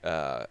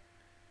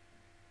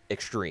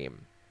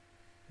extreme,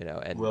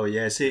 and well,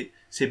 yeah, she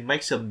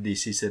makes some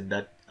decision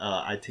that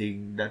I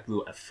think that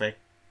will affect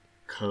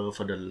her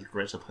for the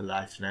rest of her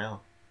life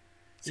now.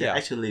 She yeah.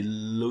 actually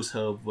lose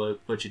her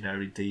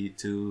virginity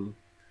to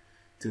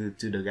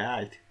the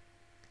guy.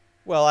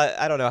 Well,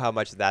 I don't know how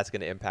much that's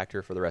going to impact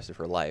her for the rest of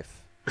her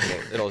life.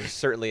 It'll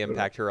certainly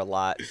impact her a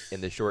lot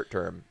in the short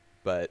term,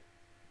 but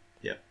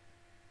Yeah.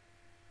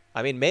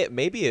 I mean,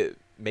 maybe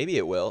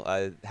it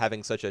will.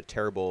 Having such a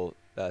terrible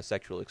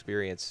sexual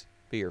experience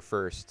be your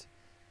first,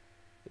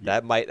 Yeah.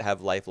 that might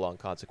have lifelong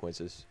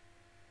consequences.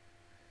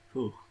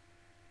 Whew.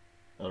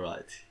 All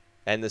right.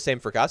 And the same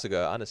for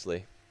Kasuga,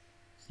 honestly,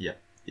 Yeah.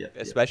 Yeah.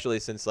 especially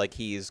since like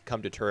he's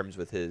come to terms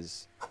with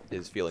his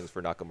feelings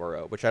for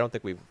Nakamura, which I don't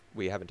think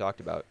we haven't talked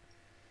about.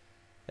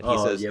 And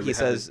Oh, yeah, we he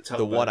says haven't talked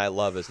the one about- I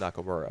love is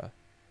Nakamura.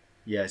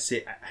 Yeah.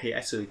 He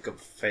actually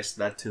confessed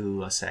that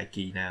to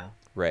Saki now.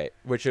 Right,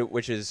 which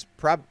is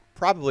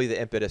probably the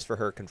impetus for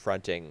her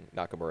confronting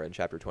Nakamura in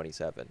chapter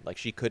 27. Like,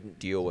 she couldn't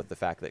deal with the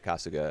fact that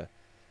Kasuga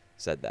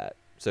said that,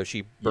 so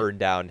she burned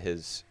down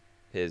his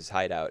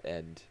hideout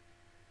and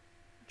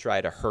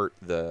tried to hurt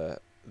the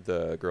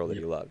girl that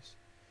he loves.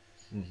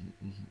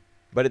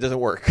 But it doesn't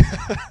work.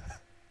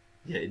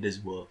 Yeah, it does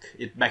work.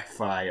 It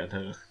backfired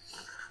on her.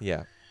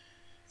 Yeah,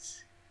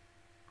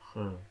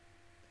 Huh.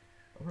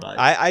 Right.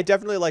 I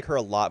definitely like her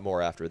a lot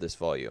more after this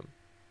volume.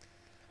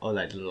 Or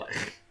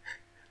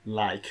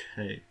like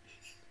hey.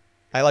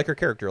 I like her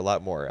character a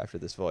lot more after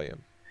this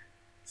volume.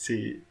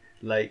 See,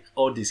 like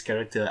all these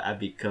characters are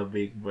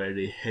becoming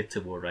very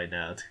hateable right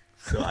now.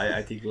 So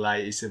I think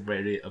light is a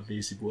very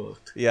amusing word.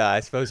 Yeah, I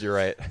suppose you're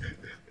right.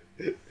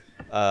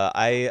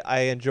 I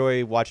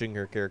enjoy watching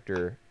her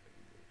character.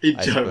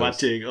 Enjoy suppose.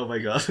 watching. Oh my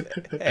god.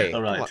 Hey,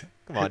 all right.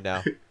 come on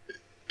now.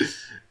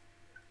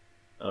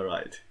 All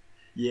right.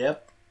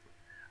 Yep.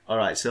 All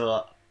right.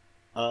 So,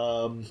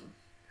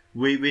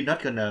 we're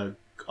not gonna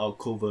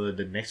cover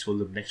the next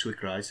volume next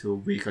week, right? So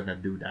we're gonna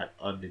do that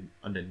on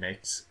the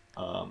next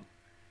on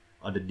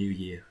the new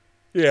year.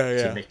 Yeah,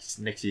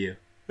 So next year.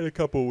 in a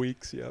couple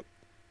weeks. Yep.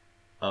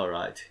 All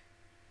right.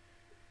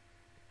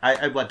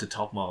 I want to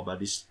talk more about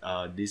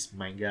this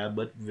manga,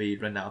 but we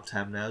run out of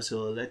time now.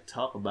 So let's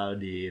talk about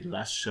the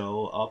last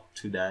show of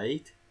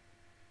today,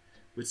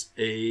 which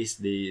is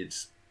the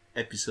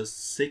episode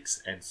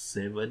 6 and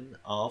 7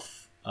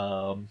 of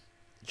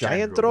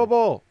Giant Robo.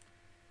 Robo.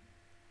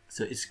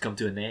 So it's come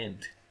to an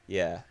end.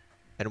 Yeah,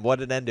 and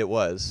what an end it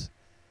was.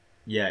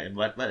 Yeah, and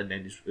what an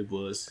end it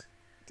was.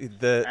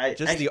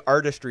 The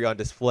artistry on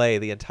display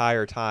the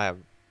entire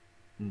time.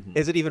 Mhm.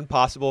 Is it even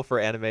possible for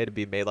anime to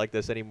be made like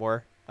this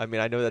anymore? I mean,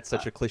 I know that's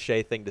such a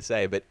cliche thing to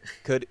say, but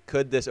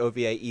could this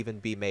OVA even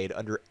be made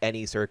under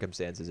any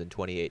circumstances in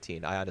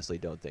 2018? I honestly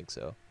don't think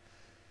so.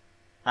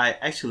 I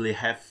actually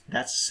have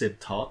that same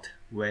thought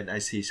when I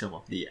see some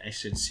of the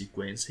action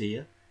sequence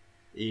here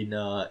in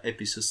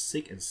episode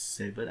 6 and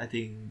 7. I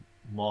think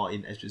more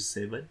in episode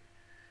 7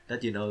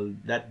 that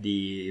that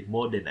the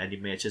modern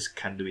anime just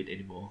can't do it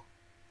anymore.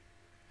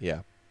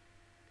 Yeah.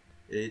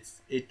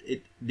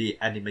 The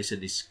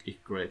animation is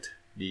great,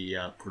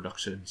 the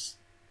productions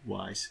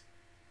wise.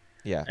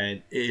 Yeah.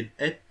 And in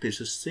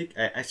episode 6,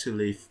 I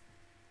actually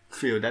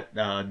feel that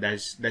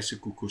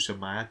Daisuke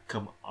Kusama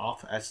come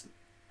off as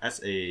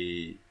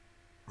a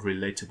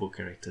relatable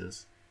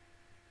characters.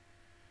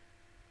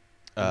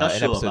 Not In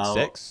sure episode about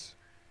 6?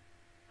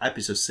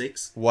 Episode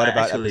 6. What I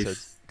about actually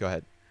episode? Go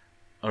ahead.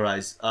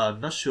 Alright,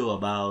 not sure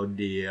about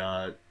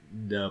the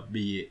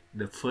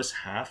first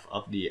half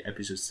of the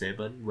episode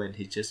 7 when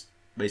he just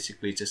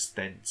basically just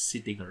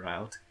sitting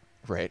around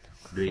Right.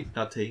 doing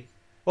nothing.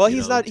 Well, You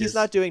he's know, not. He's just-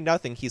 not doing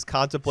nothing. He's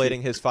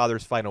contemplating his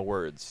father's final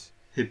words.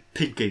 He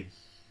thinking.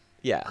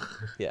 Yeah.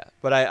 Yeah.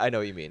 But I know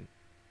what you mean.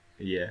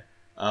 Yeah.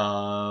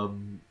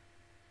 And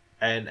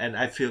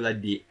I feel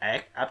like the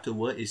act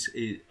afterward is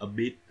a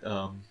bit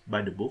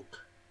by the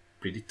book,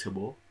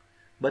 predictable.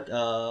 But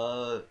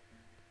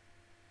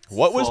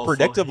What was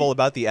predictable he,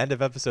 about the end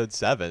of episode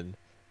 7?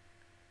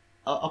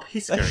 of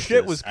his That character's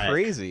shit was act.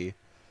 crazy.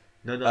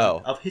 No,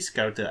 Oh, of his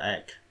character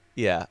act.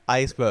 yeah,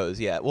 I suppose.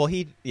 Yeah. Well,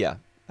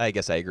 I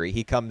guess I agree.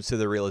 He comes to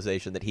the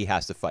realization that he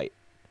has to fight.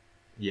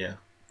 Yeah,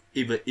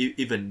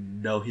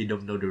 even though he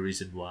don't know the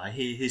reason why,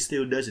 he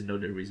still doesn't know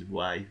the reason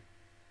why.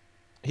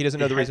 He doesn't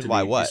know the Had reason to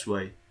why be what? this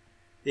way.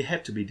 It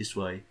had to be this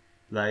way.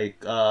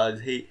 Like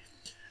I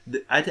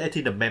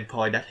think the main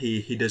point that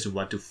he doesn't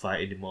want to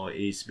fight anymore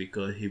is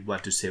because he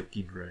want to save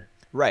Ginra.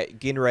 Right.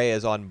 Ginrei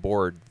is on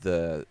board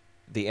the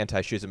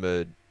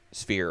anti-Shizuma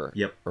sphere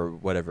Yep. or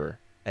whatever,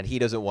 and he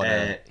doesn't want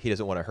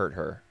to hurt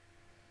her.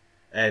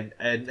 And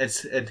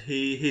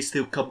he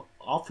still come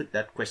off with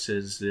that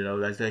questions.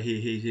 Like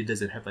he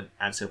doesn't have an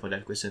answer for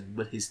that question,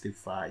 but he still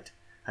fight.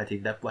 I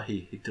think that's what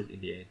he took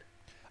in the end.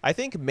 I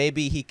think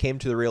maybe he came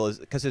to the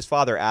realization because his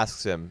father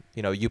asks him.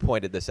 You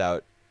pointed this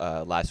out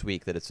last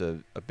week that it's a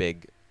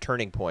big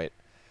turning point,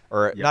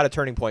 or Yep. not a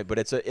turning point, but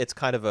it's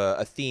kind of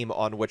a theme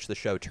on which the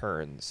show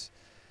turns.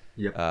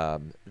 Yep.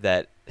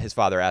 That his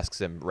father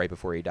asks him right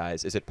before he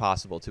dies, is it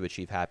possible to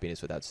achieve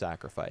happiness without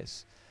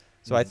sacrifice?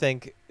 So I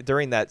think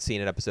during that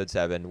scene in episode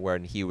 7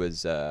 when he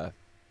was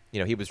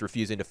he was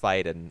refusing to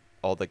fight, and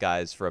all the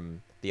guys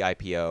from the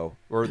IPO,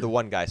 or the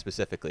one guy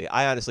specifically,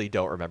 I honestly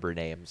don't remember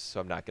names, so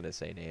I'm not going to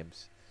say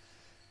names.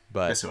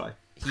 But That's right.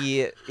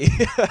 he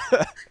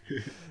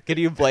can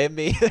you blame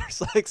me?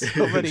 There's like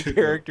so many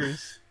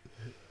characters.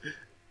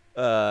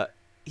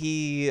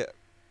 He's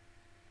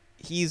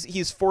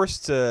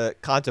forced to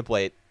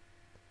contemplate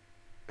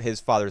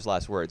his father's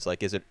last words.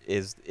 Like, is it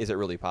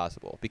really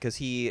possible? Because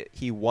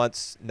he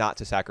wants not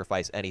to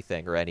sacrifice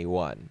anything or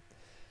anyone.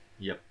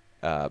 Yep.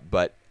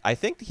 But I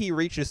think he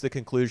reaches the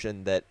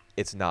conclusion that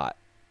it's not.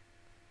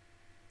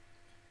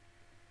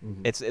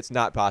 Mm-hmm. It's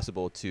not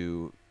possible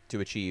to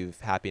achieve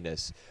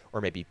happiness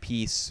or maybe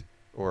peace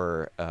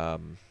or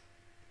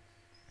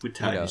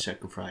Without any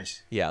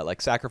sacrifice. Yeah,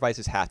 like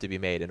sacrifices have to be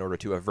made in order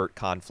to avert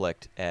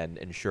conflict and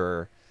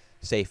ensure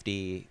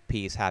safety,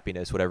 peace,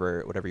 happiness,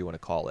 whatever you want to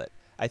call it.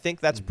 I think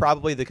that's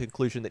probably the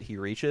conclusion that he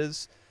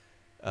reaches,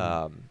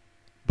 but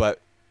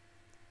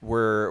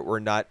we're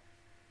not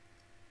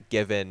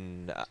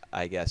given,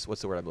 I guess,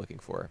 what's the word I'm looking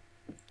for?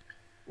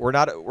 We're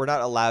not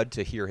allowed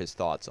to hear his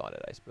thoughts on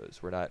it. I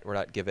suppose we're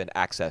not given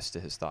access to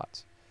his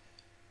thoughts.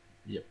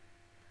 Yep.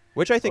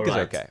 Which I think is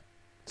okay.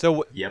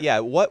 So Yep. yeah,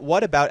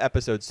 what about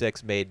episode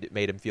 6 made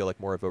him feel like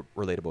more of a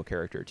relatable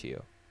character to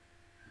you?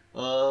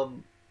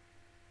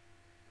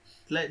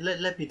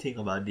 Let me think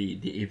about the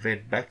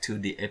event back to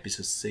the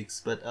episode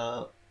 6, but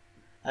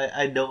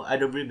I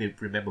don't really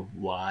remember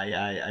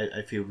why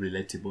I feel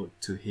relatable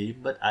to him,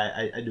 but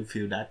I do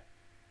feel that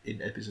in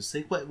episode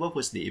 6. What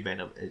was the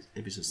event of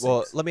episode 6?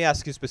 Well, let me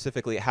ask you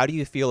specifically, how do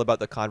you feel about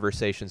the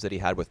conversations that he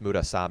had with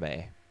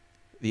Murasame,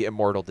 the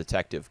immortal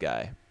detective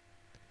guy?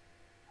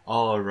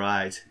 All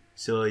right.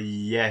 So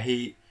yeah,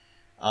 he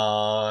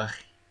the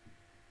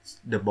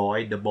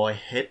boy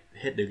hit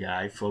the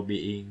guy for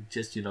being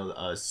just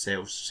a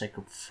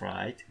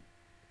self-sacrifice.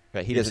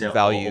 Right, he doesn't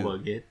value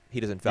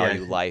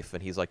life,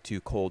 and he's like too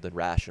cold and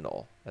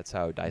rational. That's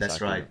how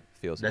Daisaku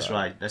feels. That's about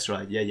right. it. That's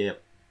right. Yeah.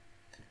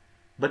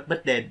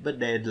 But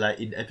then like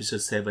in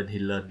episode 7 he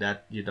learned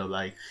that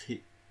like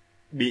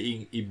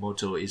being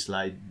immortal is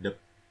like the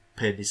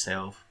pain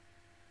itself.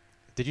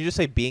 Did you just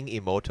say being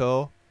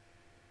Emoto?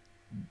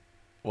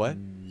 What?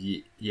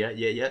 Yeah.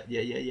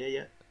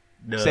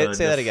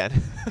 Say that again.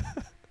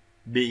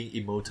 Being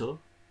immortal.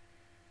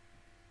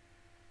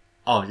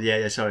 Oh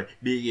yeah. Sorry.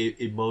 Being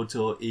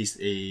immortal is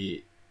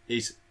a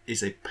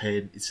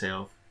pain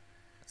itself.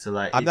 So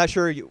like I'm not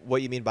sure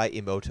what you mean by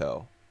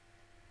Emoto.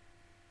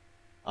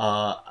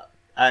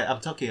 I'm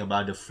talking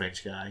about the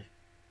French guy,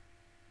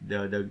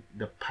 the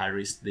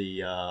Paris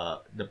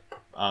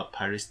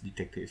Paris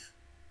detective,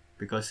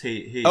 because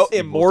he's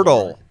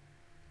immortal.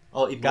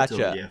 Oh, immortal.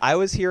 Gotcha. Yeah. I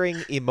was hearing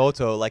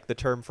Emoto like the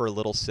term for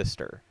little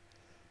sister.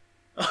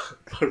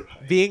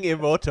 Right. Being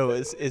Emoto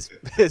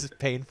is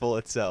painful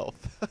itself.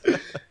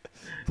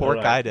 Poor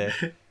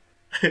Kaide.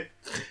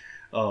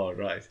 Oh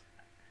right.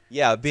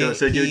 Yeah,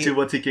 so you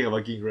were thinking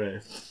about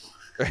Ginra.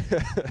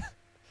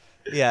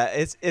 Yeah,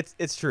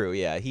 it's true.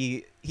 Yeah,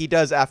 he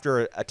does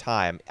after a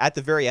time at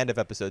the very end of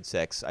episode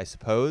 6, I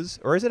suppose,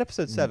 or is it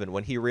episode 7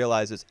 when he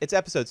realizes it's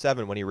episode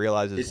 7 when he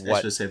realizes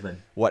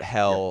what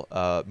hell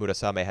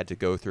Murasame had to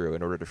go through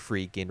in order to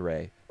free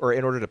Ginrei, or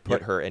in order to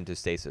put her into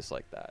stasis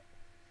like that.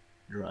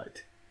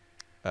 Right.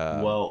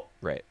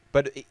 Right,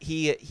 but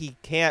he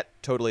can't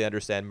totally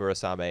understand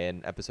Murasame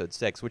in episode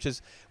 6,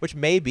 which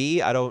may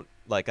be I don't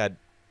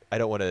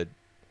want to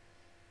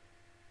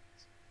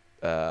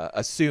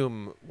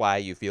assume why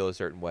you feel a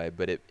certain way,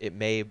 but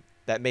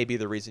that may be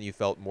the reason you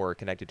felt more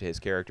connected to his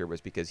character,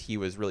 was because he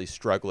was really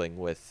struggling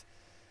with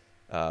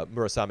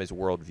Murasame's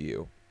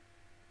worldview.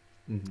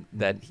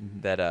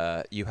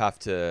 That you have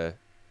to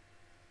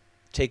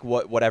take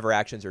whatever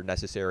actions are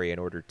necessary in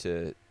order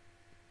to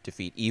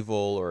defeat evil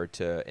or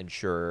to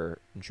ensure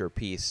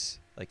peace.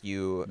 Like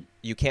you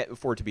can't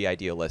afford to be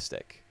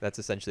idealistic. That's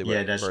essentially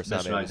what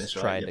Murasame was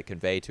trying to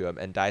convey to him.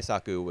 And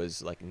Daisaku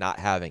was like not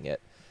having it.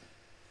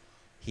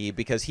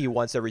 Because he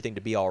wants everything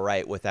to be all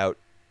right without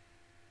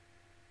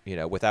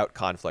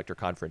conflict or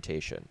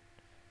confrontation,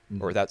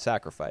 or without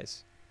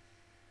sacrifice.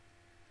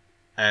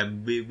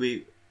 And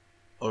we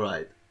all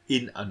right.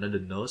 In another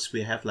notes,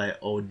 we have like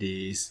all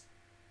these.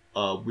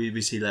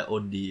 We see like all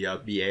the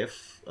BF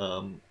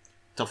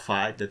top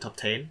 5, the top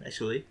 10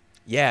 actually.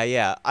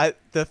 Yeah.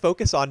 The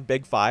focus on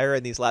Big Fire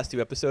in these last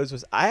 2 episodes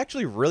was I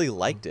actually really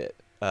liked it.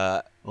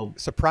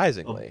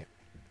 Surprisingly.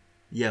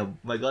 Yeah,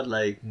 my God!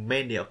 Like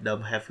many of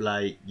them have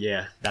like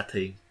that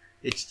thing.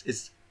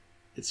 It's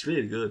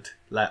really good.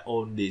 Like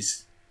all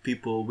these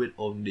people with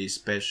all these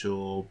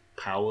special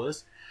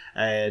powers,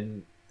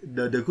 and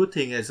the good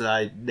thing is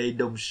like they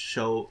don't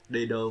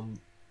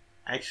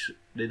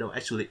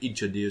actually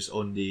introduce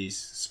all these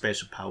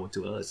special power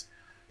to us.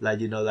 Like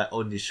like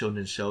on the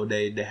shonen show,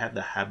 they have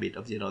the habit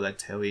of like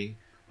telling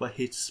what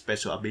his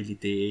special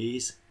ability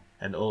is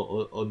and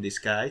all this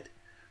guide.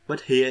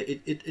 But here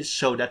it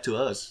showed that to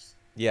us.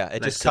 Yeah,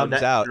 it just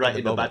comes out right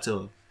in the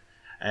battle,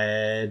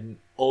 and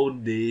all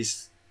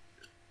these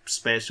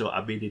special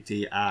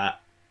ability are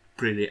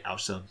pretty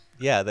awesome.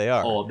 Yeah, they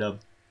are. All of them.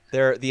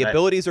 The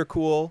abilities are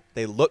cool.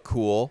 They look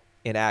cool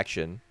in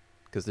action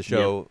because the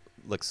show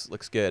looks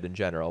good in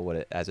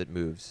general as it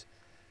moves.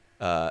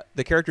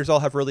 The characters all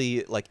have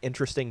really like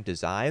interesting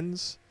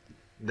designs.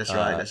 That's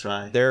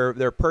right.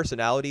 Their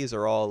personalities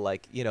are all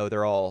like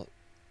they're all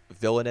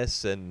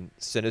villainous and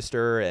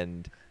sinister,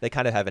 and they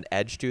kind of have an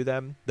edge to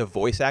them. The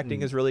voice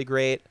acting is really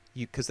great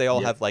because they all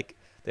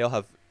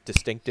have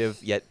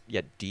distinctive yet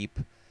deep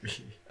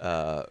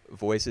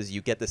voices.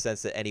 You get the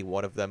sense that any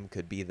one of them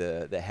could be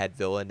the head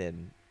villain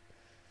in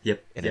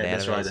an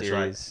anime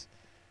series.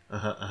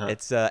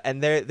 It's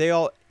and they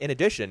all, in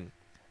addition,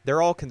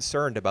 they're all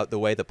concerned about the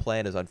way the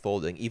plan is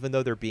unfolding, even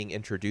though they're being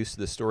introduced to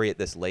the story at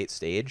this late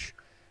stage.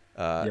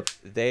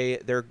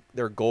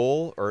 Their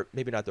goal, or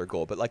maybe not their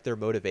goal, but like their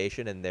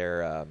motivation and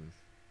their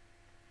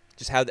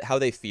just how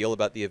they feel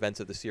about the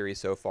events of the series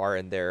so far,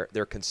 and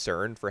their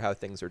concern for how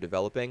things are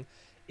developing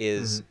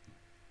is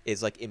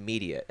like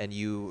immediate, and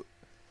you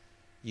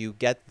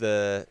get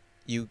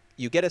you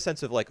get a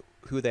sense of like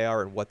who they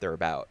are and what they're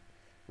about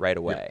right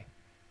away.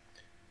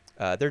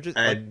 They're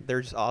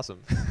just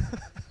awesome.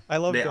 I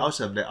love them.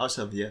 They're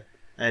awesome, yeah.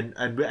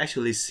 And we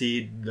actually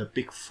see the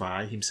Big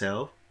Fire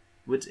himself,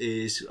 which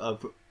is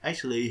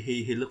actually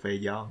he looked very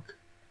young.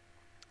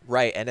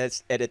 Right, and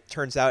it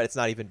turns out it's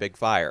not even Big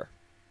Fire.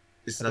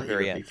 It's not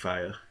even Big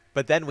Fire.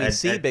 But then we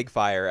see Big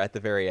Fire at the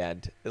very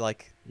end.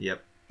 Like,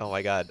 oh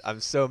my God,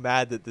 I'm so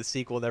mad that the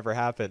sequel never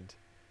happened.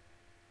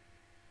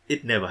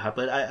 It never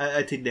happened.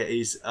 I think there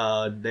is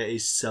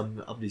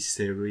some of the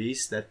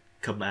series that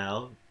come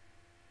out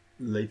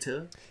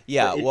later.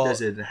 Yeah, it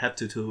doesn't have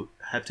to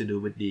do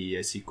with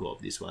the sequel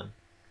of this one.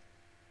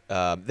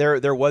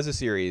 There was a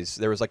series.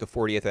 There was like a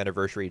 40th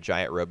anniversary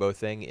giant robo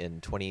thing in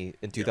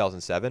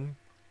 2007,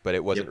 but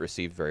it wasn't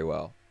received very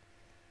well.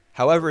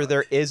 However,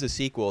 there is a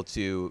sequel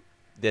to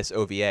this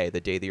OVA,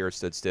 The Day the Earth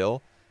Stood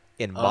Still,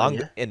 in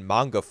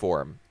manga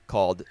form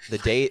called The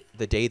Day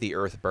the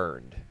Earth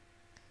Burned.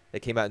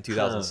 It came out in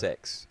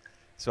 2006.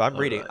 So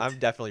I'm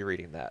definitely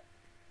reading that.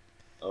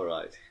 All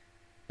right.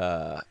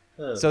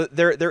 So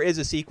there is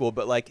a sequel,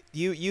 but like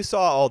you saw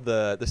all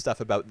the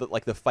stuff about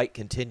like the fight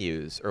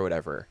continues or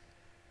whatever.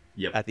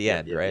 At the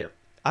end, right?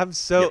 I'm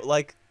so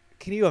like,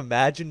 can you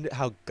imagine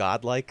how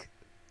godlike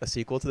a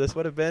sequel to this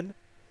would have been?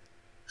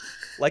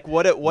 Like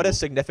what a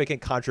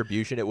significant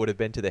contribution it would have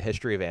been to the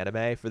history of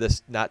anime for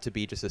this not to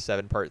be just a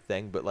 7-part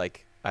thing, but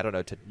like I don't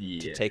know to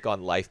take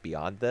on life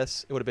beyond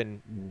this. It would have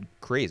been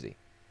crazy.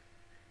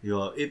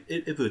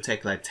 It will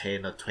take like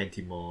 10 or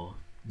 20 more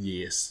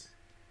years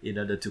in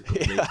order to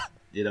complete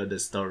the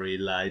story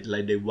like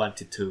they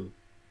wanted to.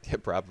 Yeah,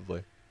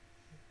 probably.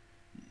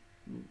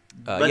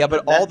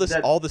 But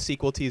all the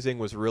sequel teasing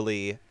was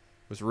really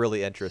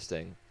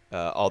interesting.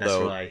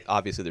 Although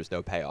obviously there's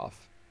no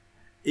payoff.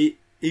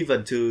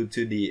 Even to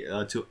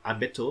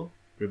Alberto,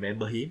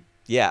 remember him?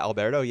 Yeah,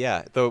 Alberto.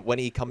 Yeah, when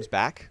he comes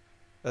back.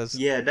 That's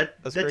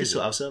just so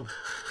awesome.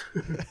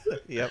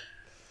 Yep.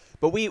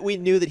 But we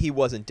knew that he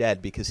wasn't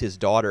dead because his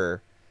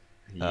daughter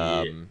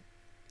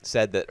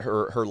said that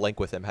her link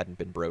with him hadn't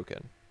been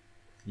broken.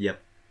 Yep.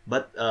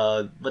 But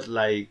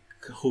like,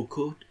 who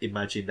could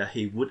imagine that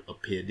he would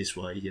appear this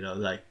way?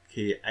 Like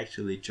he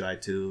actually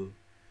tried to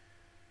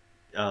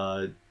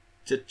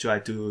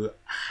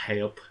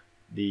help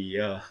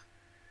the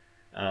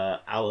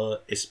our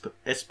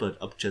expert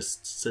of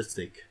justice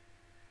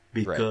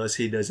because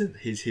he doesn't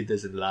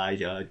like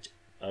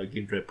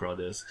Gridman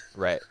brothers.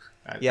 Right.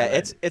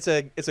 It's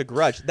a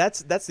grudge.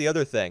 That's the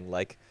other thing.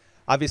 Like,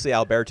 obviously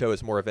Alberto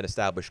is more of an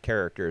established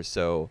character,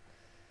 so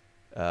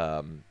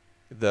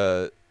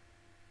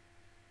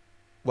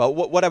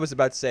what I was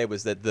about to say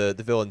was that the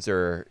villains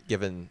are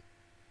given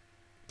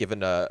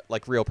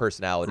like real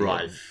personality.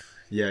 Right.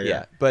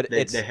 Yeah. But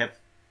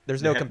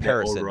there's no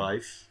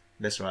comparison.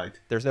 That's right.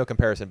 There's no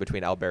comparison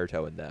between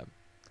Alberto and them.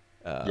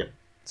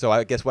 So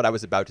I guess what I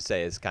was about to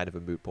say is kind of a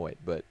moot point,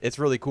 but it's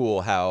really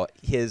cool how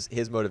his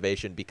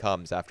motivation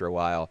becomes after a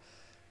while,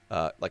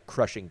 like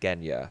crushing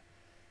Genya,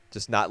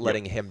 just not Yep.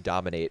 letting him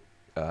dominate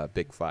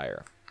Big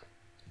Fire.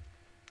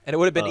 And it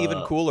would have been even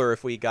Uh, cooler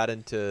if we got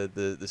into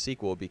the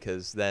sequel,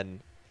 because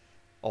then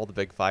all the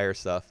Big Fire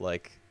stuff,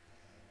 like,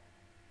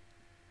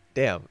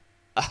 damn,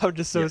 I'm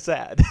just so yeah.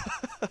 sad.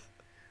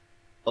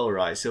 All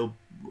right. So,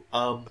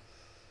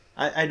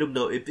 I don't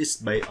know if it's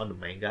based on the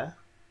manga.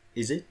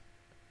 Is it?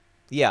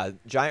 Yeah,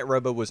 Giant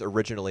Robo was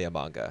originally a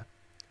manga,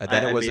 and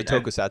then I it was a mean, I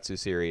tokusatsu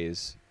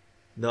series.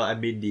 no, I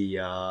mean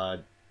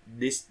the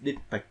this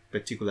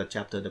particular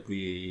chapter that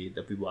we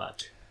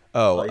watch,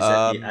 Oh, or is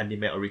that the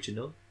anime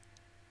original?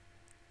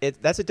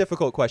 that's a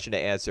difficult question to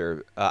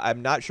answer.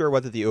 I'm not sure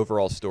whether the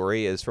overall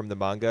story is from the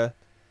manga.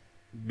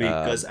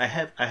 Because I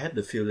have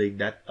the feeling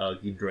that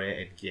Gindre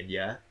and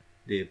Genya,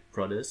 the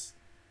brothers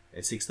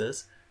and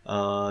sisters,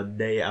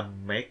 they are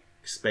made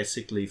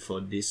specifically for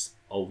this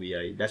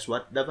OVA. That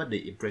was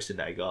the impression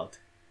that I got.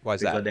 Why is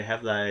Because that? they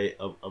have like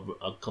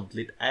a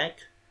complete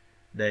act.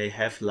 They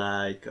have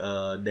like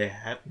they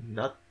have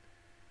not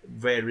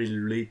very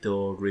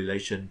little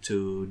relation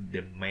to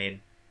the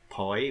main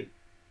point.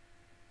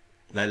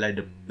 Like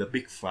the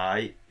big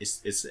fight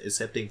is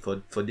setting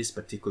for this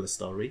particular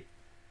story.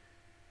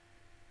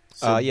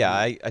 So Yeah,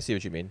 I see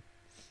what you mean.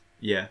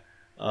 yeah,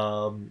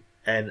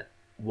 and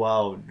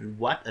wow,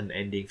 what an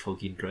ending for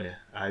Gindre.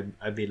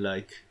 I mean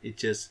like it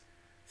just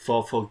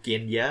for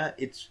Genya,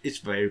 it's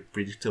very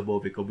predictable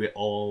because we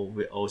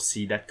all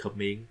see that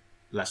coming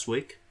last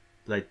week,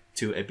 like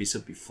 2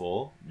 episodes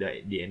before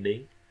the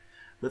ending.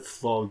 But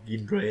for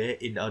Gindre,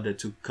 in order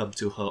to come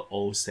to her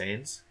own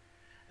sense,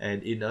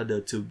 and in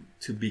order to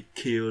be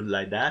killed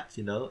like that,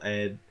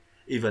 and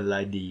even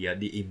like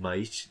the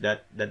image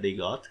that they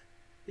got,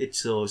 it's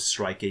so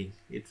striking.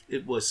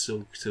 It was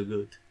so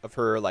good. Of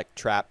her like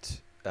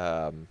trapped,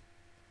 kind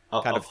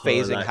of Of her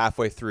phasing like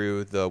halfway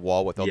through the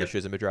wall with all the yeah,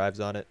 Shizuma drives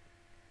on it.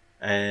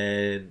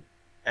 and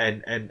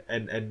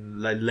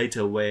and like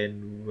later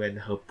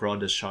when her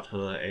brother shot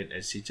her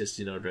and she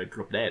just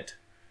dropped dead.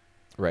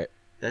 Right.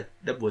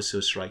 That was so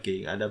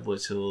striking and that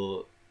was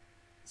so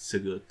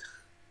good.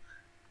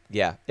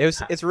 Yeah. It was.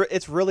 Ha-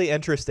 It's really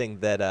interesting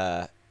that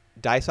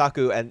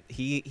Daisaku, and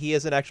he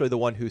isn't actually the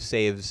one who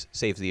saves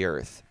the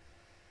Earth.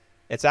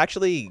 It's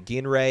actually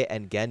Ginrei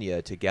and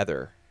Genya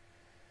together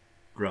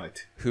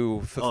right. who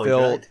Oh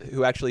fulfill right.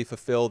 who actually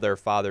fulfill their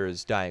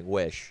father's dying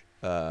wish.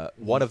 One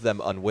Mhm. of them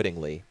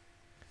unwittingly,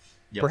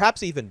 Yep.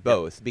 perhaps even Yep.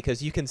 both,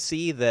 because you can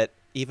see that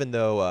even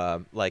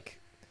though like,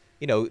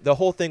 the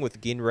whole thing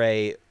with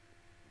Ginrei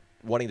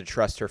wanting to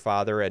trust her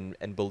father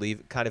and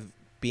believe, kind of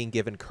being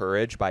given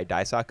courage by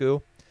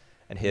Daisaku,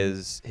 and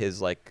Mhm. his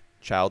like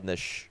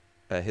childish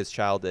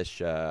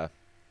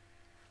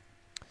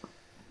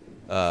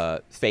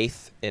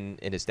faith in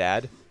his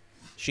dad.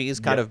 She's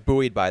kind Yep. of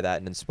buoyed by that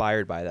and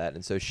inspired by that,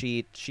 and so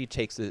she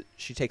takes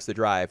the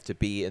drive to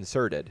be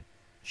inserted.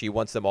 She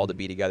wants them all to Mhm.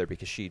 be together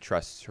because she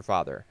trusts her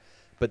father.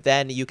 But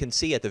then you can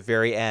see at the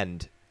very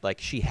end, like,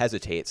 she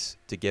hesitates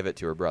to give it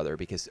to her brother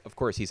because, of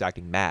course, he's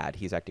acting mad.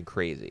 He's acting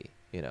crazy.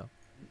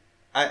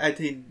 I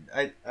think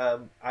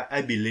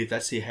I believe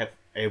that she have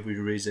every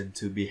reason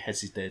to be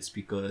hesitant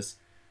because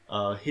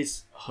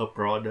her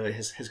brother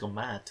has gone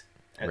mad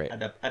Right.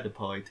 at the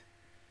point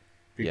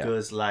Yeah.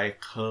 because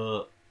like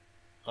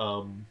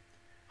um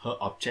her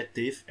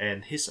objective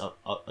and his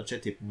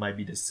objective might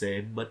be the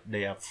same but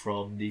they are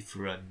from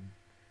different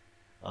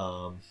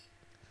um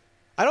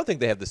I don't think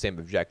they have the same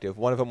objective.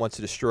 One of them wants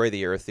to destroy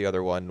the Earth. The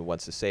other one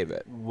wants to save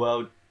it.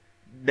 well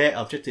their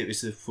objective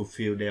is to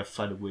fulfill their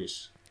father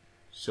wish,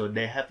 so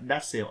they have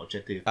that same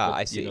objective Ah, but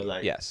I see.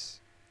 like Yes.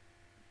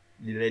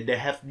 they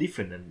have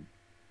different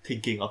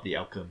thinking of the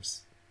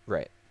outcomes.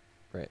 Right.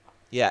 Right.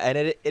 Yeah, and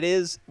it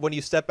is, when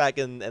you step back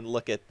and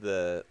look at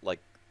the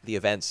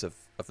events of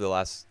the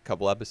last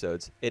couple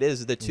episodes, it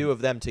is the two Mhm.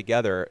 of them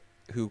together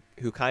who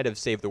kind of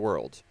save the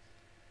world,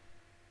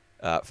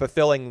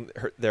 fulfilling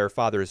their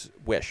father's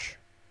wish.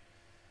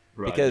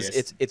 Right, Because yes,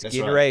 it's that's right.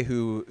 Ginrei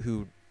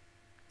who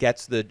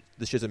gets the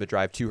Shizuma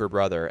drive to her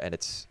brother, and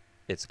it's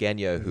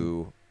Genya Mhm.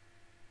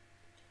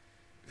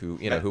 who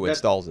That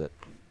installs it.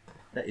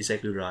 that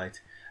exactly right.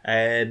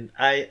 And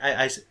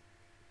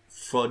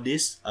for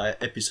this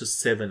episode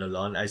 7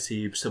 alone, I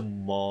see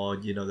some more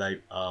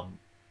like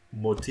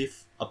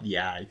motive of the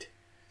eye.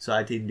 So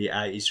I think the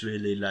eye is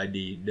really like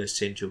the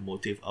central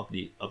motive of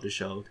the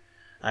show.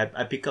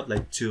 I pick up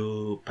like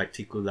two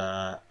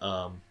particular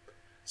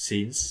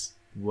scenes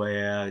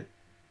where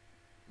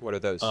What are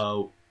those?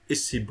 it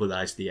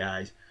symbolizes the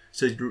eye.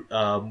 So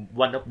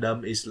one of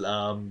them is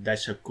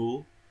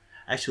Daishaku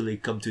actually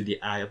come to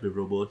the eye of the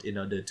robot in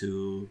order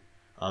to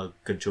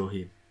control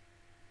him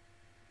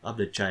of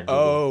the giant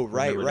robot. Oh,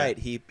 right, Remember right.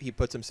 that? He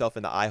puts himself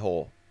in the eye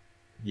hole.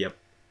 Yep.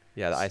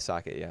 Yeah, the eye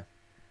socket. Yeah.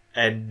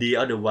 And the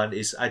other one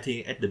is I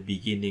think at the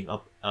beginning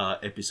of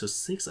episode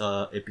 6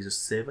 or episode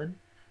 7.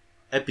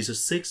 Episode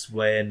 6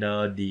 when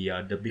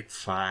the big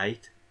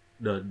fight,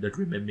 the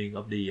remembering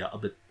of the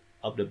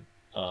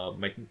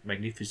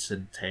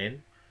magnificent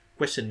 10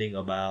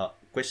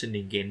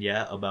 questioning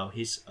Genya about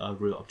his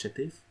real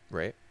objective,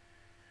 Right.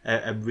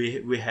 and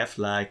we have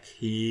like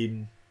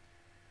him.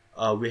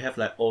 We have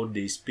like all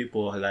these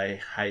people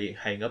like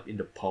hang up in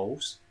the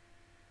poles,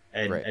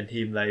 Right. and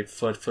him like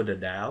further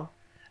down.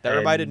 That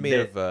reminded And me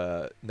of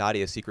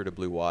Nadia's Secret of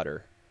Blue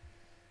Water.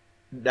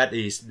 that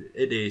is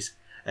it is,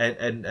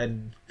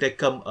 and there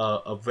come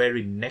a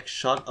very next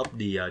shot of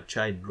the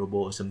giant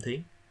robot or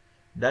something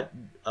that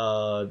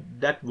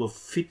were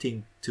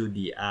fitting to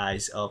the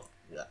eyes of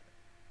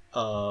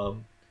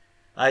um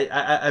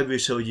I will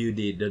show you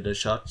the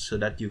shot so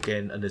that you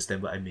can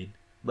understand what I mean.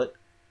 But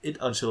it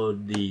also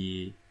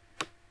it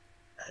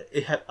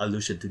have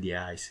allusion to the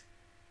eyes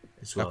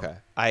as well. Okay.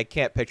 I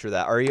can't picture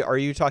that. Are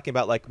you talking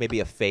about like maybe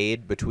a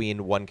fade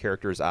between one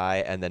character's eye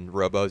and then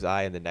Robo's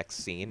eye in the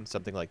next scene,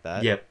 something like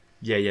that? Yep.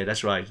 Yeah,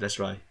 that's right.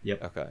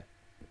 Yep. Okay.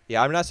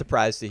 Yeah, I'm not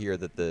surprised to hear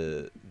that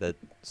that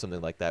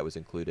something like that was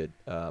included.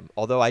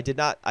 Although I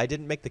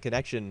didn't make the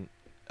connection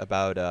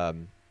about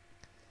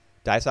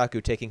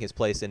Daisaku taking his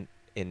place in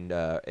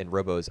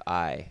Robo's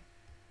eye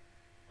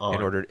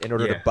in order yeah.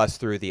 to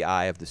bust through the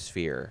eye of the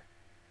sphere.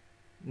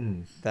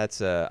 Mm,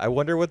 That's I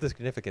wonder what the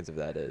significance of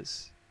that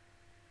is.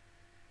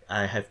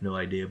 I have no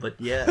idea, but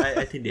yeah,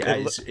 I think the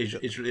eye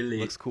is really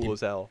Looks cool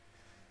as hell.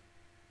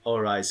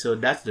 All right, so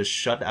that's the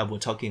shot I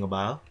was talking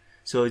about.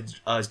 So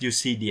you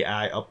see the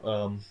eye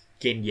of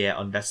Kenya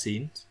on that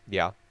scene.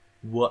 Yeah.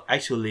 Were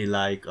actually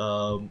like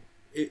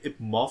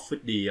it morphed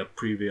with the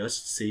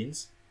previous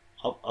scenes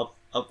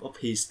of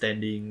he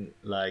standing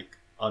like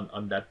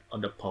on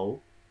the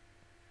pole,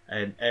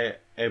 and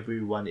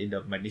everyone in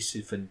the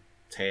Magnificent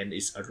 10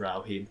 is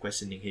around him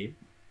questioning him.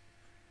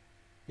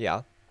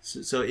 Yeah.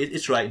 So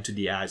it's right into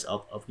the eyes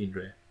of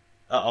Gindre,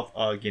 of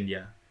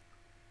Genya.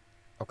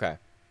 Okay.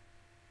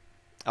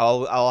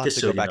 I'll have Just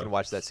to so go you back know. and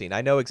watch that scene.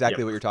 I know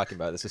exactly Yep. what you're talking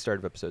about. This is the start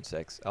of episode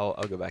 6. I'll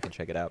go back and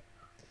check it out.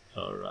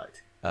 All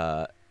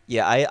right.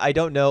 Yeah, I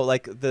don't know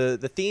like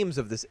the themes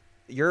of this.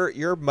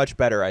 You're much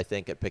better, I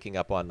think, at picking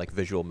up on like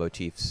visual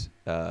motifs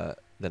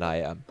than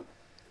I am,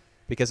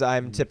 because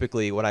I'm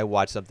typically when I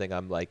watch something,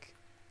 I'm like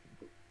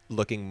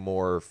looking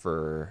more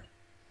for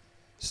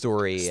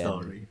story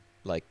and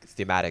like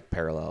thematic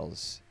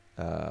parallels.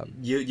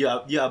 You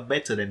are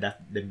better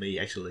than me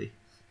actually,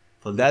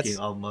 for That's-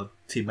 looking on more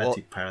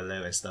thematic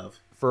parallel and stuff.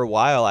 For a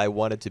while, I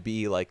wanted to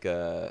be like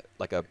a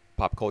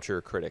pop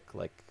culture critic,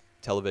 like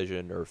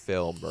television or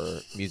film or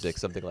music,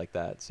 something like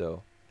that.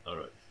 So All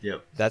right.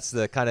 Yep. that's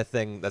the kind of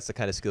thing. That's the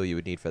kind of skill you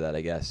would need for that,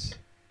 I guess.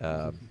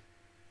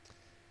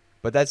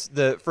 But that's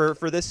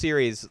for this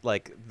series,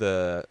 like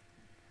the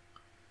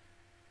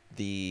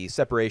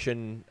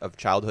separation of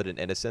childhood and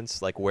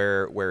innocence, like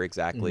where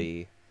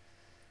exactly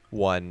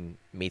one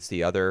meets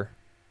the other,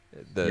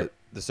 the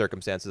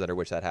circumstances under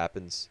which that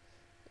happens.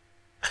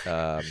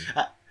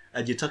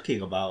 And you're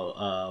talking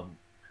about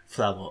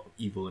Flower of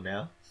Evil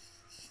now.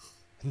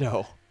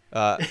 No.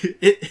 All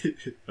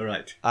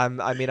right.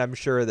 I'm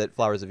sure that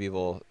Flowers of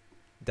Evil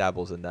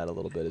dabbles in that a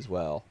little bit as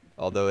well.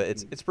 Although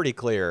it's pretty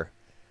clear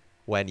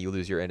when you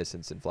lose your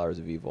innocence in Flowers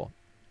of Evil.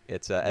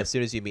 It's as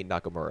soon as you meet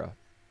Nakamura.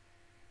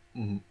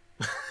 Mm-hmm.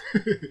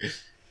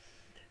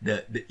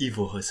 the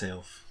evil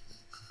herself.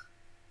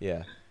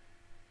 Yeah.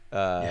 You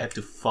have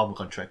to form a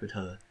contract with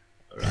her.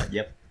 All right.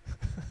 Yep.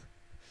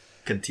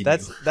 Continue.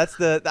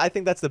 I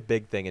think that's the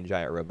big thing in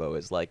Giant Robo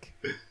is like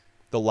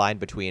the line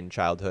between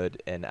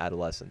childhood and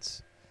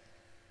adolescence,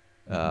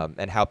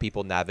 and how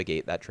people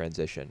navigate that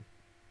transition.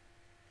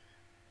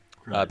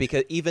 Right.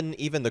 Because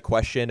even the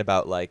question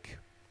about like,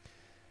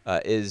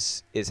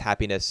 is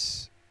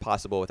happiness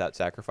possible without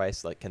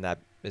sacrifice? Like,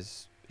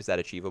 is that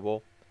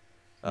achievable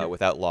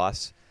without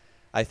loss?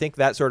 I think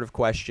that sort of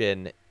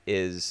question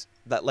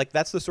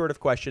that's the sort of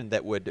question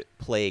that would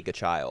plague a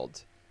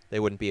child. They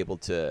wouldn't be able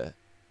to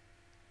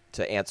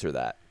answer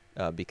that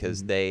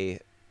because they're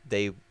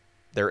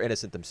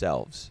innocent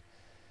themselves.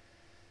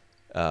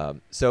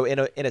 So in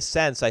a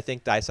sense, I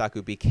think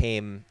Daisaku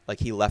became like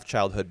he left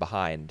childhood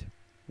behind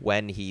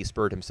when he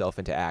spurred himself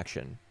into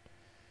action.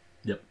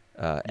 Yep.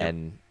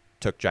 And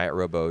took Giant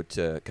Robo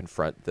to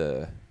confront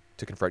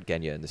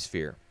Genya in the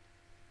sphere.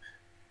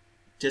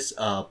 Just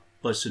a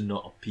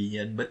personal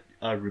opinion, but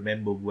I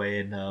remember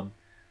when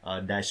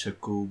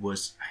Daisaku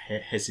was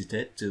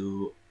hesitant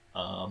to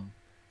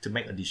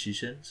make a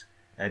decision,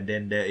 and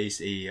then there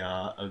is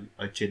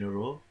a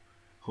general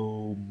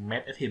who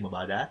met at him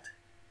about that.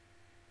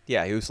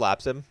 Yeah, who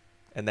slaps him,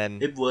 and then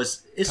It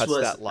was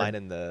that line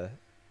in the.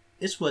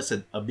 It was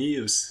an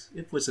abuse.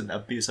 It was an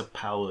abuse of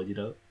power, you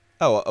know.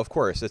 Oh, of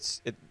course,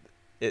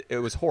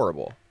 it was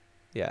horrible.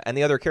 Yeah, and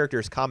the other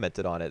characters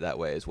commented on it that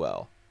way as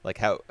well. Like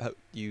how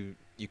you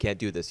can't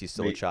do this. He's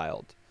still a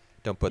child.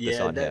 Don't put this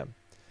on him.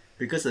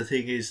 Because the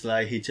thing is,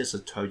 like, he's just a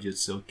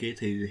 12-year-old kid.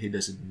 He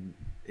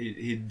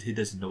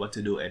doesn't know what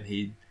to do, and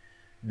he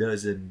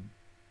doesn't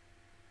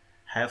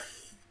have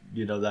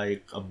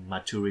like a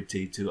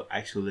maturity to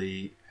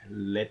actually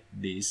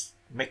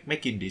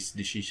making this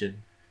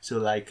decision. So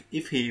like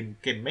if he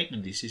can make the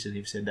decision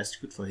himself, that's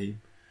good for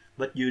him.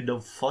 But you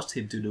don't force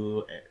him to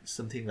do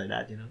something like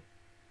that,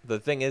 The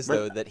thing is,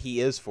 though, But that he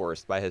is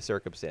forced by his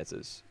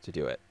circumstances to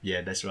do it.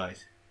 yeah, that's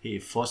right. He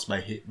is forced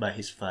by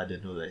his father,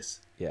 no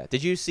less. Yeah.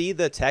 Did you see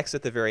the text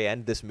at the very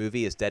end? This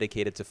movie is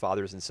dedicated to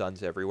fathers and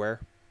sons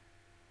everywhere.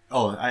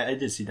 Oh, I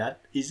didn't see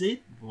that. Is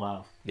it?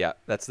 Wow. Yeah,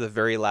 that's the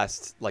very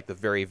last, like the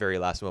very, very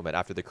last moment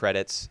after the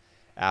credits,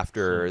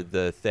 after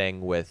the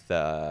thing with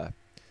the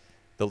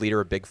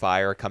leader of Big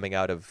Fire coming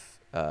out of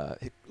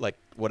like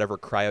whatever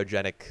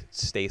cryogenic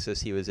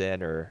stasis he was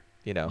in, or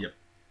Yep.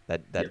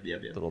 that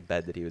Yep. little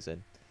bed that he was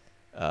in.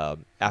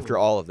 After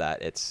all of that,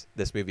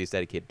 this movie is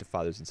dedicated to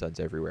fathers and sons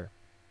everywhere.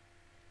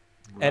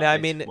 And I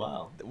Right. mean,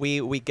 Wow.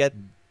 we get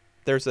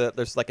there's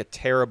like a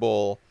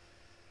terribly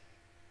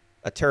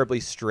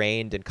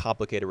strained and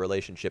complicated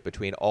relationship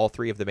between all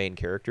three of the main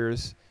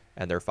characters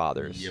and their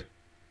fathers. Yep.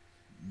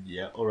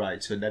 Yeah. All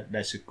right. So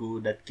that's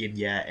cool. That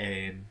Kenya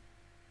and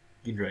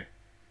Ginre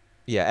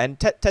Yeah, and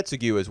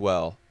Tetsugu as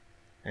well.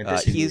 and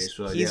Tetsugu He's as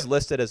well. he's Yeah.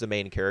 listed as a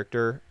main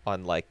character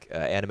on like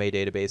anime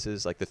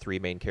databases. Like the three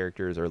main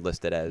characters are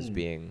listed as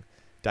being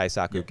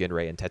Daisaku, Yep.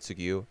 Ginrei, and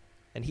Tetsugu.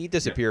 And he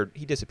disappeared.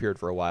 He disappeared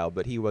for a while,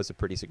 but he was a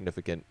pretty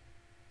significant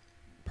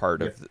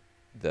part of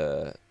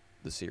the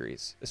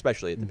series,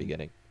 especially at the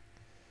beginning.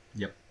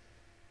 Yep.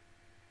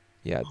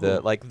 Yeah,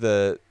 Cool.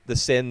 the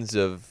sins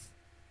of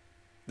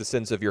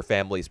your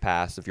family's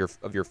past, of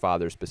your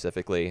father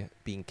specifically,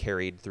 being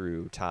carried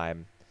through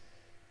time,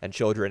 and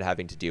children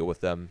having to deal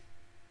with them.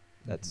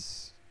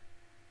 That's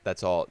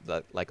all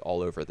that like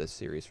all over this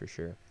series for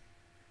sure.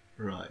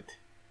 Right.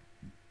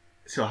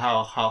 So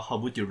how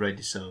would you rate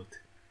this out?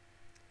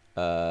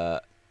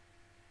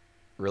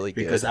 Really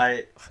good.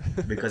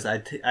 Because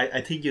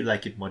I think you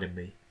like it more than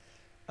me.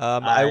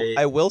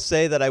 I will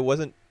say that I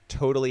wasn't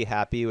totally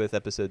happy with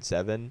episode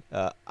 7.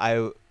 I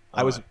was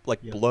Alright, like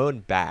yeah. blown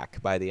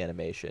back by the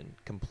animation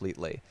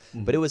completely,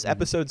 but it was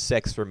episode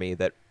 6 for me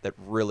that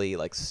really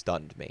like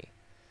stunned me.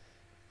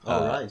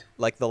 All right.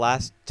 Like the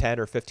last 10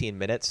 or 15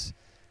 minutes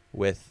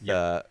with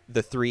Yep.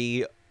 the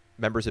three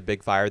members of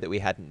Big Fire that we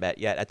hadn't met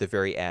yet at the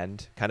very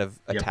end, kind of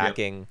Yep, yep.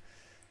 attacking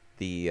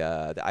the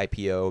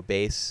IPO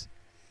base,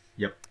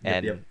 Yep.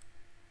 and Yep.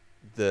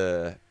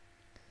 the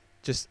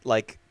just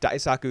like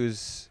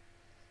Daisaku's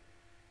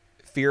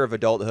fear of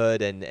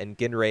adulthood and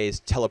Ginrei's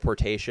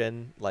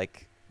teleportation,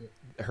 like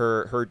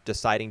her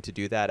deciding to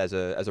do that as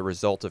a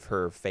result of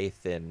her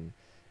faith in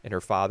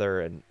her father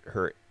and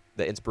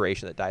the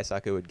inspiration that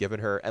Daisaku had given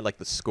her, and like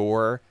the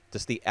score,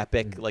 just the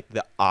epic like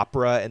the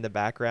opera in the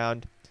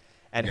background,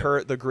 and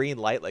Yep. the green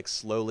light like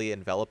slowly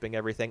enveloping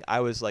everything.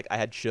 I was like, I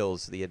had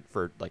chills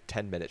for like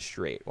 10 minutes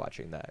straight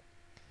watching that.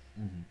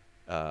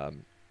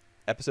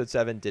 Episode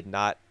 7 did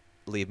not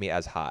leave me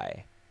as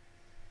high.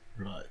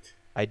 Right.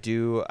 I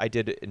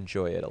did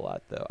enjoy it a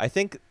lot though. I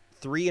think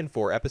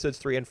episodes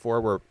 3 and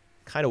 4 were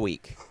kind of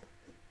weak.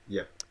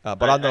 Yep.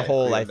 But on the I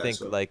whole, agree I on that think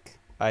as well.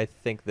 I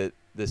think that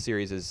the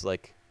series is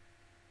like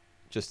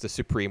just a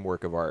supreme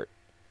work of art,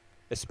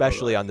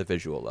 especially on the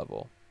visual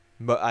level.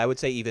 I would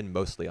say even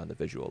mostly on the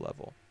visual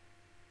level.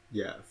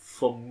 Yeah.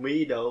 For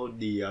me though,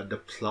 the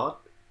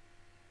plot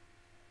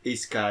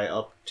is kind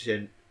of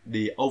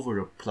the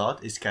overall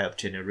plot is kind of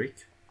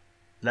generic.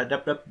 Like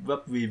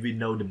that we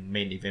know the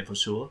main event for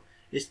sure.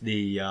 It's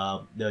the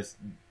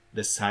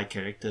side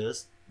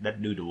characters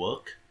that do the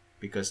work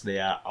because they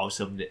are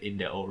awesome in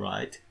their own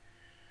right.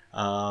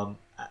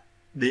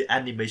 The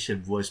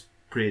animation was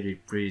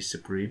pretty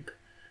supreme,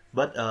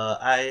 but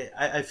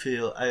I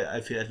feel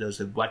as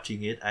though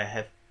watching it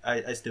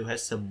I still have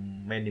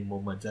some many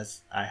moments that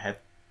I have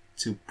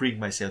to bring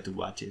myself to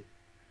watch it.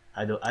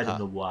 I don't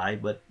know why,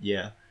 but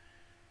yeah,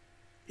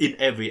 in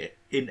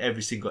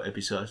every single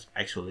episode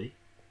actually.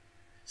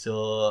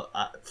 So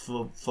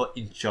for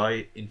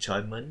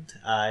enjoyment,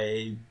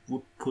 I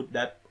would put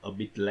that a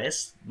bit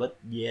less, but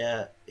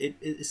yeah, it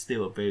is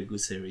still a very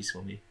good series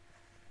for me.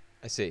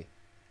 I see.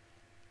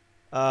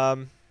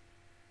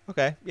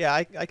 Okay, yeah,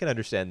 I can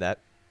understand that.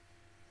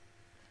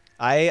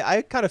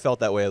 I kind of felt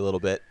that way a little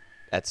bit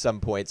at some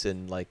points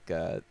in like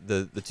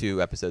the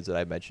two episodes that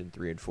I mentioned,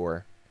 3 and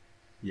 4.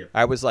 Yep.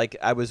 I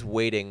was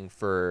waiting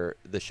for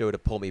the show to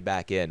pull me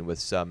back in with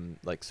some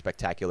like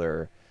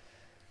spectacular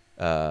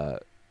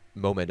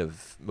moment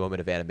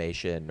of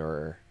animation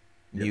or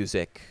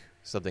music,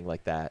 something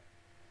like that.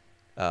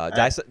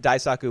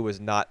 Daisaku was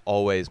not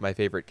always my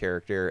favorite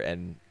character,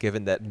 and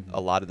given that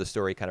a lot of the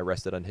story kind of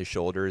rested on his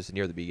shoulders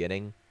near the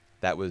beginning,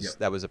 that was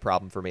a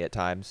problem for me at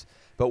times.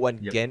 But when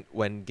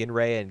when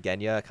Ginrei and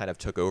Genya kind of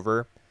took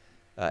over,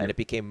 and it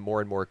became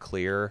more and more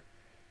clear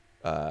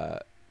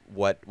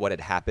what had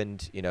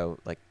happened,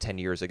 like 10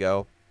 years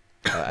ago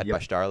at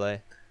Bashdarle,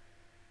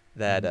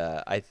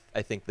 that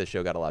I think the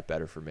show got a lot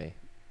better for me.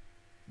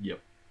 Yep.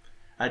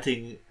 I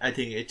think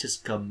it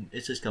just come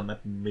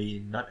at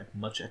me not as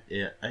much at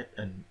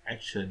an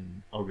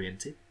action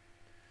oriented,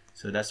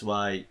 so that's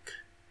why,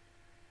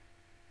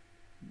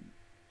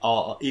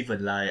 or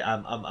even like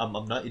I'm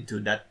not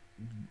into that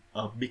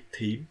big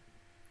team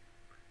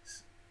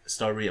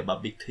story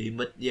about big team,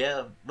 but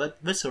yeah, but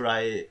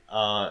alright.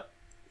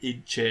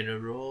 In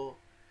general,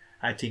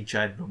 I think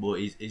Giant Robo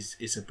is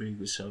a pretty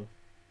good show.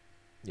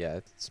 Yeah,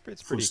 it's Full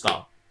pretty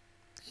stop.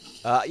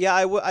 cool. Yeah,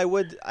 I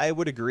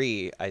would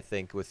agree. I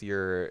think with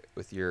your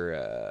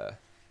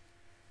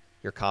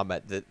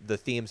comment that the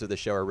themes of the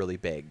show are really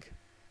big.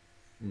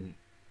 Mm.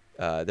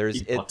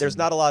 There's Important.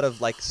 not a lot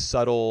of like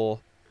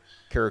subtle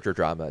character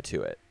drama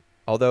to it,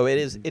 although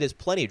Mm-hmm. it is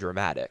plenty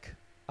dramatic,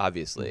 Mm-hmm.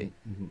 obviously.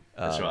 Mm-hmm.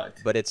 That's right.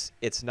 But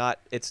it's not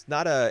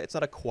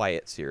a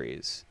quiet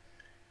series.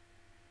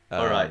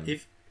 All right. Um,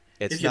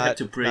 it's If you had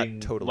to not bring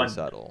totally one,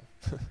 subtle.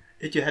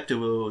 if you had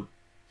to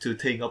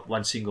think of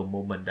one single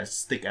moment that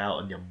stick out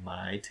on your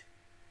mind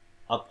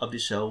of the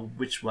show,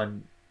 which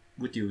one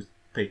would you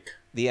pick?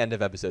 The end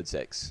of episode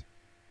 6,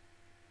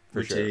 for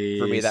Which sure.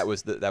 For me, is that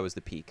was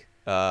the peak.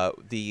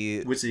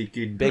 The which is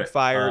Big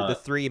Fire, the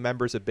 3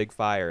 members of Big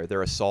Fire,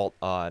 their assault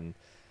on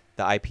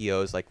the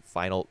IPO's like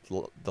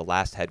the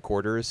last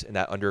headquarters in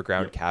that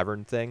underground Yep.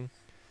 cavern thing,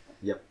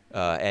 Yep.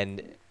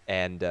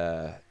 and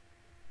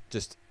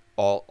just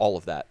all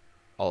of that,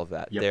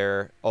 Yep.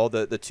 They're all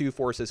the two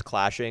forces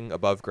clashing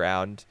above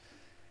ground,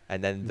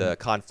 and then the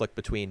Mm-hmm. conflict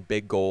between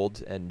Big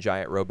Gold and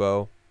Giant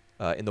Robo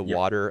in the Yep.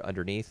 water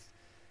underneath,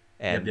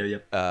 and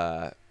Yep.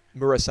 Yep.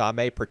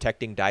 Murasame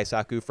protecting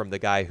Daisaku from the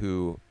guy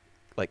who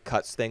like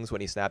cuts things when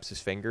he snaps his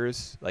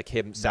fingers, like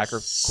him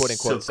That's quote unquote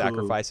so cool.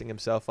 sacrificing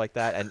himself like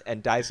that,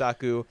 and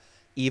Daisaku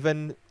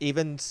even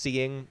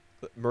seeing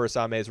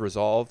Murasame's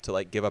resolve to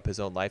like give up his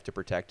own life to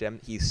protect him,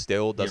 he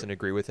still doesn't Yep.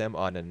 agree with him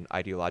on an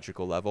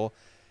ideological level.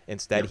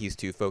 Instead, Yep. he's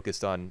too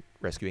focused on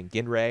rescuing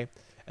Ginrei,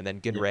 and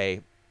then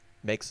Ginrei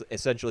makes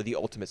essentially the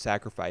ultimate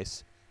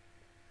sacrifice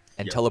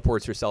and Yep.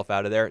 teleports herself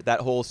out of there.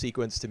 That whole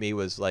sequence to me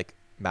was like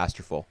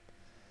masterful.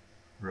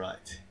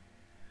 Right.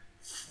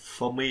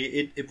 For me,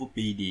 it would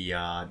be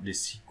the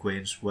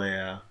sequence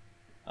where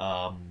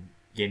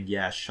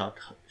Genya shot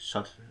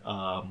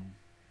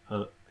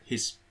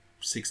his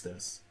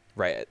sisters.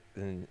 Right.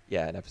 And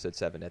yeah, in episode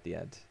 7 at the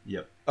end.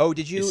 Yep. Oh,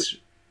 did you It's,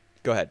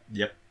 go ahead?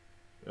 yep.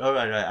 All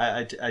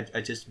right.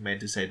 I just meant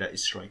to say that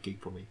it's striking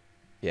for me.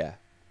 Yeah.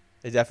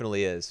 It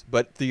definitely is.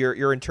 But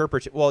your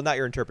interpretation, well, not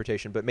your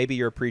interpretation, but maybe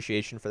your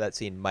appreciation for that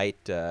scene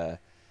might I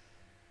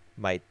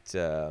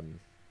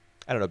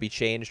don't know, be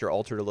changed or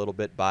altered a little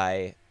bit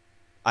by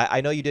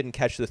I know you didn't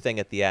catch the thing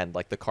at the end,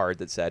 like the card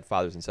that said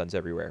fathers and sons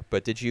everywhere.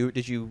 But did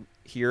you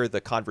hear the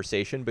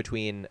conversation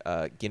between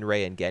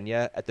Ginrei and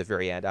Genya at the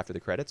very end after the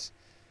credits?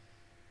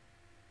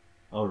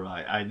 All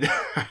right.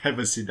 I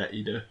haven't seen that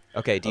either.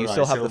 Okay, do you All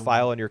still right, have the so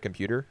file on your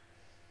computer?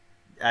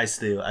 I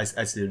still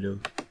do.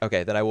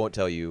 Okay, then I won't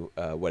tell you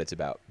what it's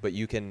about. But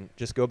you can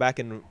just go back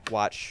and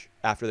watch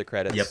after the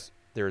credits. Yep.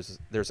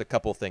 There's a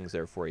couple things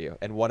there for you,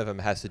 and one of them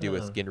has to do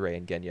with Uh. Ginrei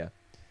and Genya.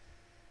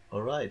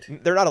 All right.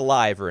 They're not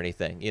alive or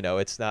anything, you know.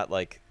 It's not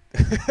like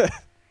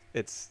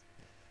it's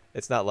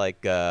not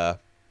like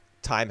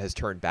time has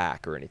turned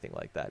back or anything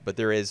like that. But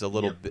there is a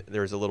little Yep.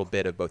 there's a little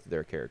bit of both of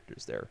their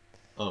characters there.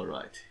 All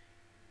right.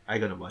 I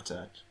gonna watch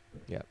that.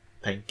 Yeah.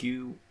 Thank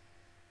you.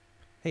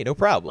 Hey, no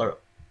problem.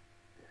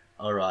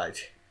 All right.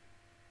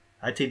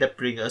 I think that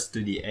brings us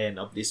to the end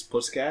of this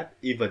podcast.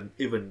 Even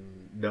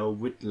though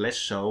with less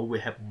show,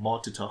 we have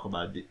more to talk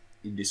about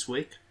in this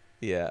week.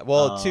 Yeah.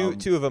 Well, Um,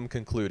 two of them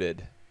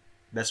concluded.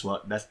 That's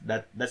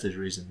the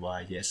reason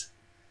why. Yes.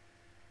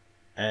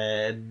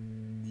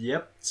 And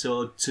yep.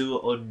 So to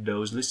all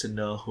those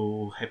listeners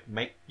who have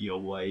made your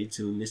way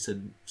to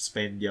listen,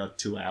 spend your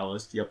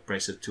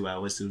precious 2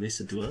 hours to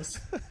listen to us.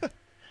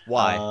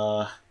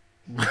 Why?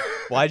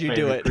 Why'd you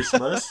do Merry it?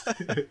 Christmas.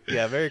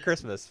 Yeah. Merry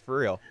Christmas, for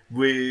real.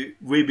 we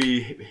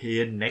be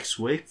here next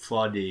week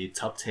for the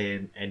top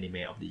 10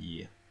 anime of the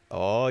year.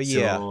 Oh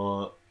yeah.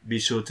 So be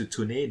sure to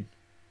tune in.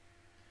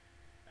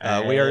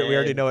 We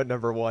already And know what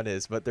number 1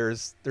 is, but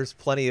there's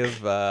plenty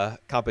of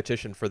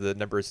competition for the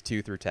numbers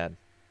 2 through 10.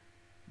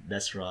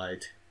 That's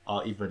right.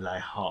 Or even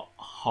like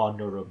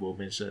honorable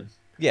mention.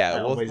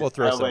 Yeah, we'll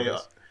throw some of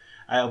those.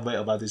 I am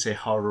about to say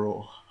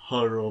horror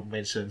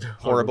mention.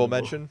 Horrible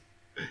mention.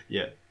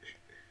 Yeah,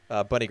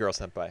 Bunny Girl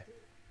Senpai.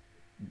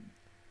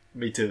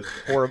 me too.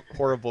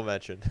 Horrible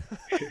mention.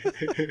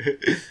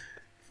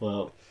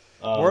 Well,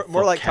 More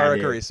for like Karin.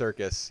 Karakuri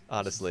Circus,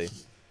 honestly.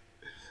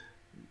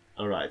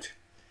 All right.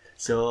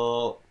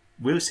 So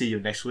we'll see you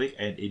next week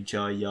and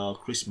enjoy your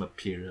Christmas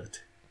period.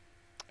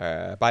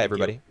 Bye, Thank you.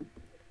 everybody.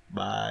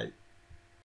 Bye.